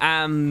I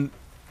am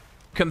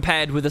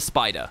compared with a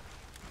spider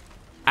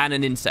and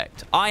an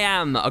insect. I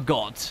am a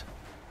god.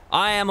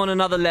 I am on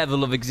another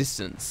level of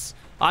existence.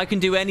 I can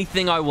do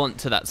anything I want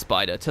to that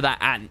spider, to that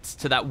ant,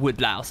 to that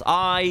woodlouse.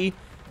 I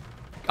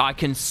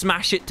can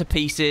smash it to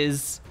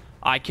pieces.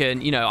 I can,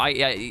 you know,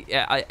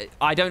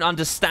 I don't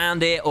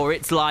understand it or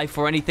its life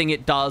or anything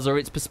it does or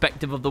its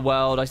perspective of the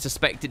world. I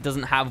suspect it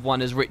doesn't have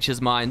one as rich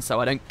as mine, so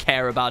I don't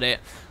care about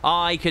it.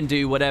 I can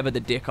do whatever the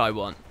dick I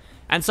want.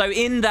 And so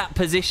in that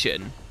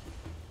position,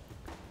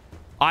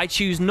 I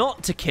choose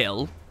not to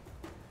kill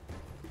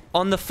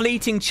on the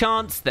fleeting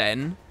chance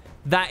then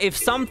that if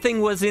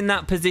something was in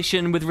that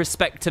position with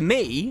respect to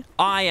me,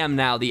 I am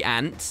now the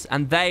ant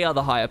and they are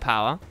the higher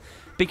power.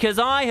 Because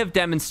I have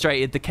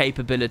demonstrated the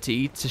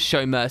capability to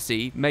show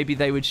mercy, maybe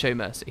they would show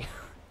mercy.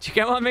 Do you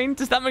get what I mean?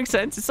 Does that make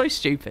sense? It's so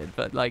stupid,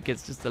 but like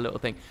it's just a little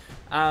thing.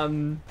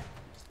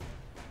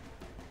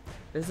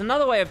 There's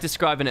another way of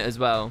describing it as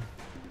well.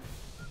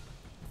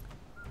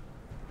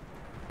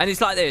 And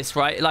it's like this,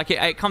 right? Like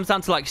it comes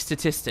down to like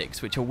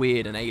statistics, which are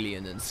weird and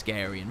alien and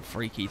scary and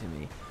freaky to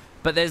me.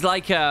 But there's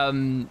like,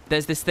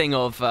 there's this thing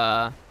of...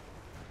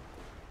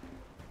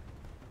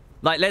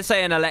 like, let's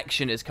say an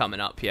election is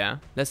coming up, yeah?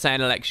 Let's say an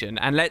election.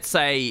 And let's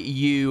say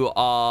you're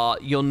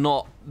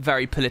not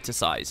very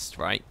politicized,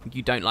 right?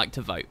 You don't like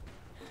to vote.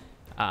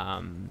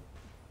 And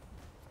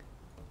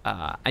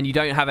you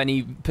don't have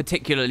any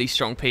particularly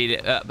strong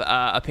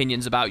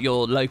opinions about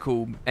your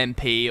local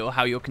MP or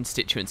how your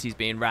constituency is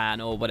being ran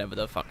or whatever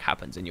the fuck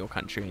happens in your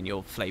country and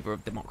your flavor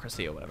of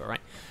democracy or whatever,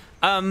 right?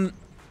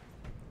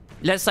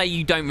 Let's say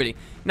you don't really...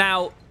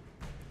 Now,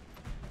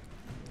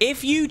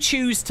 if you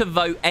choose to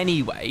vote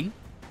anyway...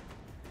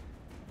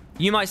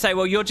 You might say,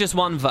 well, you're just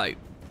one vote.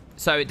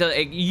 So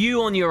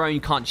you on your own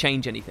can't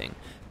change anything.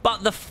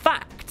 But the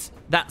fact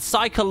that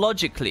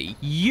psychologically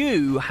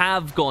you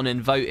have gone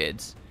and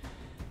voted,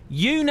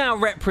 you now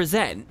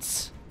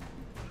represent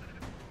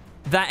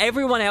that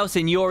everyone else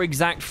in your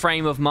exact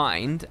frame of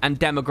mind and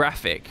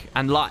demographic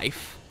and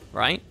life,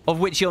 right, of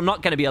which you're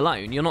not going to be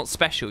alone. You're not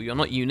special. You're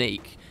not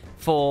unique.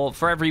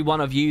 For every one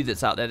of you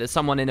that's out there, there's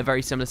someone in a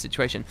very similar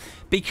situation.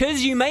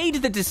 Because you made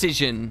the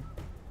decision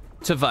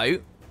to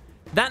vote,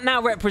 that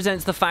now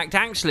represents the fact,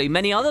 actually,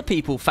 many other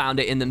people found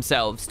it in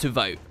themselves to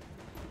vote.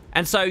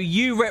 And so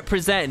you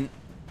represent...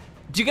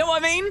 Do you get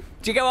what I mean?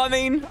 Do you get what I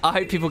mean? I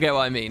hope people get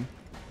what I mean.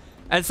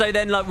 And so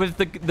then, like, with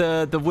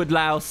the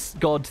Woodlouse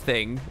God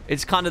thing,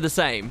 it's kind of the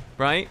same,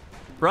 right?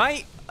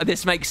 Right?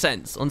 This makes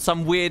sense on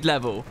some weird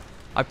level.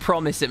 I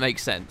promise it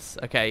makes sense,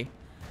 okay?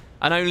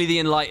 And only the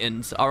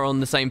enlightened are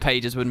on the same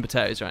page as Wooden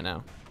Potatoes right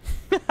now.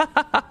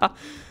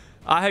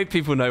 I hope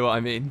people know what I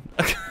mean.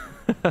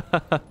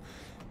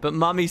 But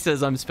Mummy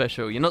says I'm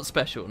special. You're not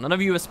special. None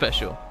of you are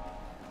special.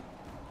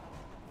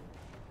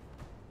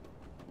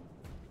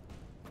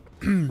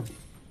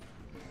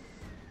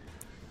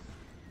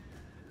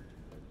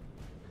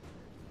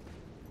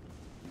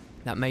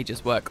 That may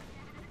just work.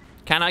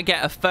 Can I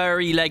get a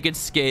furry-legged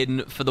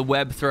skin for the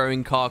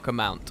web-throwing Karka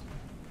mount?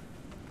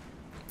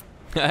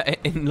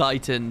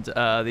 Enlightened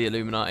the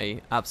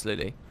Illuminati.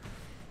 Absolutely.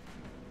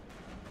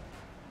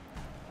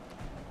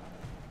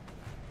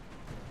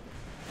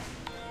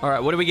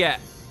 Alright, what do we get?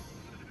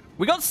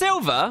 We got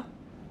silver.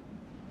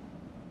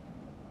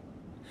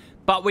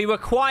 But we were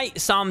quite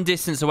some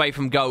distance away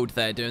from gold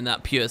there doing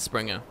that pure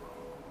Springer.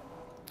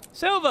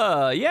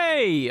 Silver!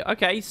 Yay!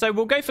 Okay, so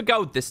we'll go for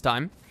gold this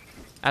time,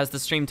 as the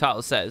stream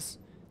title says.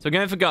 So we're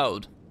going for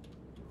gold.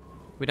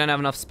 We don't have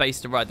enough space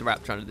to ride the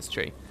Raptor under this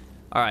tree.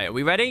 Alright, are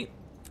we ready?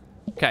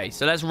 Okay,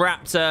 so let's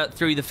Raptor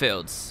through the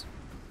fields.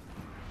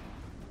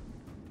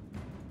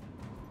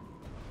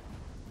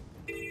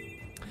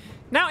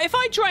 Now, if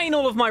I drain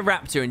all of my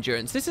Raptor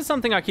endurance, this is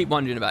something I keep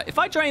wondering about. If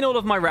I drain all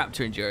of my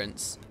Raptor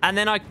endurance, and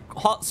then I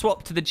hot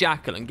swap to the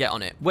Jackal and get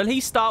on it, will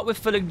he start with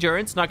full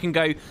endurance and I can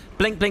go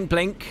blink, blink,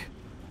 blink,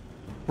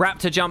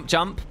 Raptor jump,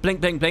 jump, blink,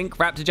 blink, blink,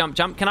 Raptor jump,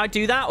 jump? Can I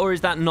do that, or is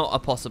that not a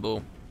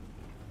possible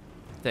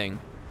thing?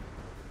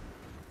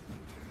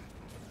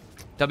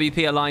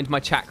 WP aligned my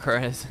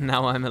chakras,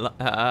 now I'm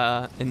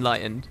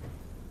enlightened.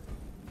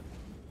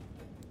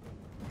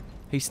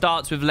 He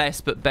starts with less,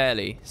 but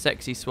barely.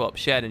 Sexy swap,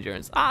 shared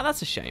endurance. Ah,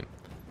 that's a shame.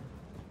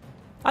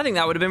 I think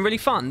that would have been really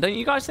fun. Don't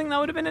you guys think that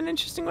would have been an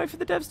interesting way for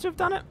the devs to have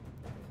done it?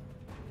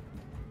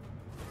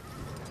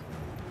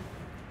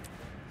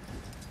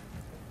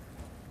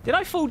 Did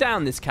I fall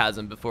down this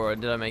chasm before, or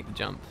did I make the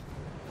jump?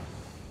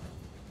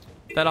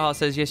 Felahar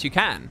says, yes, you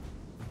can.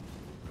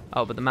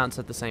 Oh, but the mounts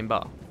have the same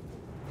bar.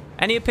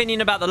 Any opinion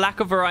about the lack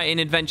of variety in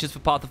adventures for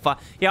Path of Fire?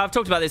 Yeah, I've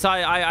talked about this.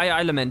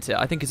 I lament it.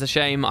 I think it's a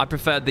shame. I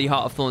preferred the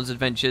Heart of Thorns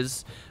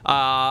adventures.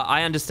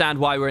 I understand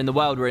why we're in the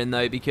world we're in,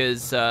 though,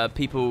 because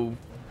people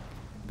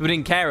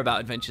didn't care about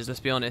adventures, let's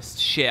be honest.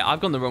 Shit, I've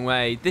gone the wrong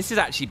way. This is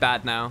actually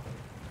bad now.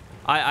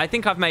 I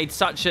think I've made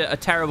such a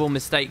terrible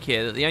mistake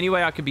here that the only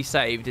way I could be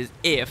saved is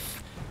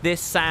if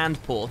this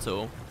sand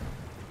portal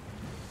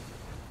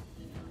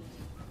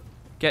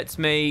gets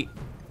me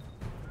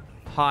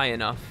high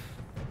enough.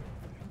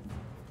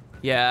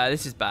 Yeah,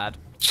 this is bad.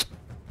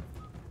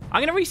 I'm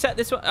going to reset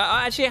this one.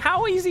 Actually,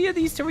 how easy are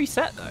these to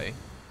reset,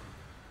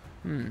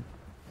 though?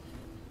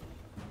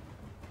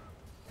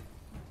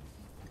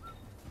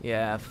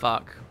 Yeah,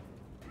 fuck.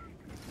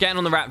 Getting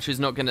on the Raptor is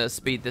not going to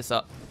speed this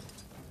up.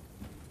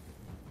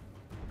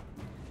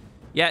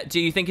 Yeah, do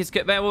you think it's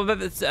good? Well,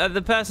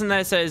 the person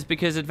there says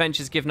because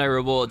adventures give no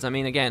rewards. I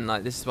mean, again,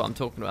 like, this is what I'm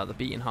talking about. The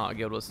Beating Heart of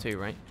Guild Wars 2,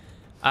 right?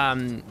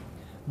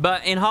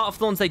 But in Heart of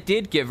Thorns, they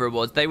did give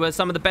rewards. They were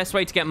some of the best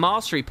way to get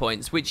mastery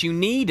points, which you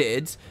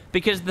needed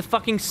because the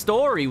fucking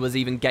story was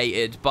even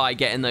gated by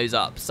getting those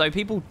up. So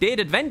people did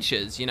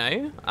adventures, you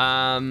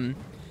know?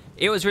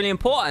 It was really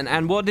important.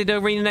 And what did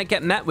ArenaNet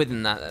get met with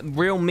in that?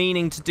 Real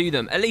meaning to do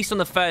them. At least on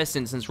the first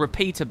instance,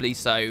 repeatably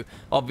so.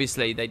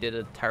 Obviously, they did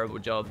a terrible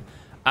job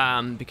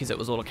because it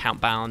was all account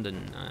bound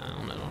and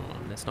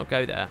let's not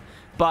go there.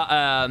 But...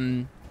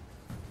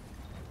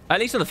 at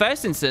least on the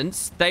first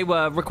instance, they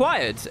were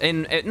required.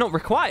 Not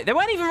required. They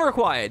weren't even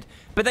required.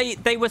 But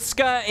they were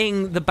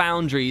skirting the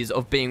boundaries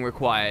of being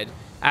required.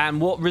 And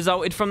what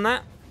resulted from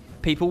that?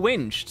 People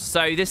whinged.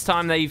 So this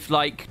time they've,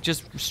 like,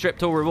 just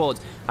stripped all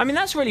rewards. I mean,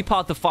 that's really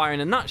Path of Fire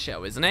in a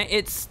nutshell, isn't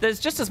it? There's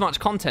just as much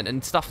content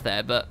and stuff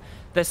there, but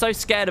they're so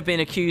scared of being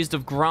accused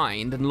of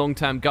grind and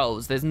long-term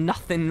goals. There's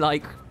nothing,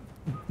 like,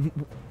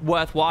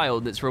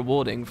 worthwhile that's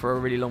rewarding for a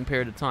really long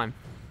period of time.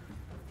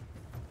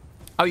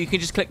 Oh, you can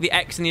just click the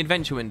X in the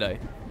adventure window.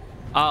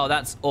 Oh,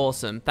 that's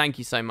awesome. Thank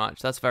you so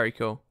much. That's very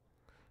cool.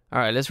 All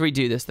right, let's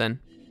redo this then.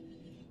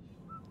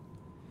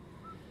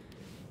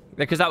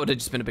 Because that would have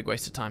just been a big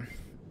waste of time.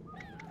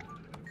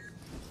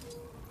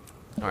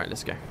 All right,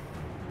 let's go.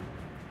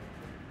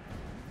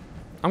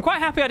 I'm quite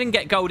happy I didn't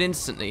get gold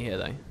instantly here,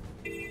 though.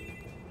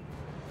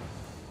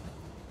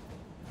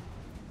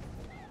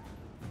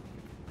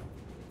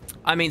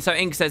 I mean, so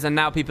Ink says, and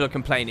now people are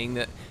complaining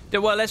that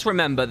well, let's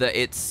remember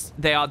that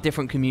they are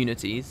different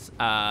communities.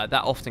 That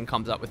often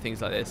comes up with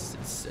things like this.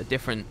 It's a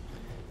different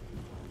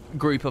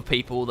group of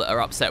people that are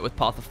upset with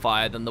Path of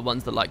Fire than the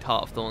ones that liked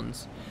Heart of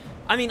Thorns.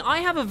 I mean, I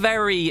have a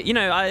very, you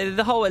know,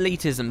 the whole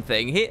elitism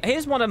thing.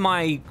 Here's one of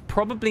my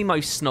probably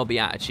most snobby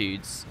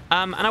attitudes.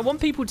 And I want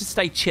people to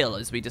stay chill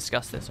as we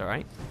discuss this, all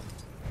right?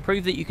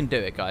 Prove that you can do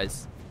it,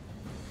 guys.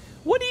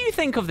 What do you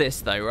think of this,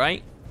 though,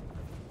 right?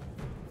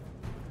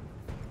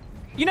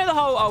 You know the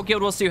whole, oh,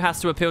 Guild Wars 2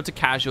 has to appeal to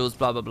casuals,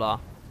 blah, blah, blah.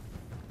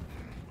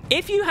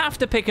 If you have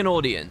to pick an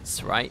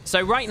audience, right?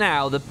 So right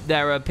now,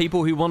 there are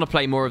people who want to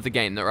play more of the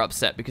game that are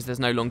upset because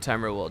there's no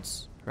long-term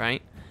rewards,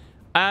 right?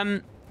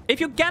 If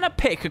you're gonna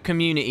pick a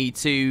community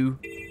to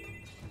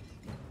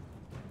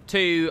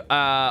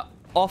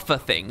offer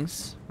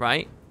things,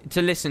 right?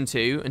 To listen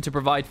to and to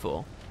provide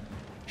for,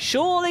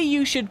 surely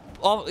you should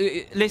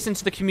listen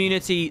to the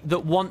community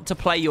that want to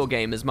play your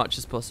game as much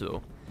as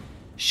possible.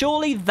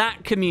 Surely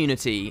that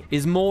community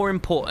is more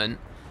important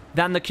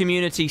than the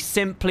community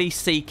simply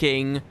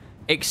seeking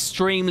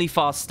extremely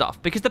fast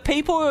stuff. Because the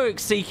people who are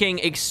seeking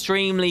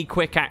extremely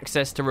quick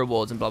access to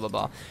rewards and blah, blah,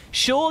 blah,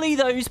 surely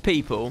those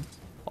people,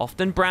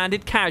 often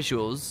branded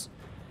casuals,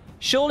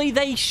 surely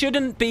they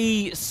shouldn't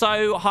be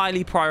so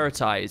highly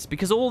prioritized,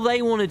 because all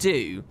they want to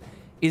do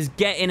is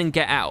get in and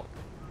get out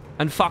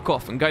and fuck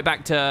off and go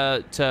back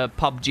to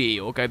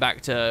PUBG or go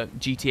back to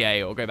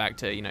GTA or go back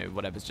to, you know,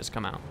 whatever's just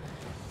come out.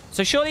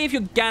 So surely if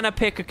you're gonna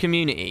pick a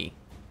community,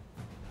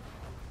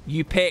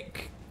 you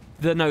pick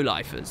the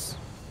no-lifers.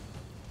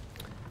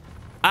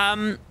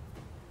 And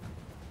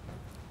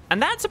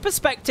that's a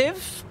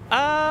perspective,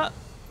 a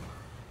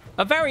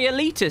very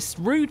elitist,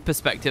 rude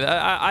perspective.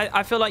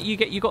 I feel like you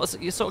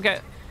sort of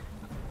get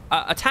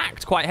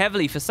attacked quite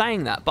heavily for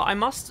saying that. But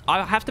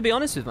I have to be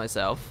honest with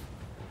myself.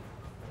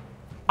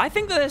 I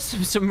think that there's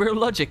some real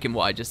logic in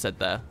what I just said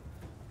there.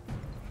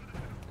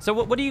 So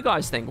what do you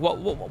guys think? What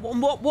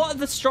are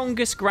the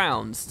strongest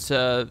grounds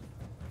to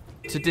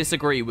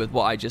disagree with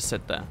what I just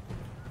said there,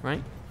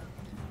 right?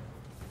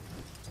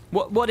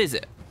 What is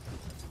it?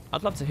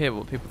 I'd love to hear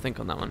what people think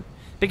on that one.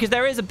 Because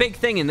there is a big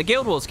thing in the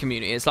Guild Wars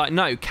community. It's like,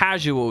 no,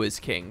 casual is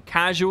king.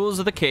 Casuals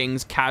are the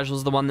kings.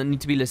 Casuals are the one that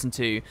need to be listened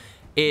to.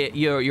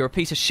 You're a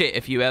piece of shit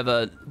if you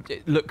ever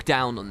look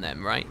down on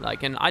them, right?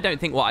 Like, and I don't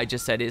think what I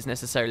just said is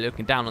necessarily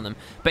looking down on them,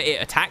 but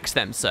it attacks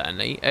them,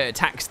 certainly. It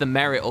attacks the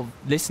merit of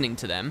listening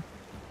to them.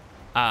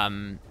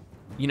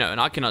 You know,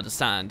 and I can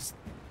understand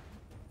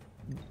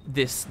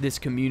this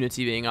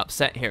community being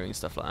upset hearing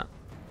stuff like that.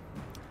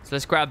 So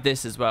let's grab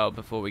this as well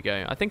before we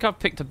go. I think I've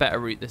picked a better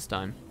route this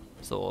time,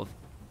 sort of.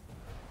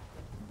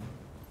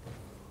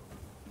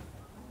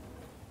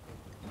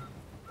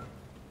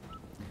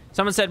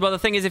 Someone said, well, the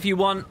thing is, if you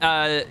want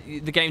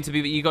the game to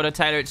be, you got to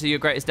tailor it to your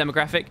greatest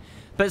demographic.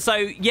 But so,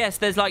 yes,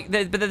 there's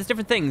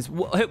different things.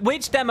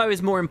 Which demo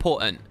is more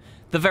important?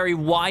 The very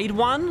wide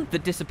one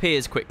that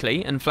disappears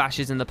quickly and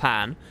flashes in the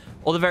pan,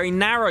 or the very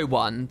narrow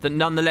one that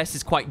nonetheless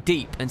is quite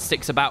deep and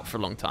sticks about for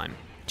a long time?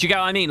 Do you get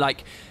what I mean?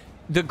 Like,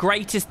 the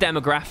greatest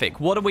demographic,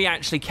 what do we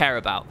actually care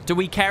about? Do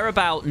we care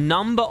about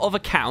number of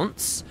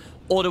accounts,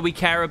 or do we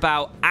care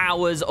about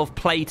hours of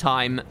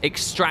playtime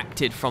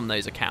extracted from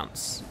those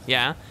accounts?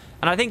 Yeah?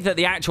 And I think that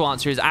the actual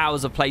answer is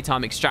hours of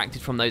playtime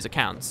extracted from those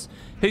accounts.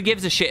 Who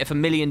gives a shit if 1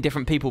 million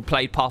different people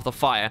played Path of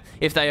Fire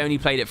if they only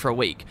played it for a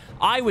week?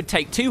 I would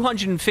take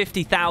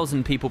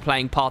 250,000 people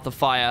playing Path of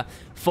Fire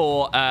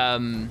for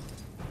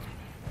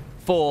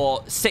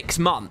 6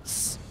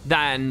 months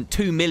than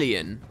 2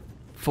 million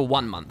for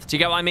 1 month. Do you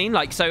get what I mean?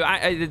 Like, so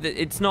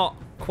it's not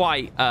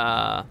quite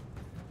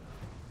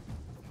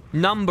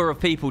number of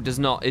people does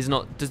not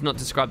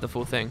describe the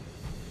full thing.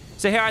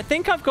 So here, I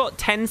think I've got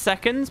 10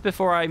 seconds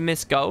before I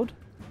miss gold.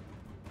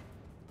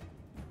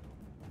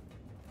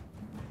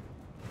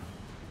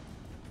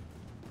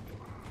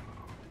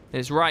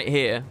 It's right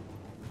here.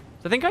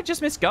 So I think I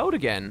just missed gold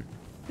again.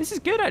 This is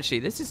good, actually.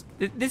 This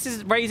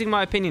is raising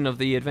my opinion of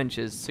the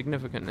adventures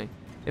significantly.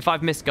 If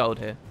I've missed gold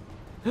here.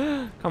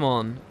 Come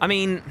on. I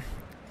mean,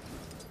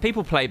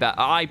 people play bad.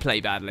 I play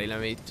badly.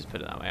 Let me just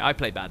put it that way. I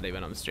play badly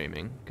when I'm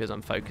streaming because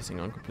I'm focusing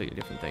on completely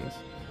different things.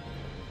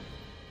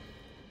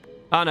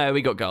 Oh no,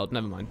 we got gold.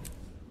 Never mind.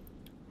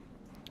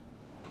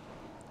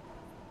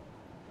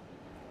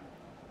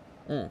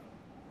 So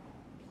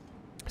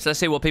let's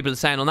see what people are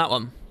saying on that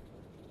one.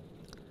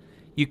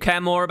 You care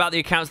more about the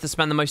accounts that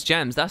spend the most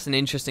gems. That's an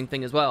interesting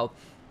thing as well.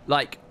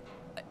 Like,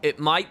 it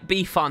might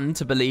be fun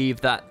to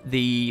believe that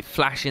the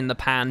flash in the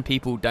pan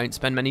people don't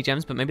spend many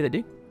gems, but maybe they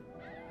do.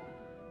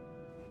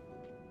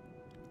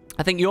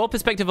 I think your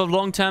perspective of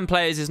long-term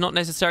players is not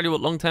necessarily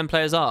what long-term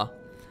players are.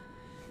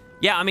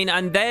 Yeah, I mean,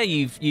 and there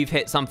you've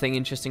hit something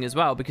interesting as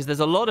well, because there's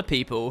a lot of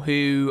people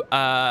who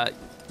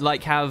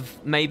like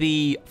have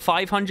maybe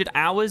 500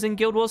 hours in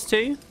Guild Wars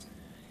 2,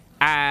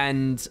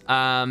 and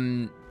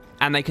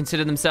they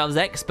consider themselves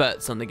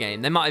experts on the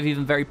game. They might have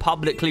even very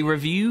publicly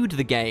reviewed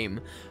the game.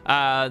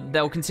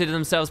 They'll consider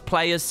themselves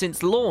players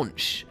since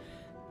launch.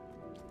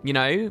 you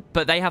know,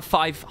 but they have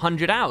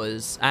 500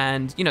 hours,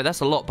 and, you know, that's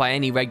a lot by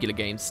any regular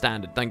game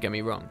standard, don't get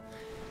me wrong.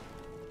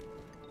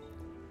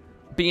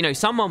 But, you know,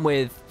 someone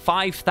with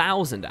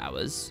 5,000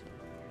 hours,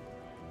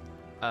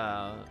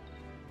 I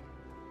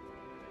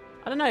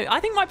don't know, I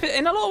think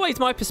in a lot of ways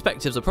my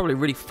perspectives are probably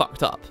really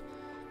fucked up.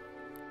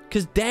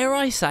 Because dare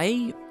I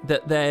say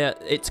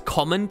that it's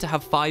common to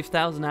have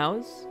 5,000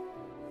 hours?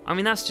 I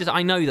mean, that's just,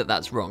 I know that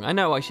that's wrong. I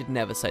know I should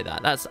never say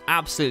that. That's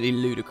absolutely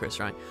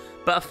ludicrous, right?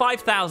 But a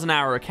 5,000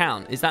 hour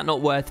account, is that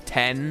not worth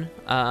 10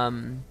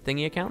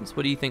 thingy accounts?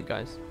 What do you think,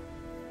 guys?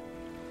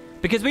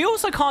 Because we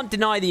also can't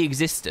deny the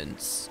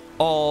existence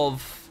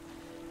of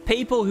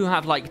people who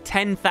have like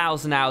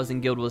 10,000 hours in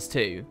Guild Wars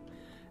 2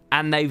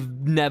 and they've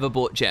never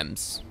bought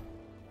gems.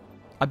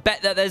 I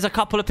bet that there's a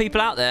couple of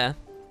people out there.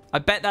 I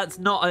bet that's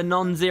not a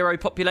non-zero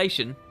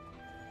population.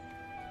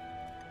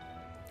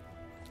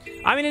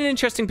 I'm in an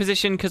interesting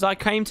position because I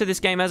came to this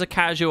game as a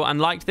casual and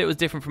liked that it was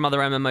different from other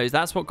MMOs.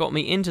 That's what got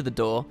me into the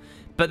door.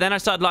 But then I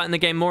started liking the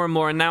game more and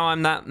more, and now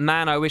I'm that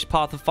man I wish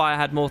Path of Fire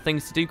had more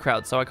things to do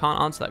crowd, so I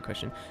can't answer that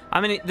question.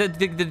 I mean,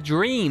 the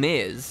dream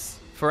is,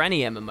 for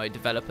any MMO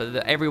developer,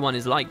 that everyone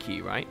is like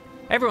you, right?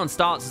 Everyone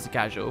starts as a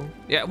casual.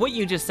 Yeah, what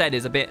you just said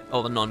is a bit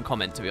of a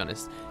non-comment, to be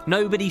honest.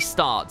 Nobody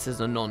starts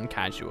as a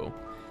non-casual.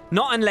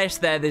 Not unless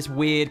they're this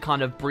weird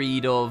kind of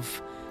breed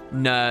of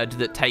nerd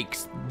that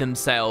takes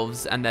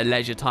themselves and their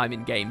leisure time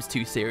in games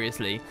too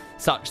seriously,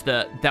 such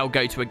that they'll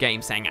go to a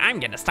game saying, I'm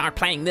gonna start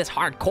playing this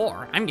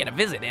hardcore, I'm gonna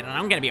visit it, and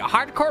I'm gonna be a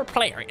hardcore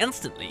player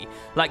instantly.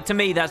 Like, to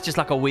me, that's just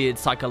like a weird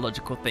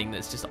psychological thing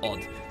that's just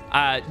odd.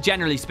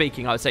 Generally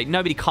speaking, I would say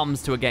nobody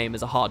comes to a game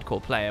as a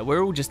hardcore player.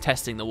 We're all just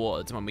testing the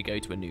waters when we go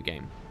to a new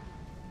game.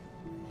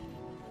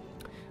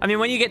 I mean,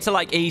 when you get to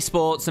like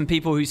esports and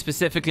people who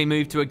specifically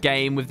move to a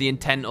game with the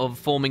intent of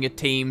forming a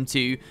team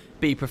to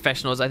be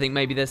professionals, I think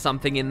maybe there's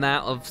something in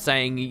that of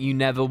saying you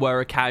never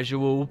were a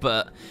casual,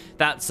 but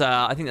that's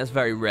I think that's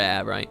very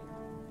rare, right?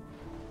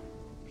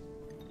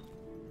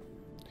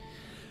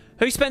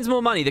 Who spends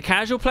more money, the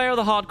casual player or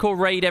the hardcore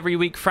raid every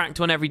week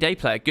fracked on everyday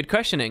player? Good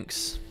question,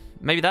 Inks.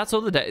 Maybe that's all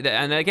the day.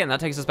 And again,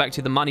 that takes us back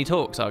to the money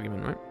talks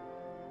argument, right?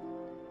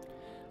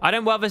 I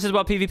don't well versus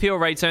well PvP or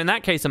raid, so in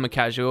that case I'm a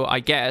casual,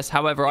 I guess.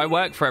 However, I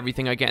work for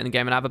everything I get in the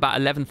game and I have about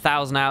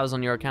 11,000 hours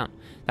on your account.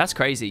 That's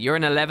crazy. You're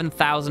an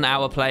 11,000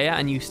 hour player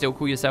and you still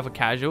call yourself a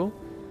casual?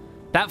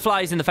 That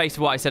flies in the face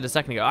of what I said a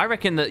second ago. I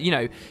reckon that, you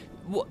know,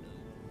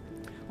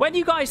 where do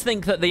you guys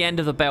think that the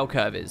end of the bell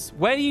curve is?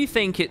 Where do you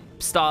think it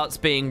starts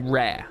being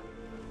rare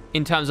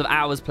in terms of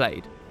hours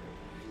played?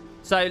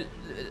 So,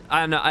 I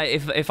don't know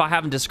if I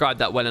haven't described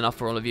that well enough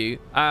for all of you.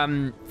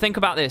 Think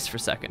about this for a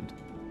second.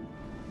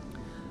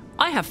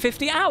 I have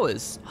 50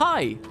 hours.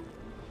 Hi.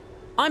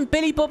 I'm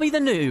Billy Bobby the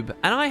Noob,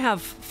 and I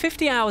have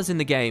 50 hours in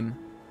the game.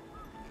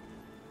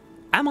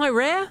 Am I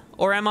rare,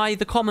 or am I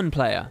the common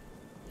player?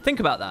 Think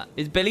about that.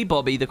 Is Billy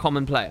Bobby the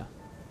common player?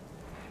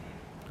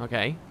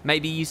 Okay.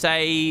 Maybe you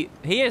say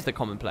he is the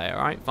common player.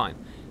 All right, fine.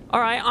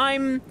 All right,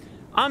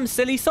 I'm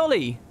Silly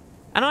Solly,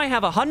 and I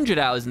have 100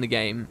 hours in the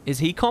game. Is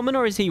he common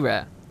or is he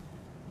rare?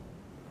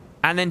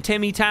 And then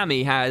Timmy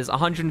Tammy has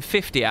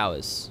 150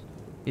 hours.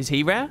 Is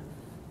he rare?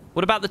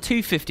 What about the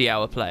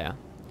 250-hour player?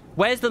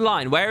 Where's the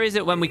line? Where is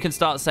it when we can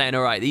start saying,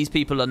 all right, these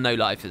people are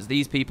no-lifers.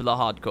 These people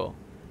are hardcore.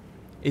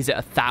 Is it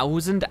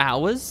 1,000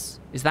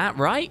 hours? Is that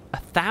right?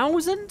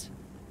 1,000?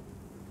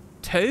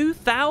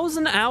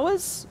 2,000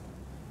 hours?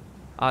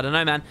 I don't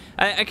know, man.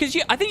 Because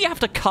I think you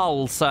have to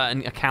cull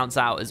certain accounts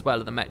out as well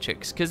of the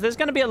metrics. Because there's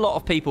going to be a lot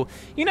of people.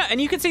 You know,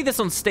 and you can see this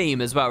on Steam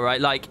as well, right?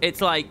 Like,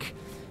 it's like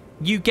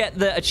you get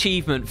the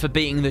achievement for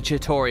being the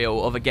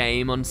tutorial of a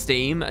game on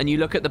Steam, and you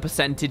look at the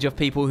percentage of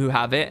people who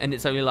have it, and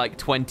it's only like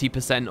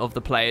 20% of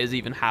the players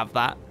even have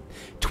that.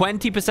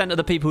 20% of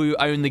the people who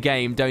own the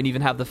game don't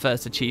even have the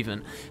first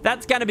achievement.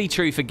 That's going to be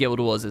true for Guild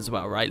Wars as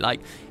well, right?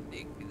 Like,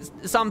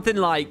 something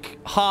like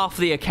half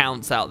the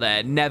accounts out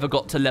there never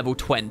got to level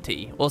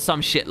 20 or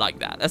some shit like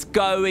that. That's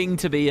going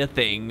to be a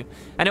thing,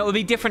 and it will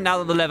be different now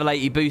that the level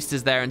 80 boost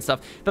is there and stuff.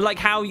 But like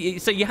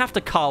so you have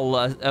to cull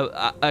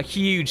a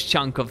huge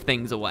chunk of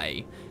things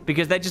away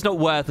because they're just not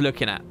worth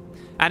looking at,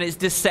 and it's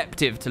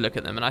deceptive to look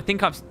at them. And I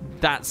think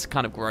that's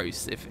kind of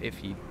gross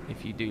if you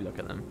do look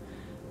at them.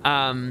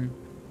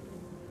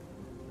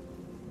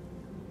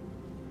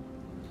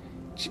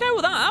 Do you know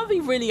what, that would be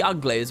really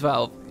ugly as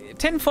well.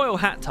 Tinfoil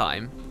hat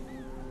time.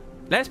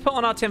 Let's put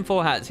on our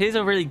tinfoil hats. Here's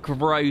a really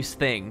gross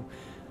thing.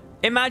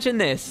 Imagine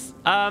this.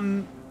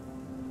 ArenaNet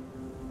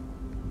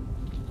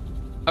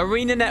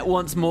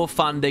wants more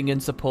funding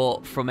and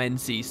support from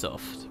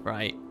NCSoft,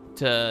 right?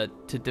 To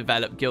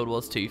develop Guild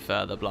Wars 2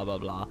 further, blah, blah,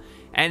 blah.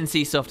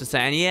 NCSoft are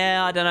saying,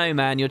 yeah, I don't know,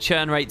 man. Your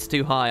churn rate's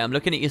too high. I'm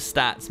looking at your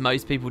stats.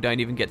 Most people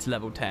don't even get to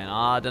level 10.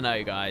 I don't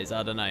know, guys.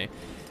 I don't know.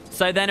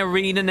 So then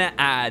ArenaNet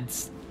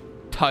adds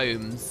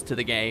tomes to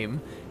the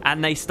game,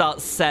 and they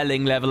start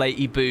selling level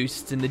 80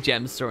 boosts in the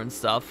gem store and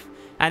stuff.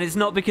 And it's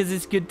not because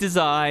it's good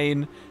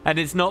design, and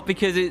it's not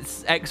because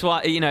it's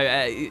XY, you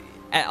know,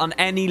 on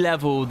any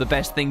level the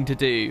best thing to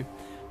do.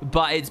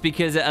 but it's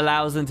because it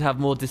allows them to have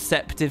more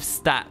deceptive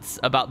stats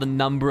about the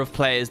number of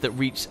players that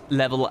reach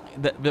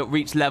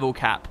level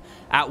cap,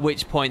 at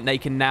which point they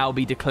can now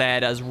be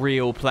declared as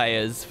real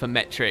players for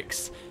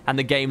metrics, and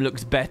the game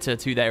looks better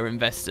to their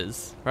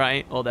investors,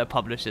 right? Or their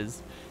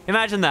publishers.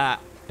 Imagine that.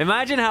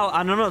 Imagine how,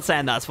 and I'm not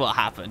saying that's what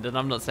happened, and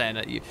I'm not saying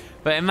that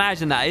but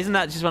imagine that. Isn't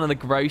that just one of the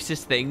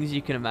grossest things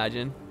you can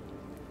imagine?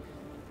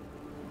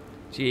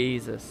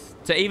 Jesus.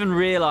 To even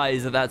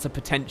realize that that's a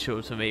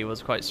potential to me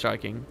was quite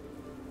striking.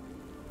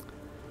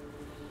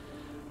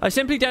 I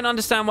simply don't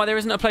understand why there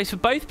isn't a place for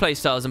both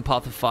playstyles in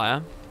Path of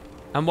Fire,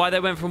 and why they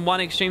went from one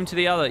extreme to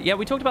the other. Yeah,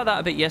 we talked about that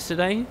a bit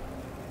yesterday.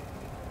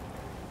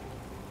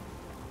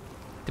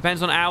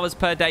 Depends on hours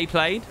per day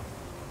played.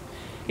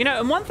 You know,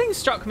 and one thing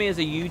struck me as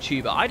a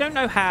YouTuber, I don't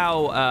know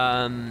how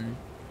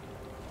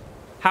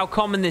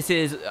common this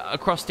is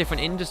across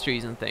different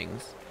industries and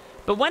things,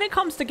 but when it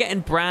comes to getting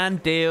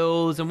brand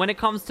deals and when it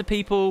comes to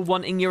people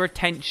wanting your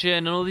attention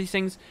and all these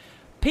things,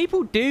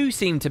 people do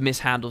seem to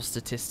mishandle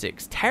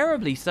statistics,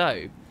 terribly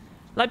so.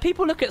 Like,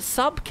 people look at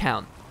sub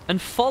count and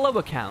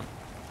follower count.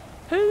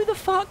 Who the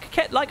fuck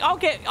like,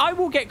 I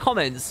will get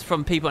comments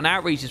from people and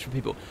outreaches from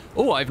people.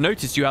 Oh, I've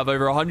noticed you have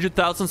over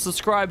 100,000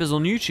 subscribers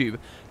on YouTube.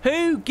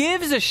 Who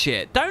gives a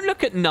shit? Don't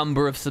look at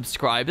number of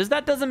subscribers.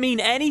 That doesn't mean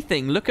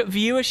anything. Look at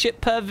viewership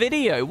per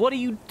video. What are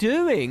you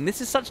doing? This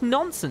is such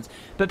nonsense.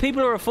 But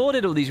people are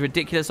afforded all these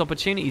ridiculous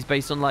opportunities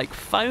based on, like,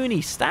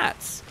 phony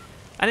stats.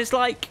 And it's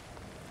like,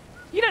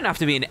 you don't have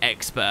to be an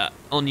expert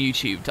on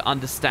YouTube to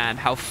understand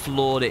how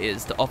flawed it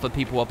is to offer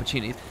people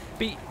opportunities.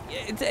 But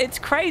it's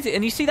crazy,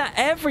 and you see that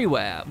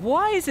everywhere.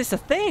 Why is this a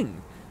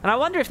thing? And I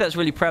wonder if that's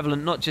really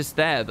prevalent, not just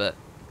there, but...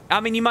 I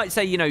mean, you might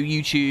say, you know,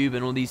 YouTube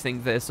and all these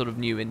things, they're sort of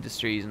new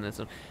industries, and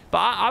sort of, but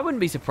I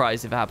wouldn't be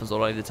surprised if it happens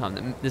all over the time,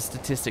 that the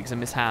statistics are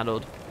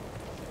mishandled.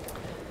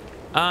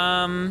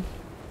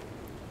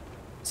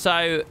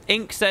 So,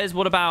 Ink says,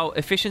 what about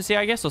efficiency,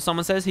 I guess? Or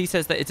someone says, he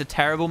says that it's a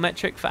terrible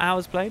metric for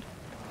hours played.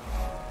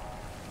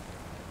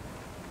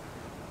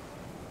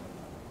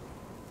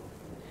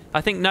 I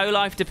think no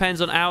life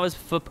depends on hours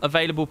for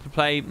available to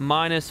play,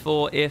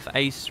 -4 if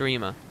a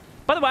streamer.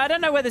 By the way, I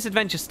don't know where this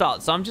adventure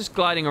starts, so I'm just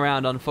gliding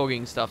around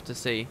unfogging stuff to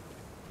see.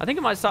 I think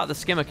it might start at the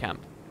skimmer camp.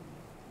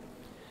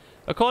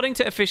 According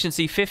to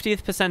efficiency,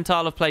 50th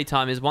percentile of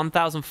playtime is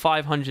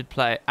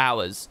 1,500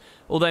 hours.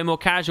 Although more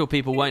casual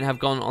people won't have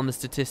gone on the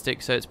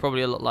statistics, so it's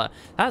probably a lot lower.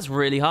 That's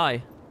really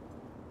high.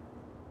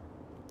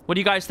 What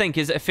do you guys think?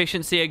 Is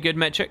efficiency a good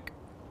metric?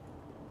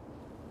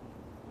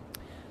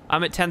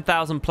 I'm at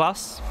 10,000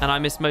 plus, and I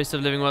missed most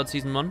of Living World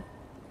Season 1.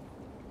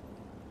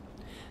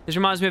 This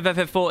reminds me of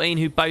FF14,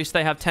 who boast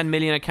they have 10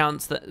 million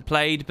accounts that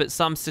played, but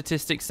some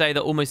statistics say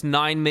that almost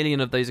 9 million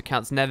of those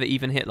accounts never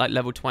even hit like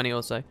level 20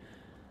 or so.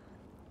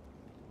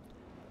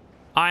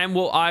 I am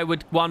what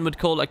one would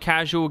call a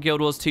casual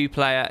Guild Wars 2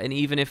 player, and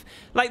even if...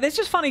 Like, there's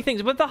just funny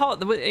things. With the whole...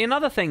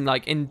 Another thing,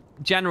 like, in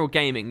general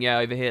gaming, yeah,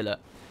 over here, look,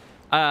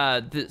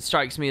 that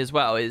strikes me as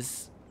well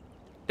is...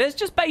 There's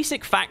just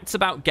basic facts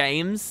about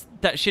games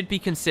that should be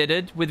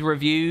considered with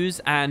reviews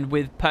and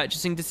with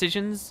purchasing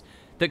decisions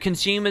that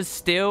consumers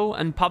still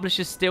and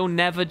publishers still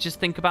never just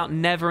think about,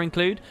 never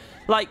include.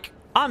 Like,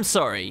 I'm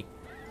sorry,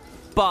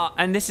 but,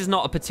 and this is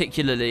not a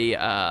particularly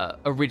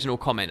original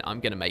comment I'm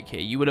going to make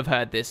here. You would have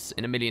heard this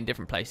in a million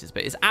different places,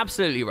 but it's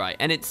absolutely right.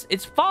 And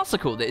it's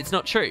farcical that it's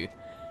not true.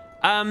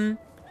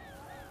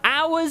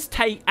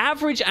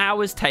 Average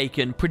hours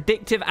taken,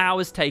 predictive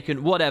hours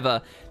taken,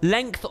 whatever,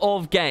 length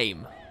of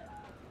game.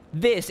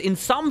 This, in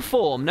some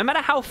form, no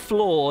matter how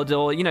flawed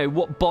or, you know,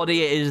 what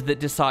body it is that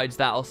decides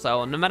that or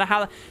so on, no matter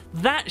how...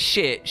 That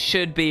shit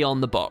should be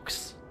on the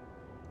box.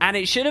 And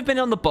it should have been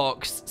on the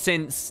box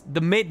since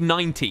the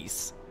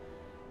mid-90s.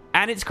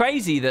 And it's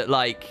crazy that,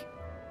 like,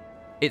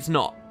 it's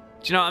not.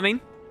 Do you know what I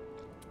mean?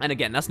 And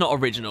again, that's not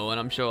original, and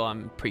I'm sure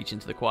I'm preaching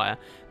to the choir.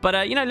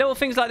 But, you know, little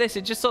things like this,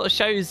 it just sort of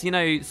shows, you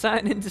know,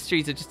 certain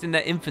industries are just in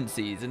their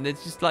infancies, and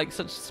there's just, like,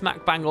 such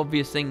smack-bang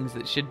obvious things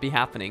that should be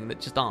happening that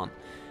just aren't.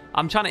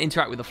 I'm trying to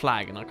interact with the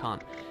flag, and I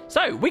can't.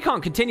 So, we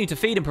can't continue to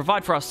feed and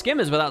provide for our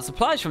skimmers without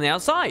supplies from the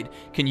outside.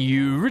 Can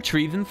you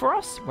retrieve them for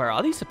us? Where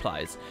are these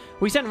supplies?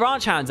 We sent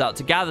ranch hands out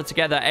to gather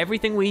together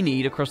everything we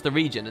need across the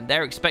region, and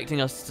they're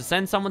expecting us to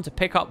send someone to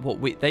pick up what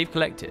they've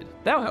collected.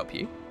 They'll help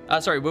you.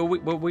 Sorry, will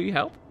we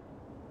help?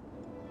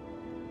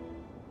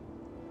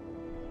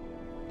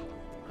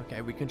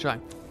 Okay, we can try.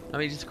 Let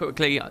me just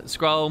quickly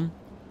scroll.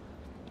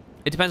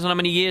 It depends on how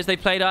many years they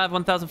played. I have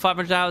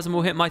 1,500 hours and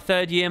will hit my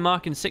 3rd year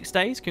mark in 6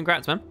 days.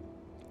 Congrats, man.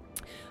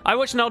 I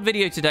watched an old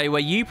video today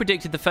where you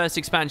predicted the first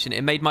expansion.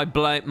 It made my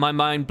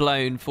mind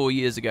blown 4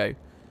 years ago.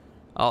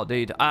 Oh,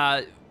 dude.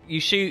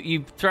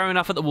 You throw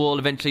enough at the wall,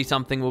 eventually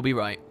something will be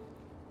right.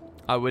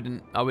 I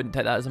wouldn't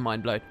take that as a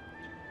mind blow.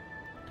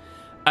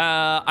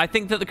 I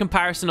think that the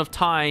comparison of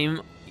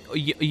time...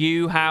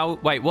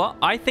 Wait, what?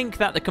 I think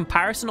that the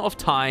comparison of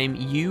time,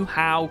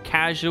 how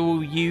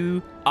casual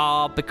you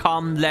are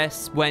become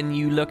less when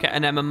you look at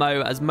an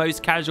MMO, as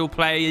most casual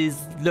players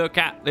look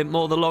at it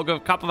more the log of a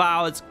couple of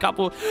hours,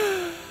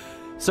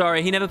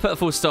 Sorry, he never put a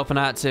full stop and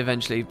I had to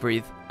eventually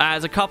breathe.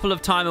 As a couple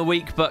of time a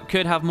week, but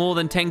could have more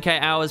than 10k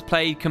hours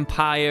played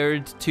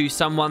compared to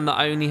someone that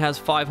only has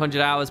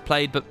 500 hours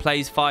played but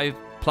plays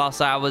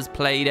 5+ hours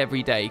played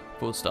every day.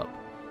 Full stop.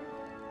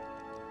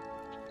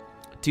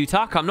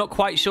 Dutak, I'm not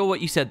quite sure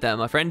what you said there,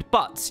 my friend,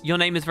 but your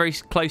name is very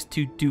close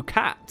to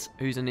Dukat,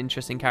 who's an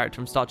interesting character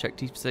from Star Trek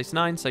Deep Space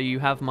Nine, so you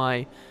have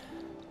my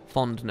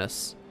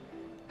fondness.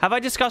 Have I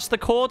discussed the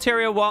core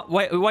Tyria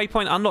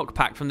Waypoint Unlock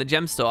pack from the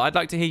Gem Store? I'd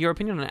like to hear your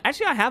opinion on it.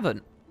 Actually, I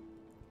haven't.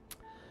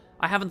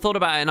 I haven't thought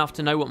about it enough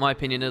to know what my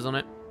opinion is on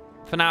it.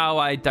 For now,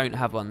 I don't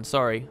have one.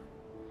 Sorry.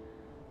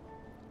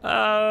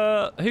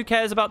 Who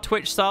cares about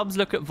Twitch subs?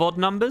 Look at VOD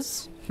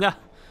numbers.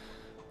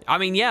 I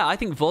mean, yeah, I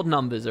think VOD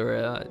numbers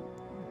are...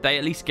 they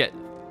at least get...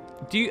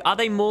 Are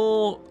they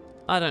more...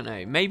 I don't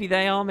know. Maybe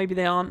they are. Maybe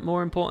they aren't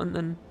more important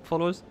than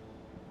followers.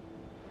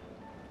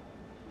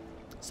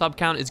 Sub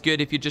count is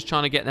good if you're just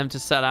trying to get them to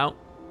sell out.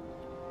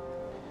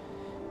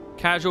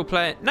 Casual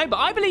player. No, but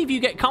I believe you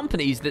get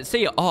companies that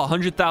see, oh,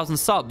 100,000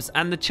 subs,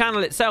 and the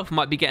channel itself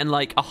might be getting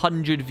like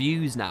 100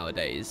 views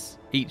nowadays,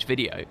 each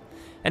video.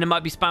 And it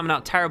might be spamming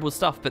out terrible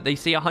stuff, but they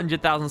see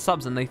 100,000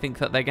 subs and they think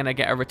that they're going to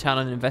get a return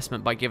on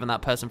investment by giving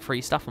that person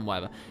free stuff and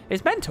whatever.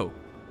 It's mental.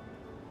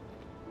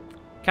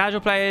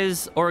 Casual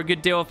players or a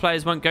good deal of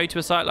players won't go to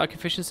a site like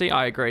Efficiency.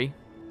 I agree.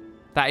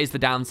 That is the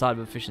downside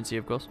of Efficiency,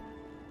 of course.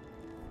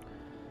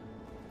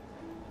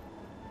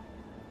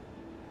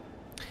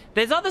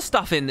 There's other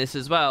stuff in this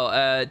as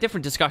well.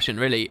 Different discussion,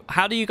 really.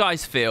 How do you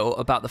guys feel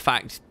about the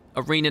fact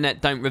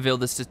ArenaNet don't reveal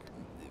the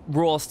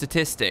raw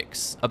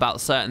statistics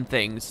about certain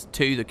things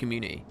to the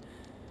community?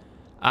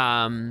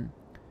 Now,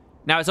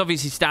 it's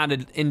obviously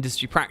standard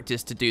industry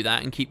practice to do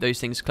that and keep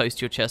those things close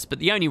to your chest. But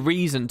the only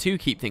reason to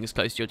keep things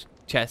close to your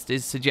chest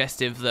is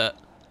suggestive that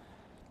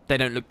they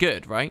don't look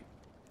good, right?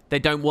 They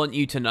don't want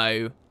you to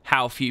know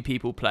how few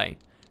people play.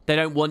 They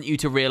don't want you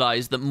to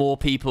realize that more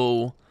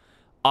people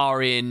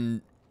are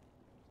in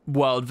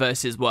world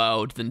versus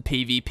world than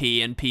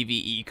PvP and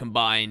PvE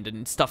combined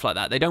and stuff like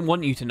that. They don't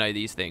want you to know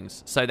these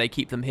things, so they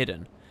keep them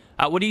hidden.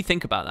 What do you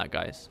think about that,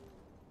 guys?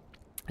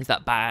 Is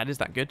that bad? Is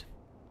that good?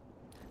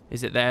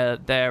 Is it their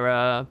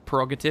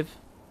prerogative?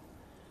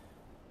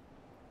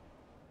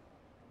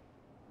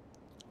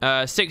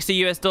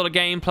 $60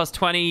 game plus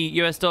 $20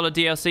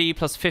 DLC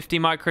plus 50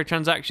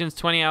 microtransactions,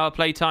 20-hour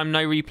playtime,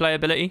 no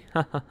replayability.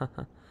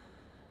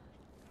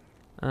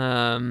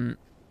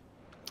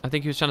 I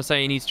think he was trying to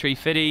say he needs Tree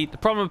Fitty. The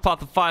problem with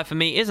Path of Fire for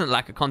me isn't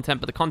lack of content,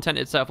 but the content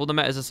itself. All the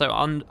metas are so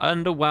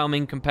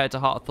underwhelming compared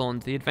to Heart of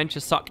Thorns. The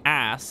adventures suck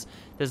ass.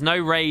 There's no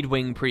Raid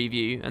Wing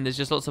preview, and there's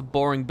just lots of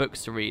boring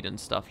books to read and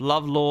stuff.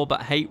 Love lore,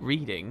 but hate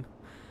reading.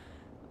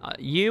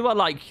 You are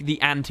like the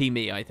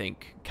anti-me, I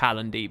think,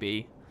 Callan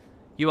DB.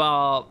 You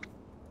are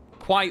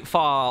quite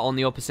far on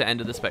the opposite end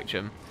of the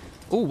spectrum.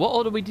 Oh, what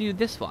order do we do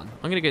this one?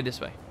 I'm going to go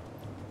this way.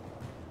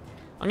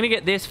 I'm going to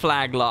get this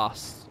flag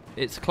last.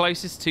 It's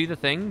closest to the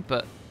thing,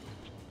 but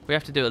we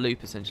have to do a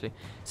loop, essentially.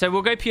 So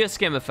we'll go pure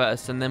skimmer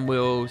first, and then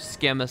we'll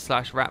skimmer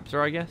slash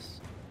raptor, I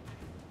guess.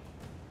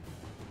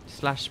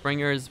 Slash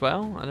springer as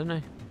well? I don't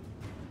know.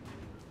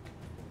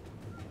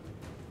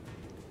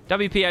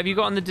 WP, have you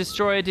gotten the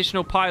Destroy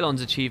Additional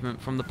Pylons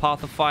achievement from the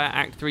Path of Fire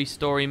Act 3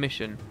 story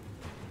mission?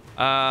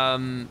 I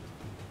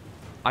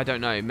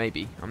don't know.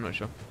 Maybe. I'm not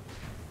sure.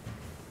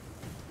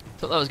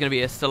 Thought that was going to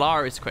be a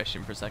Stellaris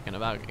question for a second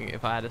about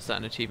if I had a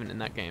certain achievement in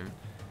that game.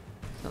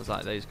 Sounds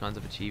like those kinds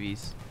of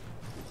achievies.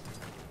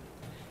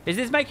 Is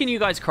this making you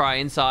guys cry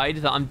inside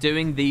that I'm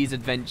doing these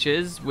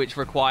adventures which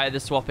require the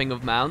swapping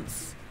of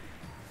mounts?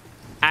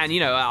 And,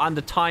 you know,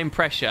 under time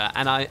pressure,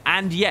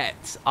 and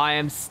yet I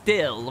am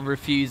still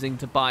refusing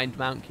to bind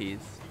mount keys.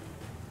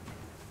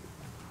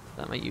 Does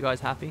that make you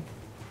guys happy?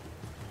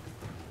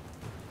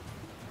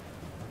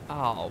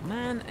 Oh,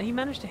 man. He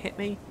managed to hit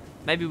me.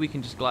 Maybe we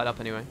can just glide up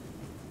anyway.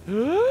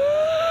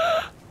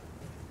 Oh,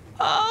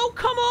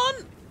 come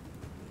on!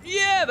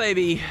 Yeah,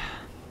 baby.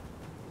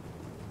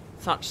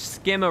 Such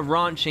skimmer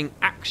ranching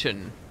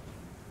action.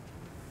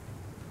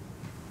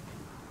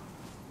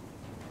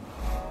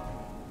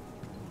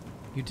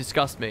 You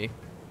disgust me.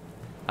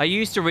 I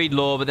used to read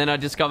lore, but then I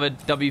discovered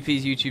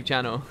WP's YouTube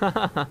channel.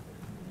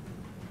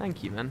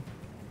 Thank you, man.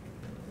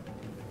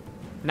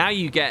 Now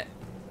you get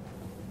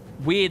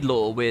weird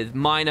lore with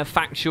minor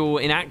factual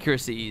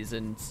inaccuracies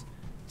and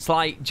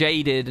slight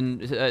jaded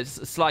and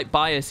slight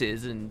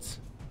biases and...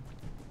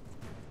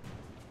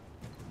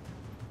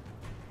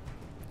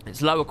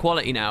 It's lower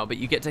quality now, but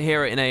you get to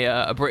hear it in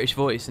a British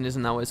voice, and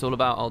isn't that what it's all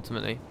about,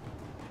 ultimately?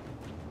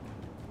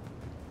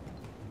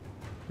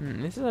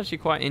 This is actually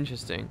quite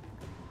interesting.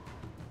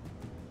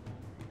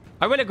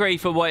 I will agree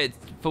for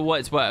what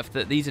it's worth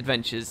that these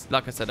adventures,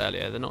 like I said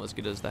earlier, they're not as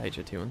good as the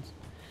HOT ones.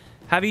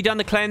 Have you done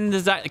the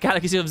Cleanse the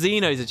Galaxy of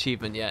Xenos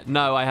achievement yet?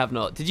 No, I have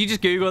not. Did you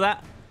just Google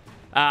that?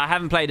 I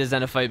haven't played a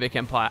Xenophobic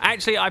Empire.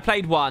 Actually, I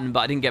played one,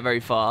 but I didn't get very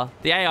far.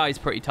 The AI is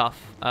pretty tough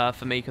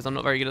for me because I'm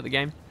not very good at the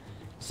game.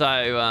 So,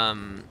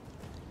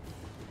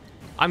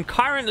 I'm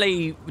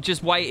currently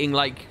just waiting,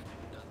 like,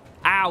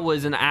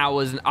 hours and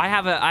hours. And I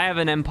have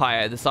an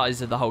empire the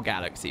size of the whole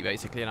galaxy,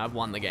 basically, and I've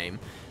won the game.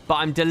 But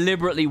I'm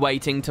deliberately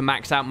waiting to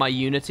max out my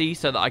Unity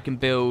so that I can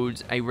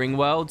build a ring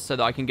world, so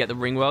that I can get the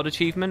ring world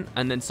achievement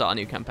and then start a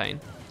new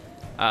campaign.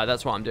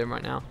 That's what I'm doing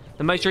right now.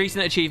 The most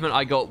recent achievement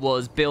I got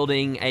was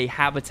building a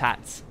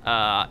habitat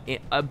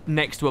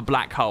next to a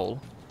black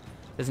hole.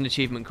 There's an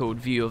achievement called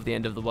View of the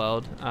End of the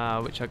World,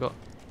 which I got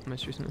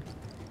most recently.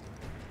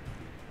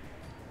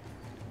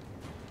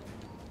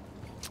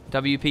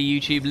 WP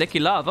YouTube Licky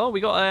Love. Oh,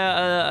 we got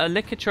a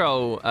Licker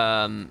Troll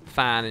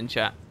fan in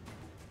chat.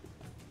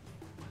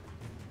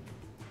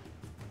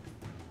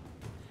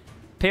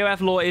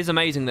 POF lore is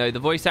amazing, though. The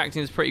voice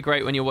acting is pretty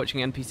great when you're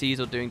watching NPCs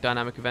or doing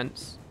dynamic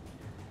events.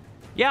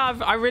 Yeah,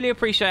 I really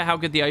appreciate how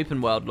good the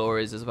open world lore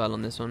is as well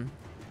on this one.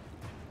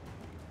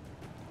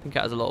 I think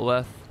it has a lot of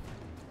worth.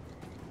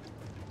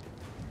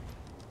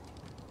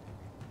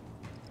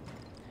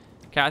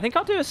 Okay, I think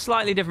I'll do a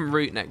slightly different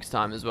route next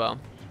time as well.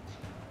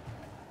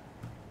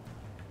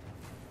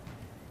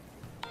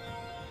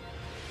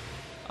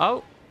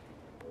 Oh.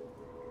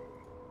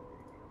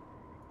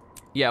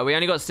 Yeah, we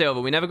only got silver.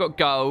 We never got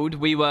gold.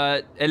 We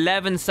were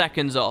 11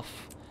 seconds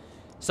off.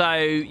 So,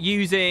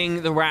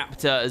 using the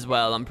Raptor as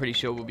well, I'm pretty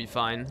sure we'll be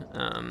fine.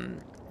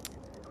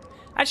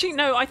 Actually,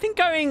 no, I think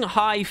going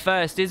high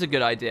first is a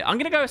good idea. I'm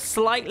going to go a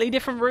slightly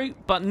different route,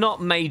 but not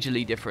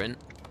majorly different.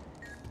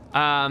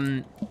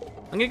 I'm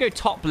going to go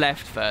top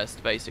left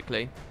first,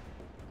 basically.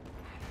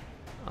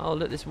 Oh,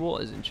 look, this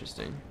water is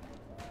interesting.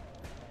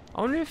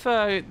 I wonder if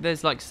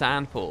there's like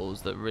sand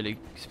pools that really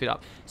speed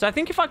up. So I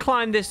think if I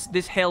climb this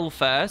hill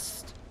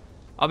first,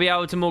 I'll be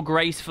able to more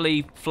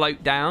gracefully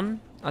float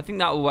down. I think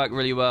that will work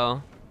really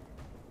well.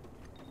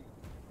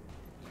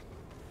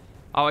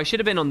 Oh, I should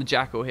have been on the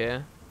Jackal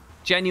here.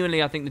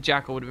 Genuinely, I think the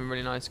Jackal would have been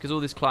really nice because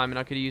all this climbing,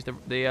 I could have used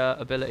the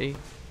ability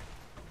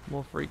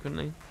more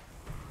frequently.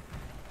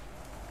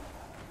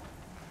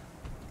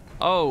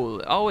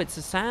 Oh, it's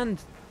a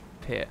sand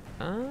pit.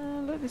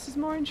 Look, this is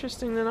more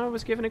interesting than I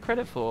was giving it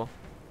credit for.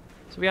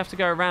 So we have to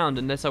go around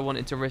unless I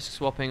wanted to risk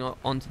swapping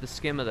onto the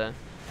skimmer there.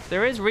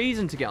 There is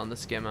reason to get on the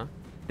skimmer.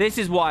 This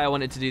is why I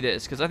wanted to do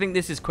this, because I think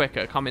this is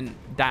quicker, coming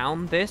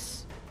down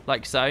this,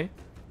 like so.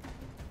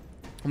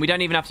 And we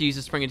don't even have to use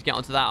the springer to get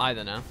onto that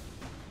either now.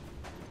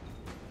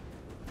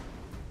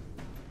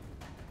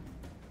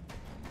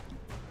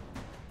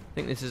 I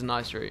think this is a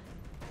nice route.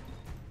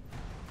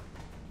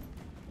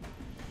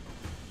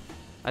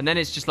 And then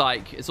it's just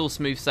like, it's all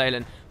smooth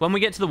sailing. When we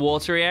get to the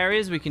watery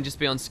areas, we can just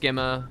be on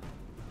skimmer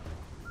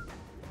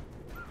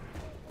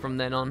from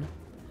then on.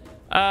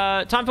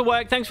 Time for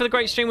work. Thanks for the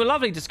great stream. A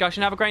lovely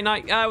discussion. Have a great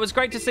night. It was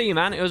great to see you,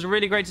 man. It was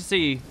really great to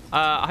see you.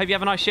 I hope you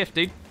have a nice shift,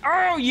 dude.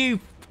 Oh,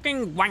 you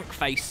fucking wank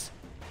face.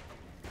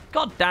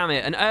 God damn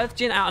it. An Earth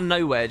Djinn out of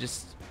nowhere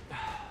just...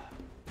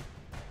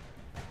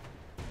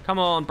 Come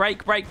on.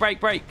 Break, break, break,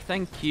 break.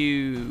 Thank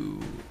you.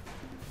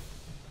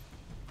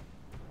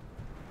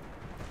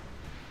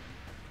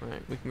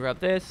 Right, we can grab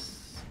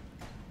this.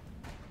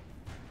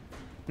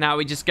 Now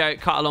we just cut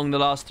along the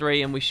last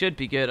three and we should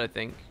be good, I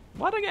think.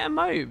 Why'd I get a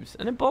Mobes?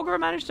 And then Bogger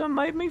managed to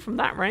unmob me from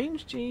that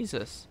range?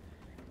 Jesus.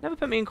 Never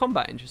put me in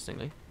combat,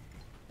 interestingly.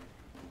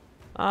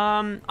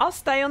 I'll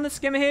stay on the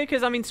skimmer here,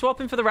 because, I mean,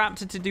 swapping for the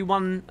Raptor to do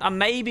one...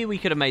 maybe we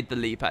could have made the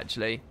leap,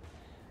 actually.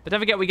 But don't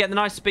forget, we get the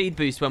nice speed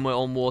boost when we're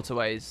on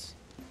waterways.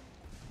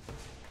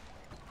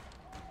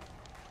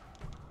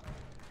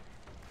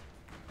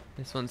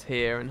 This one's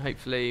here, and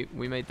hopefully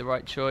we made the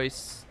right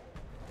choice.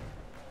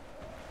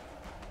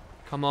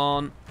 Come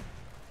on.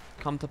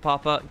 Come to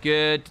Papa.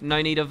 Good.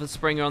 No need of a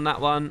springer on that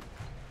one.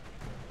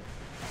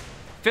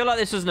 Feel like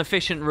this was an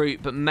efficient route,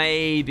 but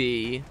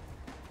maybe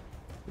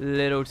a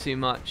little too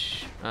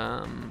much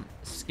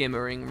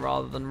skimmering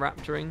rather than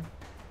raptoring.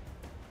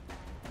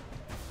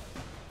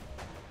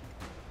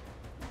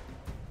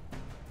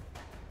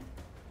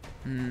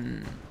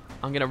 I'm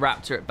going to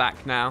raptor it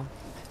back now.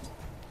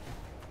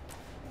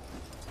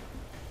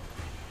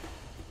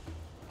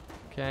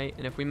 Okay,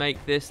 and if we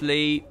make this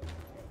leap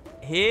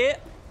here...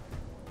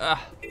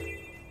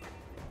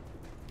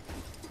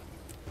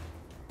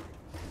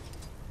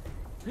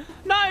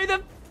 No,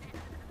 the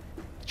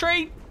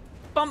tree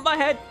bumped my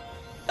head.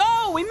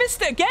 Oh, we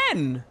missed it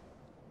again.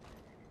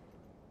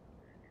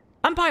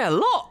 And by a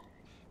lot.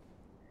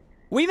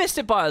 We missed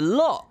it by a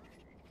lot.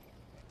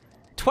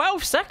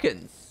 12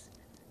 seconds.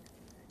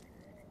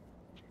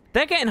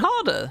 They're getting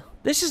harder.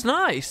 This is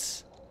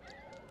nice.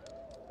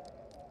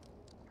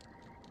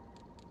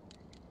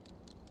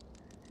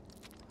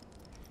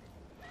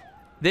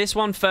 This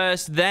one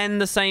first, then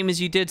the same as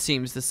you did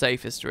seems the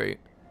safest route.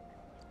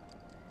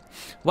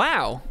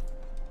 Wow.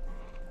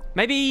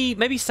 Maybe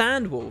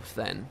Sandwolf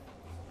then.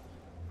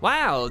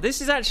 Wow,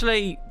 this is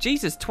actually...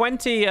 Jesus,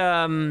 20...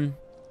 Oh,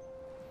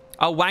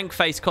 wank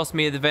face cost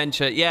me the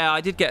adventure. Yeah,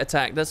 I did get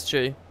attacked, that's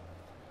true.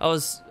 I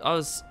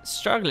was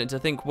struggling to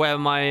think where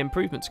my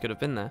improvements could have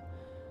been there.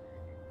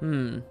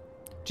 Do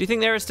you think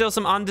there are still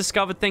some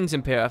undiscovered things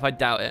in POF? I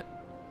doubt it.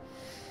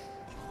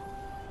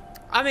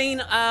 I mean,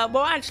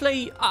 well,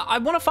 actually, I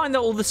want to find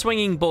out all the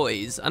swinging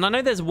boys, and I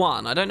know there's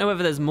one. I don't know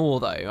whether there's more,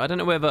 though. I don't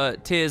know whether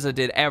Tirza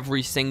did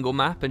every single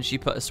map, and she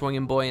put a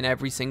swinging boy in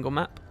every single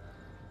map.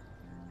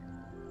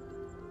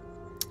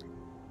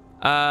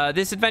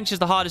 This adventure's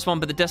the hardest one,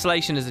 but the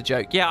Desolation is a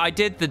joke. Yeah, I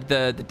did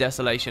the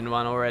Desolation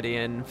one already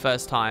in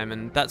first time,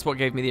 and that's what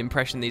gave me the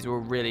impression these were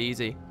really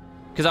easy.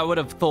 Because I would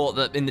have thought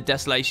that in the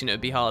Desolation it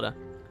would be harder.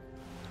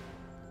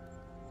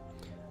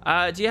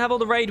 Do you have all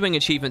the Raid Wing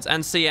achievements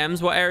and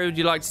CMs? What area would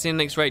you like to see in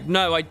the next raid?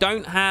 No, I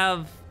don't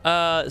have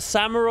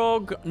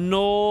Samurog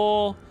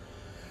nor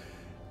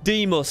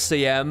Demos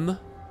CM.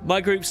 My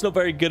group's not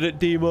very good at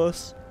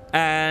Demos.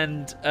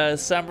 And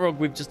Samurog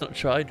we've just not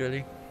tried,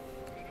 really.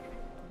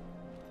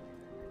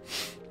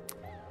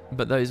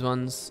 But those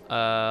ones,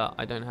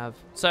 I don't have.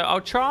 So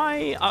I'll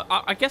try...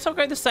 I guess I'll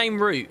go the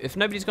same route. If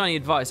nobody's got any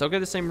advice, I'll go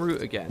the same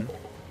route again.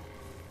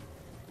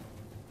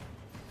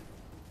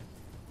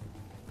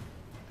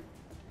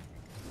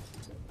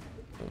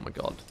 Oh my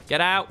god.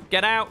 Get out,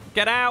 get out,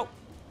 get out!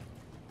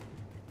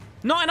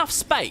 Not enough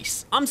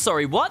space. I'm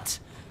sorry, what?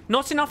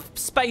 Not enough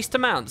space to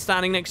mount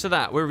standing next to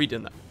that. Where are we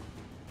doing that?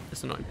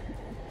 That's annoying.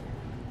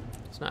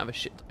 Let's not have a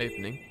shit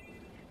opening.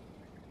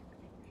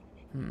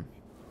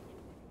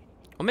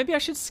 Or maybe I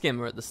should skim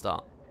her at the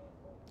start.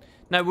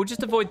 No, we'll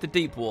just avoid the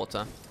deep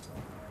water.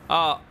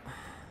 I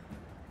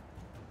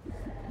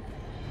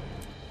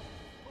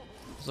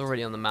was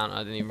already on the mountain,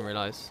 I didn't even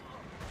realize.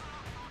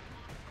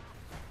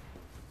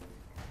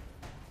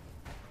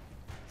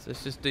 So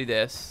let's just do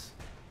this.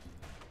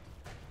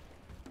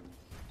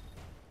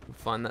 We'll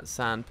find that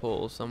sand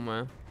portal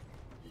somewhere.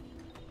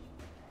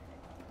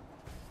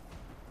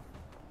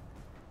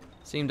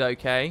 Seemed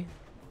okay.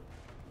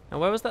 And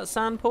where was that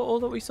sand portal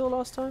that we saw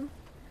last time?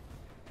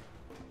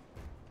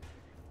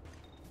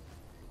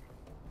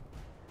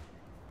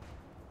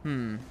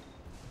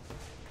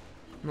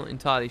 Not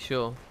entirely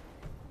sure.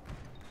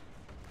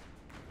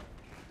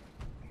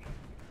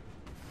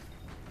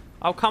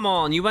 Oh, come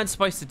on. You weren't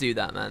supposed to do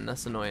that, man.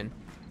 That's annoying.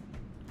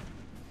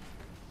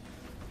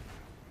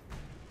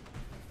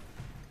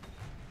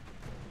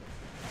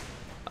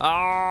 Oh,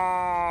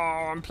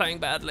 I'm playing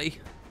badly.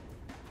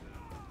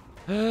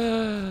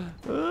 Go,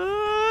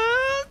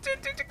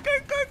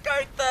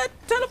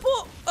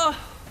 teleport.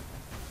 Oh.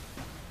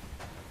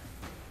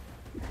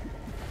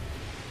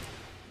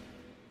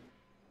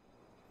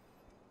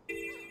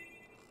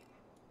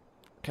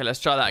 Okay, let's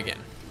try that again.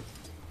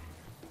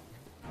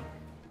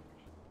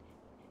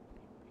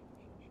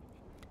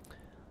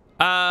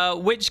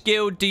 Which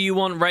guild do you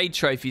want raid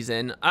trophies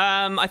in?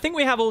 I think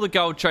we have all the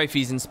gold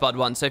trophies in Spud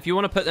 1, so if you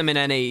want to put them in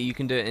NE, you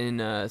can do it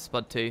in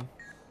Spud 2.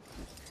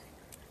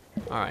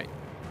 Alright.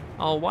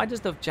 Oh, why does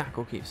the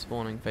jackal keep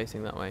spawning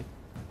facing that way?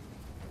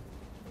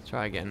 Let's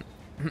try again.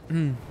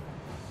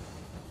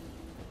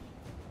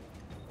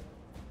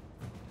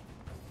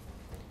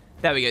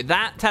 There we go.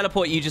 That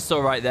teleport you just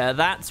saw right there,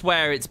 that's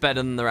where it's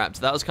better than the raptor.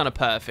 That was kind of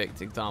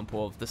perfect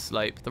example of the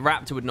slope. The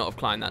raptor would not have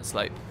climbed that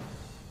slope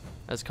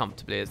as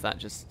comfortably as that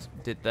just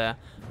did there.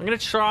 I'm going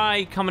to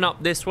try coming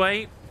up this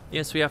way.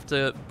 Yes, we have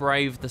to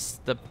brave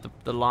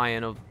the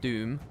Lion of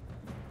Doom.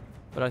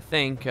 But I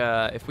think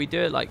if we do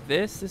it like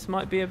this, this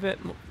might be a bit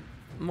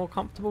more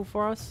comfortable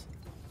for us.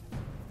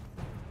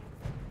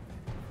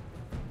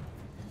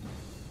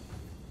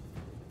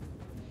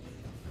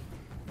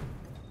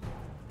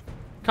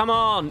 Come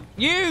on,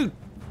 you!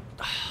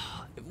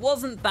 It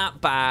wasn't that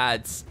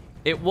bad.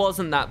 It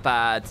wasn't that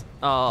bad.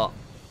 Oh.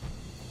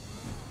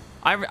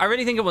 I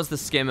really think it was the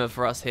skimmer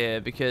for us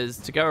here, because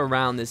to go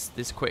around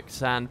this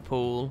quicksand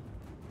pool,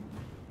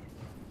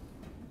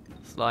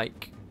 it's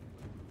like...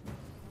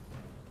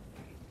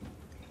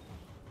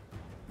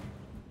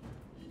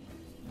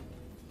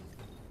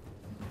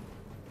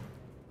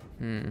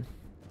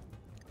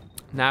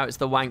 Now it's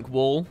the wank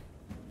wall.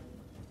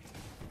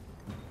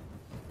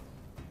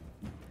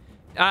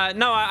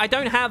 No, I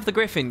don't have the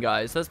Griffin,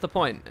 guys. That's the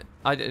point.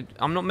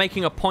 I'm not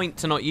making a point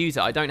to not use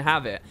it. I don't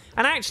have it.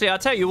 And actually, I'll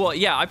tell you what.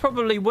 Yeah, I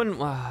probably wouldn't...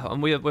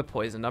 and we're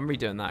poisoned. I'm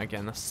redoing that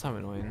again. That's so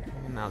annoying.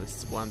 Now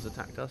this worm's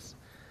attacked us.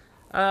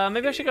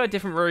 Maybe I should go a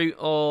different route,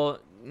 or...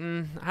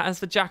 has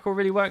the jackal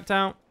really worked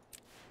out?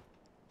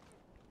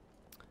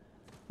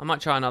 I might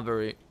try another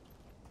route.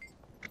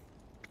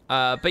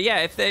 But yeah,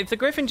 if the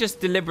Griffin just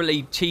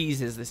deliberately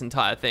cheeses this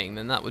entire thing,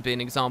 then that would be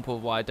an example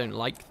of why I don't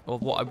like, or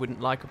what I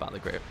wouldn't like about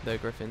the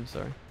Griffin,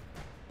 sorry.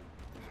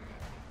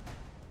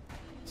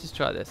 Let's just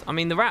try this. I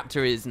mean, the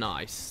raptor is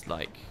nice,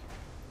 like...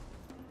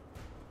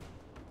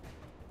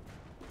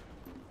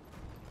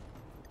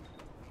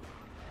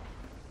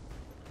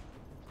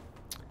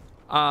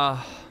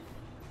 I've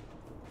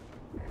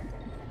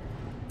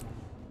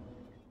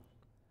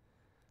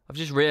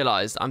just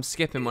realised I'm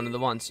skipping one of the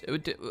ones.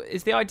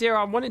 Is the idea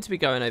I want it to be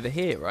going over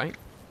here, right?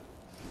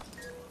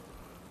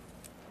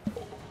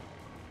 Don't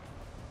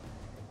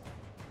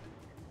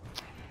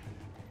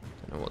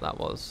know what that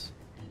was.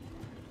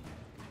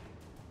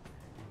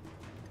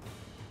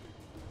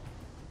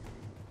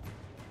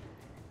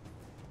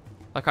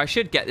 Like, I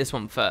should get this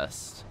one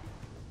first.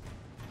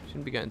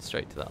 Shouldn't be going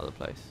straight to that other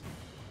place.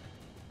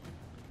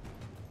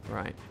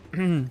 Right.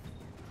 We'll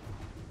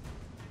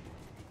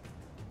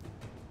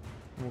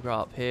go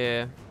up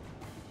here.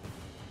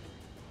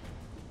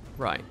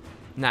 Right.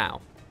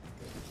 Now.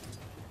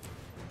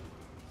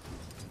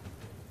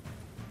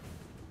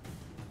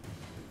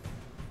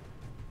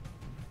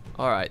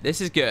 Alright, this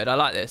is good. I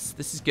like this.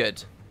 This is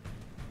good.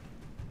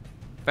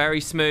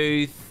 Very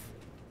smooth.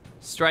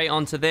 Straight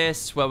onto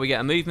this, where we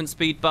get a movement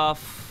speed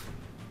buff.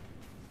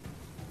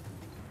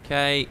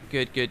 Okay,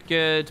 good, good,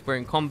 good. We're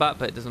in combat,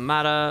 but it doesn't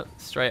matter.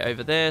 Straight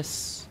over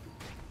this.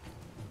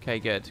 Okay,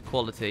 good.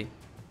 Quality.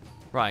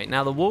 Right,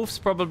 now the wolf's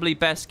probably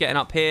best getting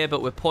up here,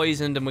 but we're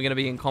poisoned and we're going to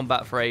be in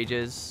combat for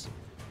ages.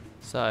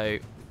 So, I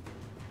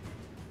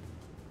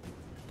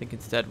think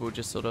instead we'll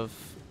just sort of...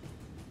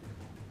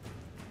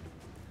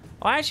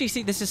 I actually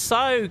see this is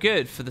so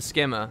good for the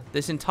skimmer.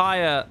 This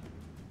entire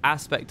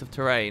aspect of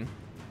terrain.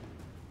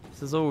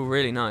 This is all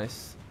really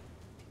nice.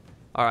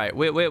 Alright,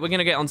 we're going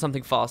to get on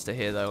something faster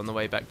here, though, on the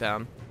way back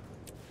down.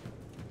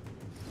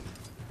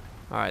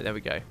 Alright, there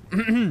we go.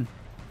 And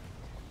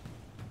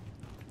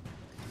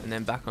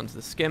then back onto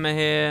the skimmer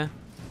here.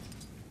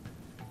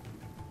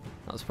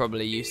 That was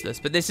probably useless,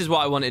 but this is what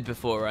I wanted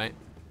before, right?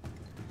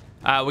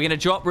 We're going to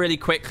drop really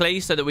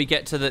quickly so that we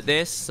get to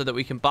this, so that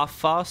we can buff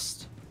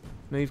fast.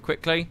 Move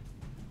quickly.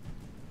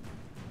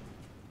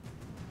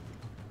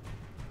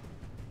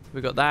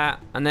 We got that,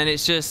 and then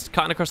it's just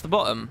cutting across the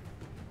bottom.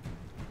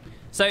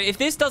 So if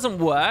this doesn't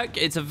work,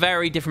 it's a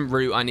very different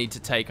route I need to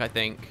take, I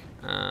think.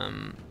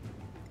 I'm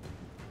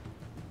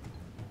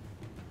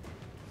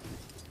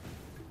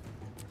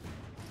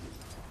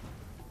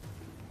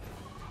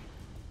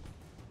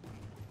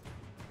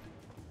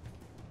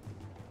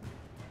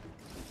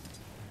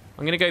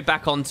going to go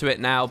back onto it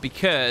now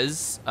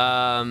because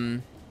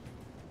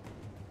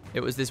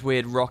it was this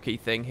weird rocky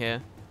thing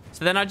here.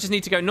 So then I just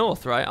need to go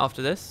north, right,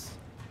 after this?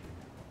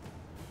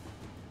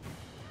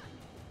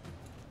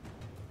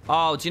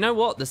 Oh, do you know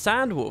what? The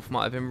sand wolf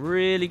might have been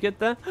really good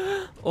there.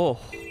 Oh,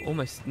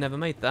 almost never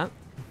made that.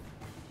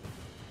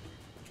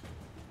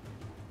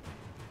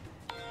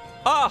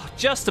 Oh,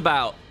 just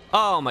about.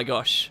 Oh my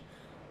gosh.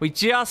 We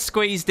just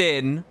squeezed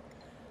in.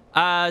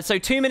 So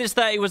 2 minutes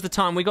 30 was the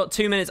time. We got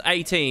 2 minutes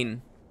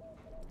 18.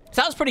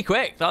 So that was pretty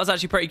quick. That was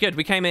actually pretty good.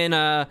 We came in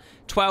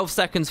 12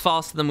 seconds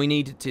faster than we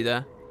needed to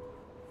there.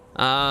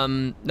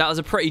 That was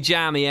a pretty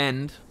jammy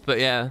end. But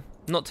yeah,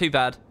 not too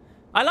bad.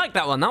 I like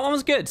that one. That one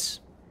was good.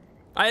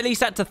 I at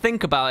least had to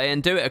think about it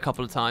and do it a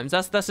couple of times.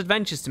 That's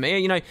adventures to me.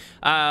 You know,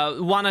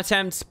 one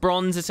attempt,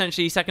 bronze,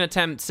 essentially. Second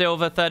attempt,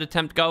 silver. Third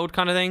attempt, gold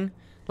kind of thing.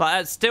 Like,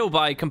 that's still,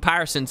 by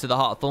comparison to the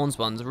Heart of Thorns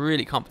ones,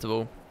 really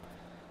comfortable.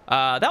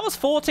 That was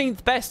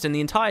 14th best in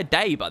the entire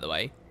day, by the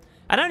way.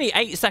 And only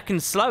 8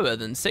 seconds slower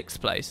than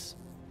 6th place.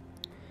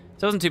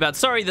 So it wasn't too bad.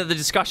 Sorry that the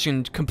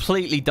discussion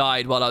completely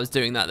died while I was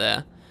doing that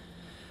there.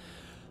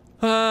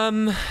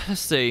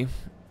 Let's see.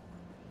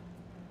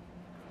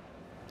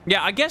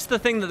 Yeah, I guess the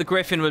thing that the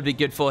Griffin would be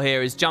good for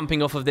here is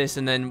jumping off of this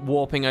and then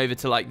warping over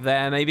to, like,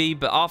 there, maybe.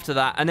 But after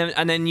that, and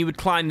then you would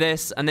climb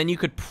this, and then you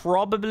could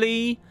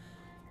probably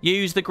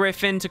use the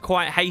Griffin to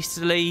quite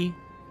hastily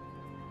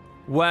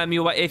worm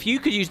your way. If you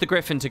could use the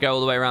Griffin to go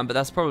all the way around, but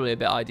that's probably a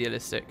bit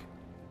idealistic.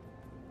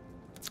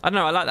 I don't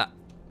know, I like that.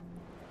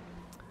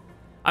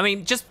 I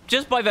mean, just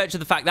by virtue of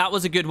the fact that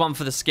was a good one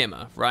for the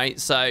skimmer, right?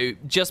 So,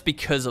 just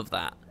because of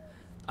that,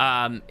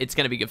 it's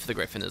going to be good for the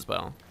Griffin as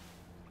well.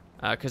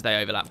 Because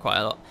they overlap quite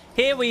a lot.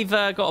 Here we've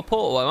got a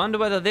portal. I wonder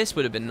whether this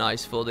would have been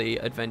nice for the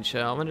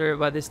adventure. I wonder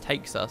where this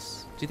takes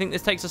us. Do you think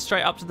this takes us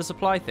straight up to the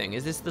supply thing?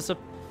 Is this the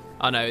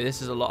Oh no,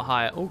 this is a lot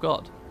higher. Oh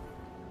god.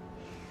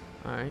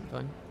 Alright,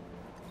 fine.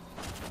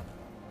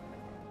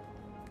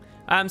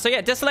 So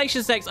yeah,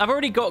 Desolation's next. I've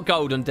already got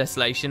gold on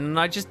Desolation, and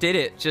I just did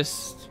it.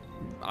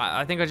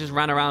 I think I just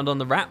ran around on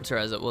the Raptor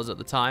as it was at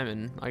the time,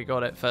 and I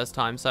got it first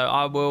time. So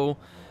I will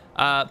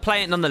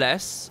play it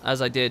nonetheless,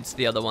 as I did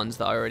the other ones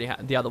that I already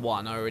had. The other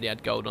one I already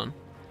had gold on,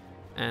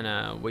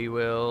 and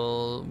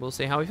we'll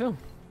see how we feel.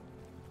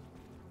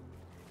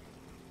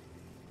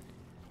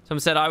 Someone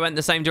said I went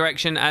the same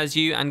direction as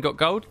you and got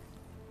gold.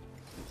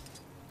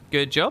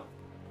 Good job.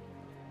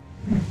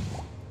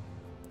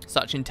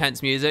 Such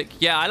intense music.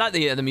 Yeah, I like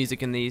the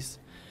music in these.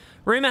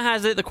 Rumor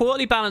has it the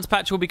quarterly balance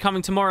patch will be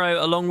coming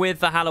tomorrow along with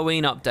the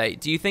Halloween update.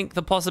 Do you think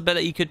the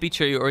possibility could be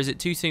true, or is it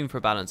too soon for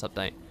a balance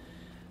update?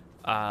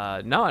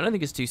 No, I don't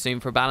think it's too soon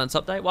for a balance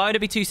update. Why would it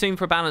be too soon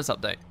for a balance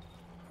update?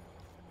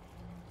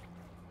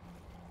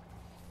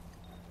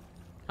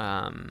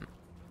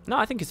 No,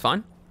 I think it's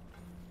fine.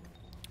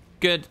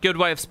 Good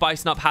way of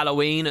spicing up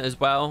Halloween as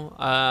well.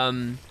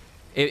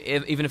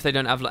 Even if they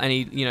don't have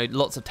any,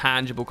 lots of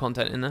tangible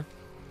content in there.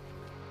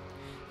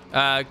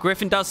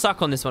 Griffin does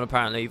suck on this one,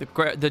 apparently.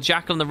 The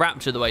Jackal and the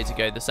Raptor are the way to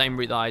go. The same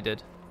route that I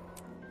did.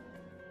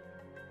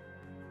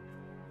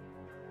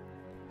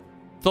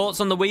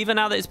 Thoughts on the Weaver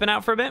now that it's been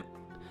out for a bit?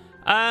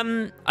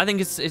 I think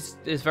it's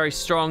very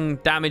strong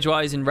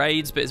damage-wise in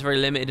raids, but it's very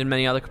limited in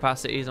many other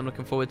capacities. I'm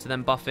looking forward to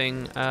them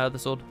buffing the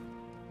sword.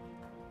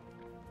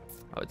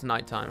 Oh, it's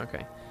nighttime.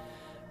 Okay.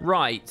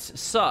 Right,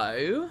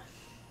 so...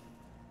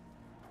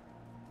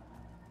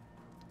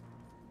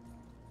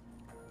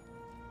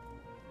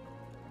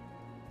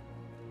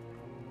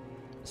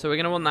 So we're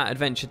going to want that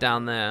adventure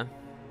down there.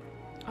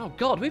 Oh,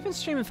 God, we've been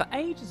streaming for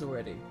ages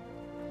already.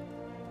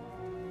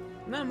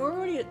 Man, we're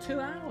already at 2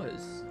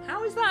 hours.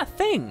 How is that a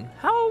thing?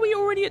 How are we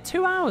already at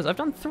 2 hours? I've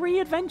done 3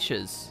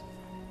 adventures.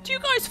 Do you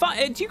guys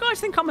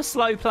think I'm a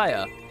slow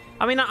player?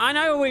 I mean, I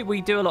know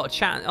we do a lot of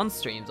chat on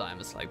streams. I am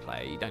a slow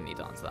player. You don't need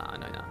to answer that. I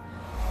know that.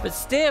 But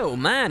still,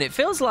 man, it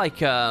feels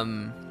like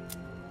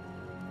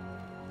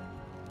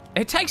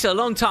it takes a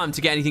long time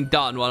to get anything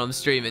done while I'm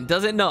streaming,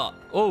 does it not?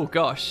 Oh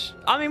gosh.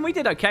 I mean, we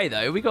did okay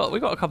though. We got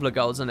a couple of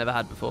goals I never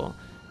had before.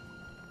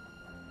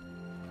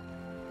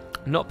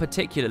 Not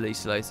particularly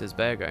slow, says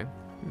Bergo.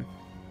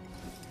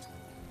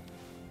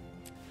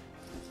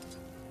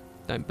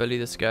 Don't bully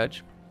the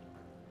Scourge.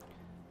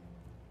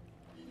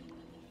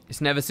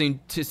 It's never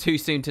too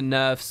soon to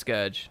nerf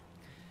Scourge.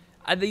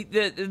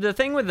 The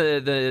thing with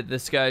the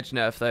Scourge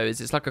nerf though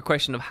is it's like a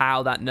question of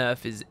how that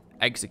nerf is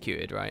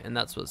executed, right? And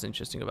that's what's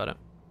interesting about it.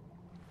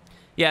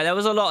 Yeah, there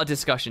was a lot of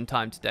discussion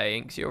time today,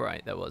 Inks. You're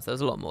right, there was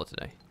a lot more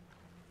today.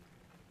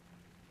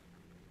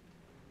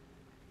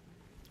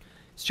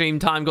 Stream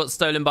time got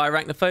stolen by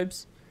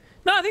arachnophobes.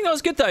 No, I think that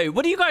was good though.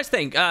 What do you guys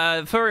think?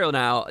 For real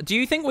now, do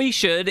you think we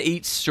should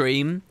each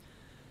stream?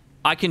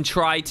 I can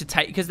try to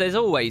take, because there's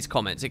always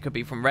comments. It could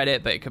be from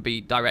Reddit, but it could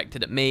be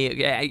directed at me.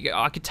 Yeah,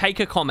 I could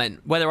take a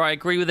comment, whether I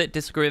agree with it,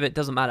 disagree with it,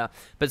 doesn't matter.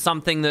 But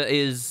something that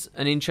is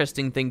an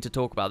interesting thing to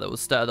talk about that will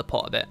stir the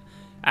pot a bit,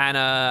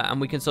 and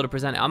we can sort of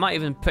present it. I might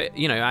even put,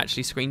 you know,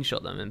 actually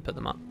screenshot them and put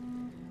them up.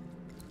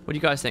 What do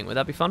you guys think? Would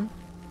that be fun?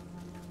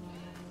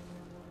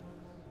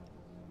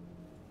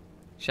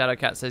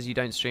 Shadowcat says you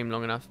don't stream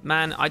long enough.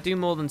 Man, I do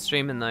more than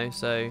streaming though,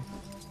 so...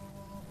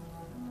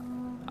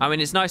 I mean,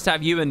 it's nice to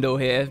have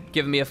Ewendell here,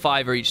 giving me a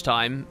 $5 each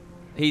time.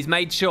 He's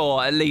made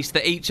sure, at least,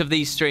 that each of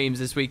these streams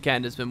this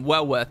weekend has been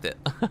well worth it.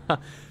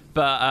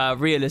 But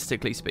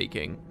realistically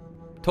speaking,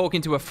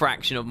 talking to a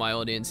fraction of my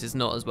audience is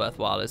not as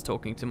worthwhile as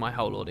talking to my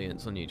whole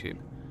audience on YouTube.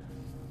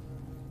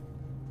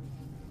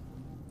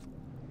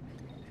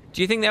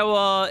 Do you think there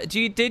were...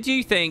 Did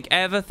you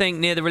ever think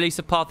near the release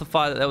of Path of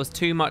Fire that there was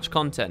too much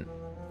content?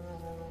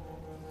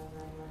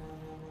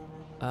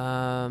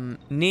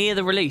 Near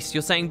the release,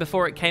 you're saying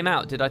before it came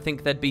out, did I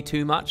think there'd be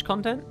too much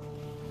content?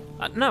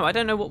 No, I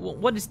don't know.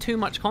 What is too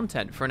much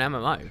content for an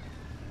MMO?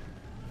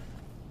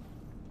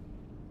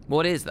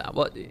 What is that?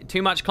 What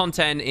too much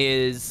content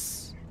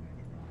is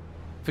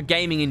for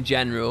gaming in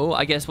general?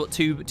 I guess what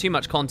too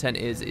much content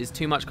is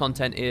too much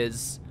content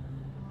is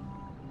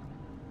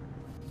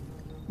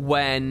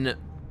when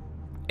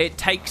it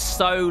takes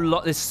so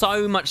long. There's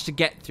so much to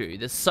get through.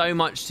 There's so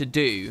much to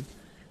do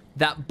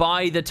that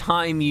by the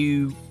time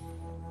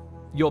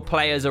your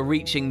players are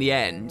reaching the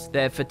end,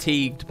 they're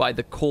fatigued by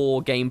the core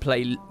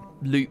gameplay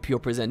loop you're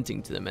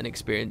presenting to them and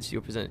experience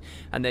you're presenting,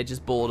 and they're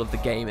just bored of the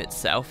game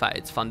itself at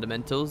its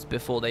fundamentals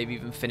before they've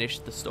even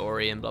finished the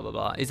story and blah blah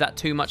blah. Is that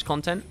too much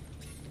content?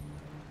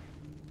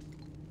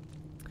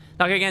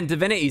 Like again,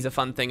 Divinity's a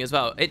fun thing as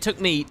well. It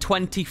took me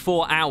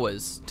 24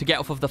 hours to get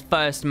off of the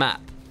first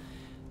map,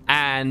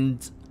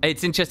 and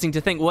it's interesting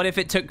to think, what if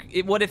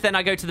then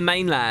I go to the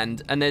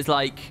mainland and there's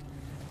like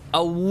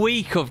a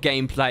week of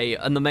gameplay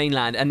on the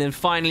mainland, and then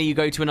finally you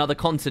go to another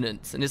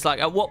continent, and it's like,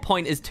 at what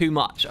point is too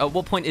much? At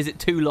what point is it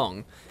too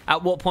long?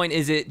 At what point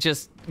is it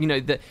just, you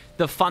know,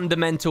 the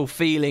fundamental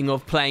feeling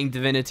of playing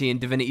Divinity and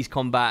Divinity's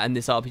combat and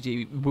this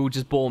RPG will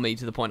just bore me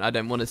to the point I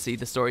don't want to see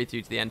the story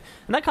through to the end.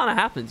 And that kind of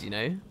happens, you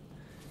know.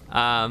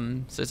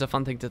 So it's a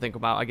fun thing to think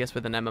about, I guess,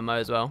 with an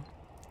MMO as well.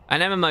 An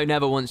MMO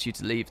never wants you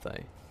to leave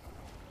though.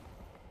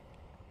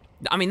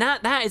 I mean,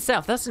 that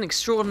itself, that's an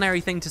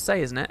extraordinary thing to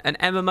say, isn't it? An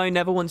MMO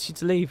never wants you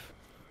to leave.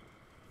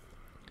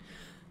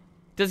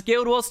 Does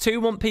Guild Wars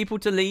 2 want people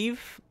to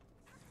leave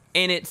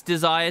in its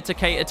desire to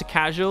cater to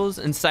casuals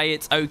and say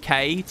it's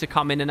okay to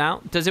come in and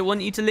out? Does it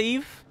want you to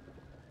leave?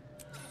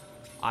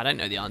 I don't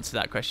know the answer to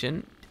that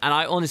question. And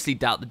I honestly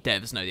doubt the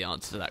devs know the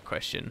answer to that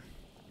question.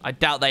 I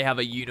doubt they have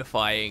a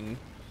unifying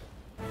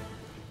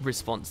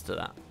response to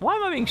that. Why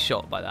am I being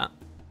shot by that?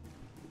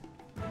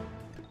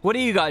 What do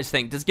you guys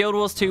think? Does Guild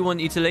Wars 2 want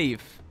you to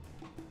leave?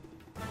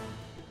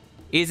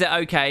 Is it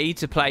okay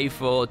to play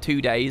for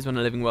 2 days when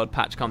a Living World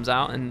patch comes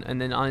out and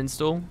then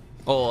uninstall?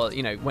 Or,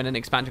 you know, when an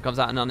expansion comes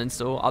out and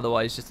uninstall,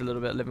 otherwise just a little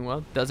bit of Living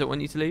World? Does it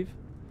want you to leave?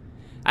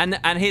 And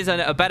here's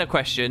a better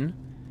question.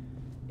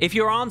 If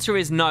your answer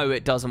is no,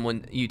 it doesn't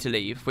want you to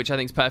leave, which I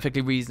think is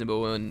perfectly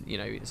reasonable and, you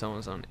know, so on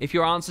and so on. If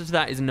your answer to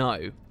that is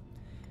no,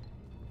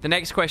 the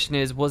next question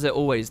is, was it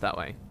always that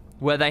way?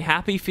 Were they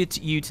happy for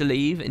you to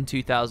leave in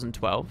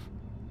 2012?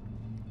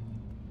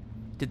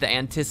 Did they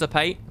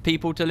anticipate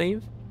people to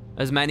leave?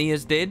 As many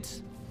as did?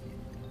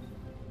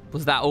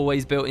 Was that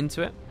always built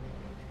into it?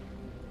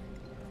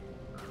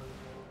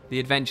 The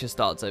adventure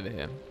starts over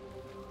here.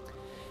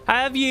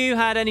 Have you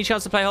had any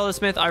chance to play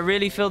Holosmith? I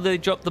really feel they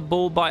dropped the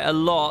ball by a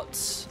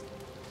lot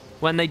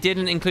when they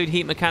didn't include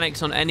heat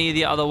mechanics on any of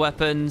the other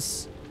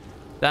weapons.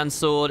 than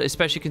sword,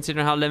 especially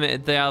considering how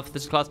limited they are for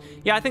this class.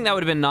 Yeah, I think that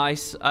would have been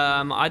nice.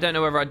 I don't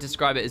know whether I'd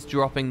describe it as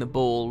dropping the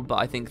ball, but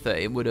I think that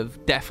it would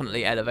have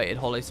definitely elevated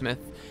Hollowsmith.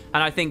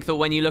 And I think that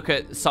when you look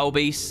at Soul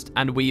Beast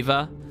and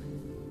Weaver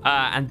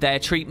and their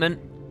treatment,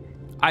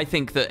 I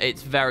think that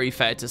it's very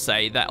fair to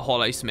say that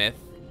Hollowsmith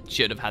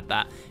should have had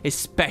that,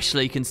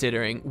 especially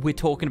considering we're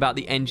talking about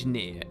the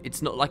engineer.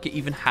 It's not like it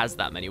even has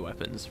that many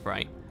weapons,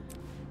 right?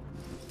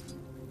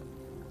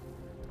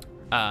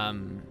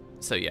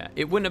 So yeah,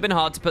 it wouldn't have been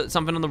hard to put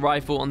something on the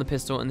rifle, on the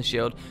pistol, and the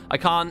shield. I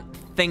can't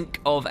think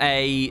of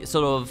a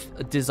sort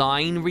of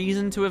design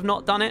reason to have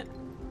not done it.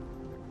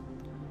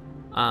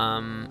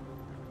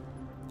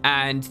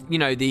 And, you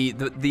know,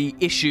 the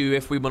issue,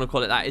 if we want to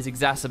call it that, is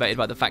exacerbated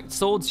by the fact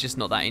sword's just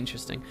not that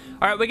interesting.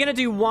 All right, we're going to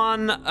do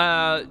one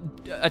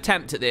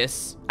attempt at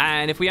this,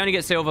 and if we only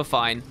get silver,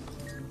 fine.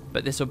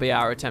 But this will be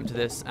our attempt at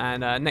this,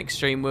 and next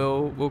stream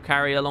we'll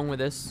carry along with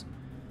this.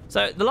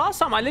 So the last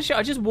time I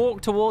just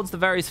walked towards the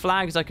various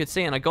flags I could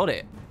see, and I got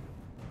it.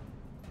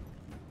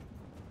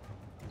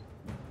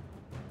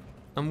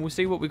 And we'll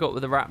see what we got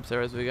with the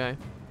Raptor as we go.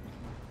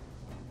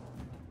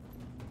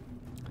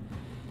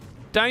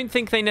 Don't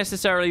think they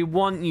necessarily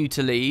want you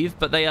to leave,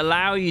 but they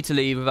allow you to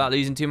leave without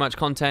losing too much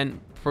content,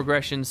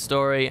 progression,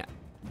 story.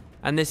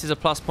 And this is a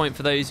plus point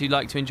for those who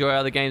like to enjoy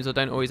other games or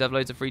don't always have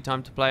loads of free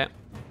time to play it.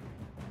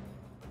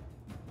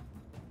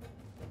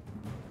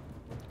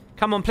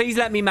 Come on, please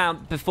let me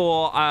mount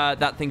before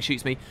that thing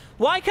shoots me.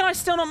 Why can I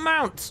still not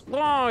mount?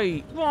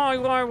 Why?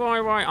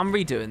 Why? I'm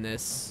redoing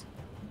this.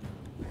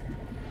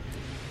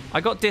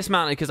 I got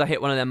dismounted because I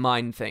hit one of them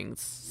mine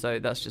things. So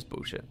that's just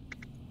bullshit.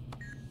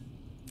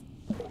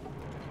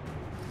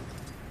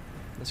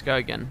 Let's go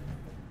again.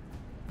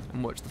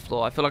 And watch the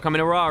floor. I feel like I'm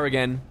in a RAR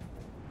again.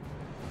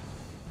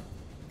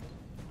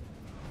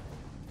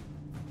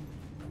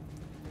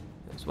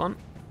 There's one.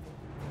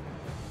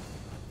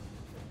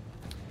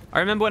 I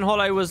remember when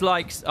Hollow was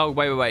like... Oh,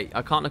 wait.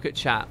 I can't look at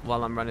chat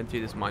while I'm running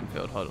through this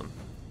minefield. Hold on.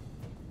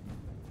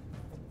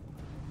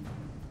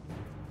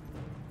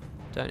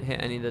 Don't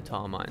hit any of the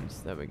tar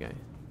mines. There we go.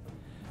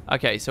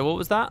 Okay, so what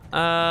was that?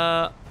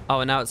 Oh,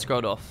 and now it's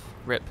scrolled off.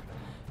 Rip.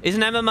 Is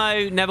an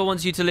MMO never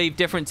wants you to leave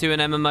different to an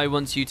MMO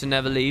wants you to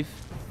never leave?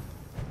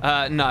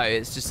 No,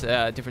 it's just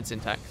different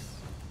syntax.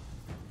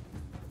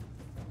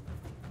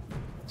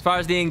 As far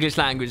as the English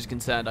language is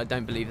concerned, I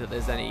don't believe that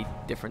there's any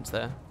difference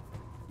there.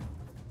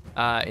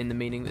 In the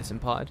meaning that's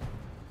implied.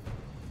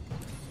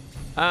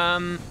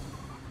 I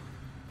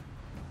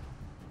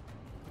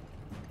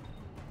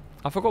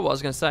forgot what I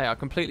was going to say. I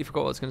completely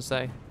forgot what I was going to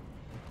say.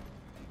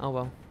 Oh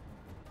well.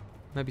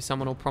 Maybe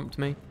someone will prompt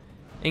me.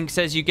 Ink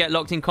says you get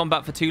locked in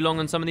combat for too long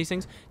on some of these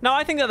things. No,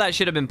 I think that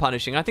should have been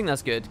punishing. I think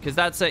that's good because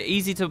that's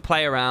easy to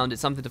play around.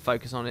 It's something to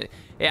focus on. It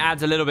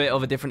adds a little bit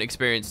of a different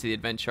experience to the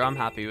adventure. I'm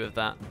happy with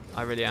that.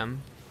 I really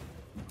am.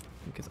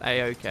 I think it's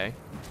A-okay.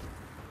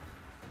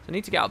 So I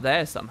need to get up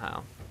there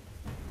somehow.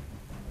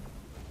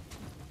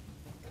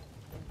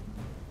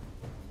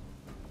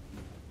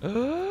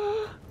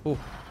 Oof.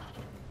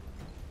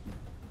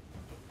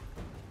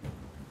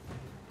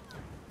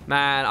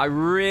 Man, I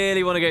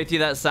really want to go through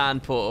that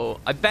sand portal.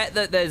 I bet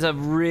that there's a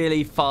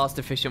really fast,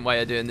 efficient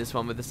way of doing this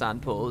one with the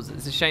sand portals.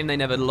 It's a shame they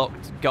never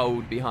locked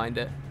gold behind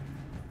it.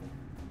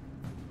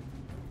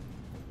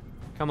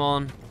 Come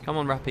on. Come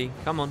on, Rappy.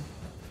 Come on.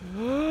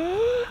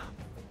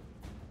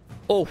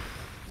 Oh,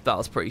 that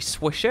was pretty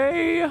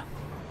swishy.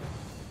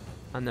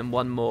 And then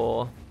one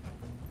more.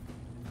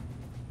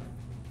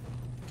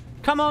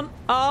 Come on.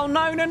 Oh,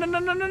 no.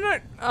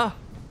 Oh.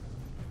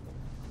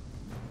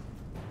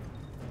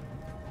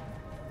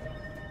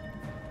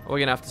 We're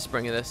going to have to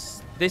spring of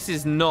this. This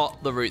is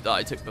not the route that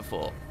I took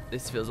before.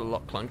 This feels a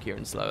lot clunkier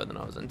and slower than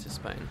I was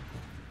anticipating.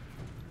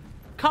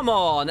 Come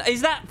on.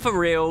 Is that for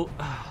real?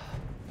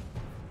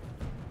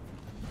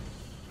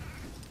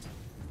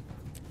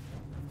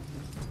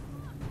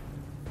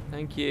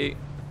 Thank you.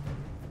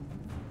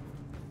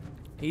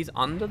 He's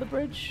under the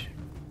bridge?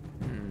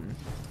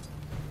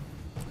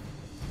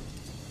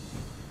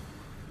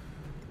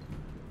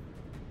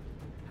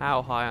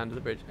 How high under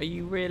the bridge? Are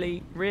you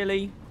really?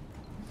 Really?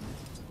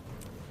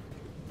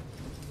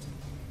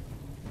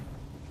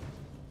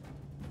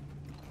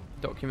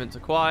 Documents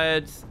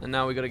acquired. And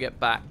now we got to get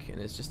back.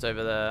 And it's just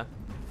over there.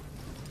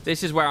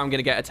 This is where I'm going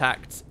to get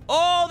attacked.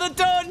 Oh, the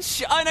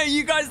dodge! I know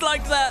you guys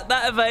liked that.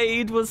 That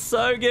evade was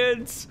so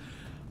good.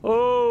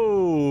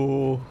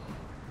 Oh.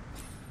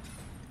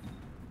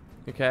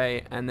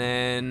 Okay, and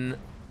then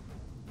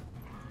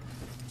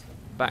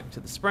back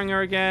to the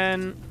Springer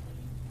again.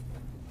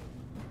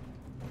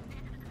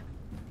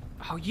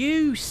 Oh,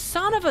 you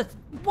son of a...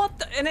 What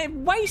the... And it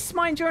wastes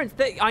my endurance.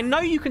 I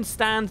know you can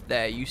stand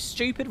there, you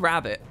stupid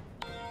rabbit.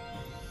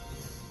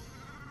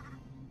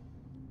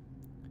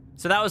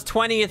 So that was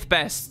 20th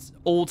best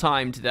all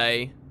time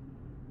today.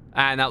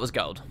 And that was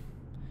gold.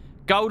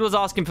 Gold was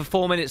asking for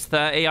 4 minutes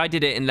 30. I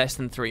did it in less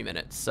than 3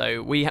 minutes.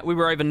 So we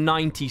were over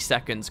 90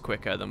 seconds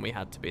quicker than we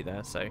had to be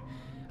there. So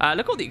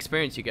look all the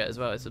experience you get as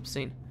well. It's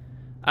obscene.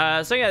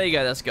 So yeah, there you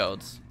go. That's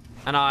gold.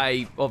 And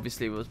I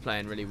obviously was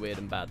playing really weird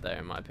and bad there,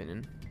 in my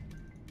opinion.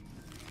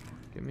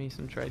 Give me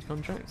some trade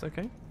contracts,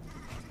 okay.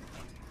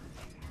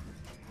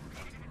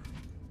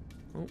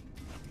 Oh.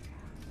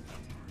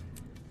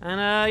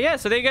 And yeah,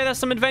 so there you go. That's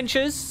some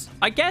adventures.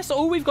 I guess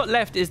all we've got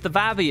left is the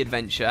Vavi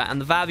adventure and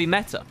the Vavi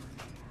meta.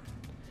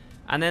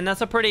 And then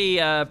that's a pretty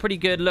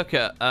good look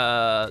at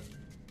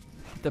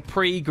the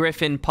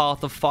pre-Griffin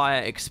Path of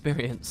Fire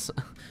experience.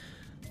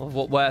 Of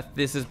what worth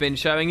this has been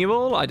showing you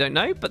all, I don't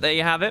know, but there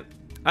you have it.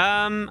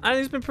 And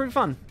it's been pretty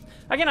fun.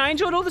 Again, I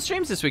enjoyed all the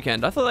streams this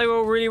weekend. I thought they were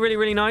all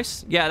really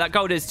nice. Yeah, that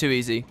gold is too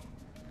easy.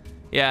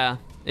 Yeah,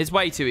 it's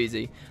way too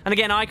easy. And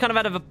again, I kind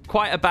of had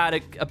quite a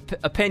bad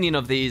opinion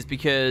of these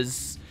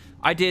because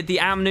I did the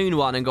Amnoon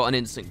one and got an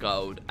instant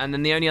gold. And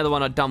then the only other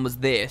one I'd done was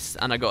this,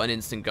 and I got an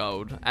instant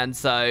gold. And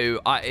so,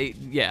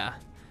 yeah.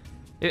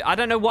 I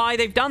don't know why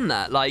they've done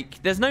that.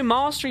 Like, there's no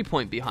mastery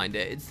point behind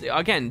it. It's,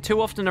 again,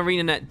 too often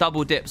ArenaNet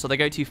double dips or they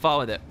go too far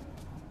with it.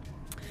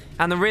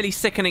 And the really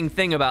sickening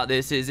thing about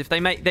this is if they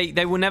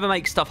will never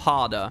make stuff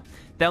harder.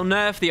 They'll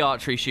nerf the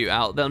archery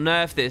shootout. They'll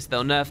nerf this.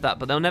 They'll nerf that.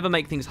 But they'll never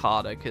make things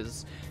harder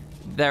because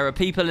there are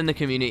people in the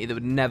community that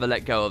would never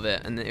let go of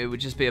it. And it would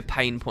just be a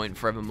pain point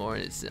forevermore.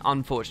 And it's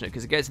unfortunate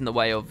because it gets in the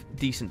way of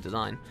decent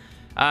design.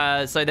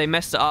 So they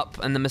messed it up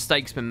and the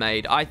mistake's been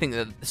made. I think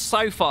that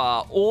so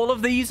far, all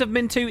of these have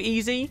been too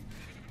easy.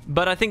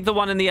 But I think the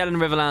one in the Ellen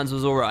Riverlands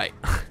was alright.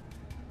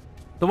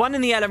 The one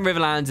in the Ellen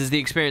Riverlands is the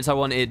experience I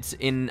wanted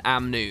in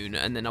Amnoon,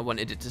 and then I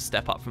wanted it to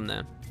step up from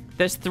there.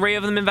 There's 3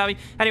 of them in Vavi.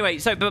 Anyway,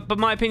 so but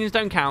my opinions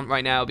don't count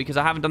right now because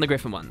I haven't done the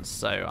Griffin ones,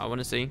 so I want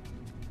to see.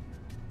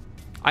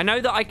 I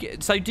know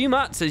that so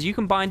Dumat says you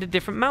can bind a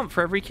different mount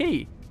for every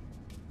key.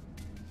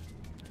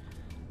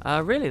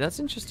 Really? That's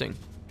interesting.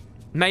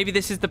 Maybe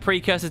this is the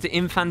precursor to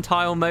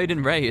infantile mode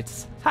in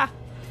raids. Ha!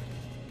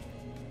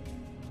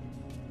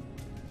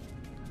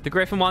 The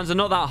Griffin ones are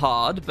not that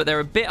hard, but they're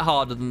a bit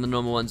harder than the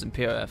normal ones in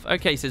POF.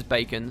 Okay, says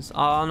Bacons.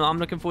 I'm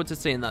looking forward to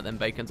seeing that then,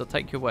 Bacons. I'll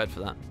take your word for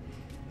that.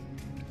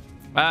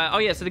 Oh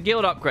yeah, so the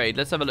guild upgrade.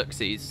 Let's have a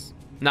look-sees.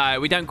 No,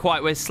 we don't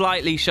quite. We're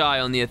slightly shy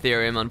on the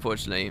Ethereum,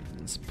 unfortunately.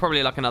 It's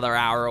probably like another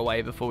hour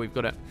away before we've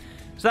got it.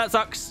 So that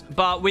sucks,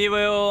 but we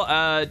will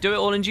do it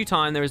all in due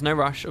time. There is no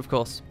rush, of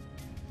course.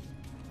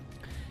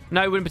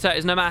 No, wooden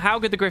potatoes. No matter how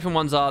good the Griffin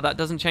ones are, that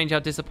doesn't change how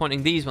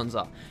disappointing these ones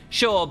are.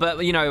 Sure,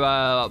 but, you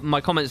know,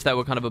 my comments there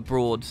were kind of a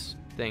broad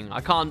thing.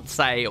 I can't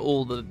say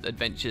all the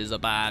adventures are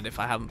bad if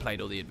I haven't played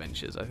all the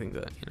adventures. I think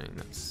that, you know,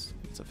 that's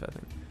a fair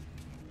thing.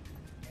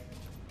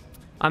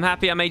 I'm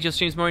happy I made your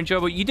streams more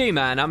enjoyable. You do,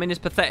 man. I mean, it's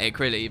pathetic,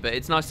 really, but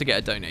it's nice to get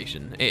a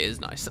donation. It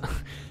is nice.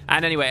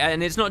 And anyway,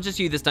 and it's not just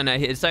you that's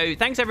donated. So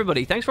thanks,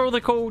 everybody. Thanks for all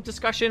the cool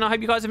discussion. I hope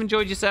you guys have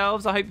enjoyed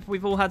yourselves. I hope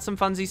we've all had some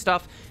funsy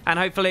stuff. And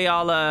hopefully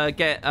I'll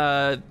get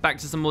back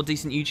to some more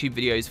decent YouTube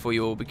videos for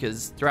you all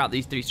because throughout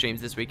these 3 streams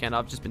this weekend,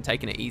 I've just been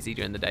taking it easy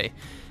during the day.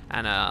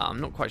 And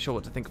I'm not quite sure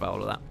what to think about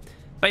all of that.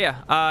 But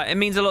yeah, it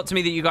means a lot to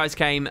me that you guys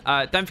came.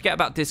 Don't forget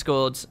about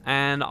Discord,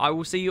 and I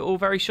will see you all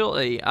very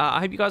shortly. I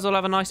hope you guys all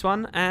have a nice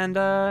one. And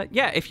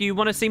yeah, if you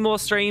want to see more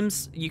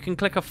streams, you can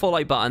click a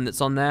follow button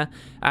that's on there,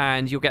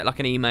 and you'll get like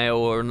an email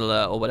or an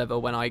alert or whatever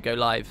when I go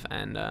live.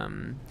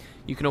 And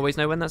you can always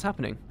know when that's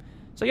happening.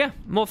 So yeah,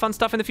 more fun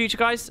stuff in the future,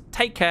 guys.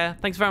 Take care.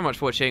 Thanks very much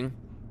for watching.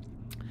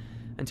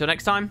 Until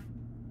next time,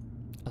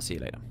 I'll see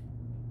you later.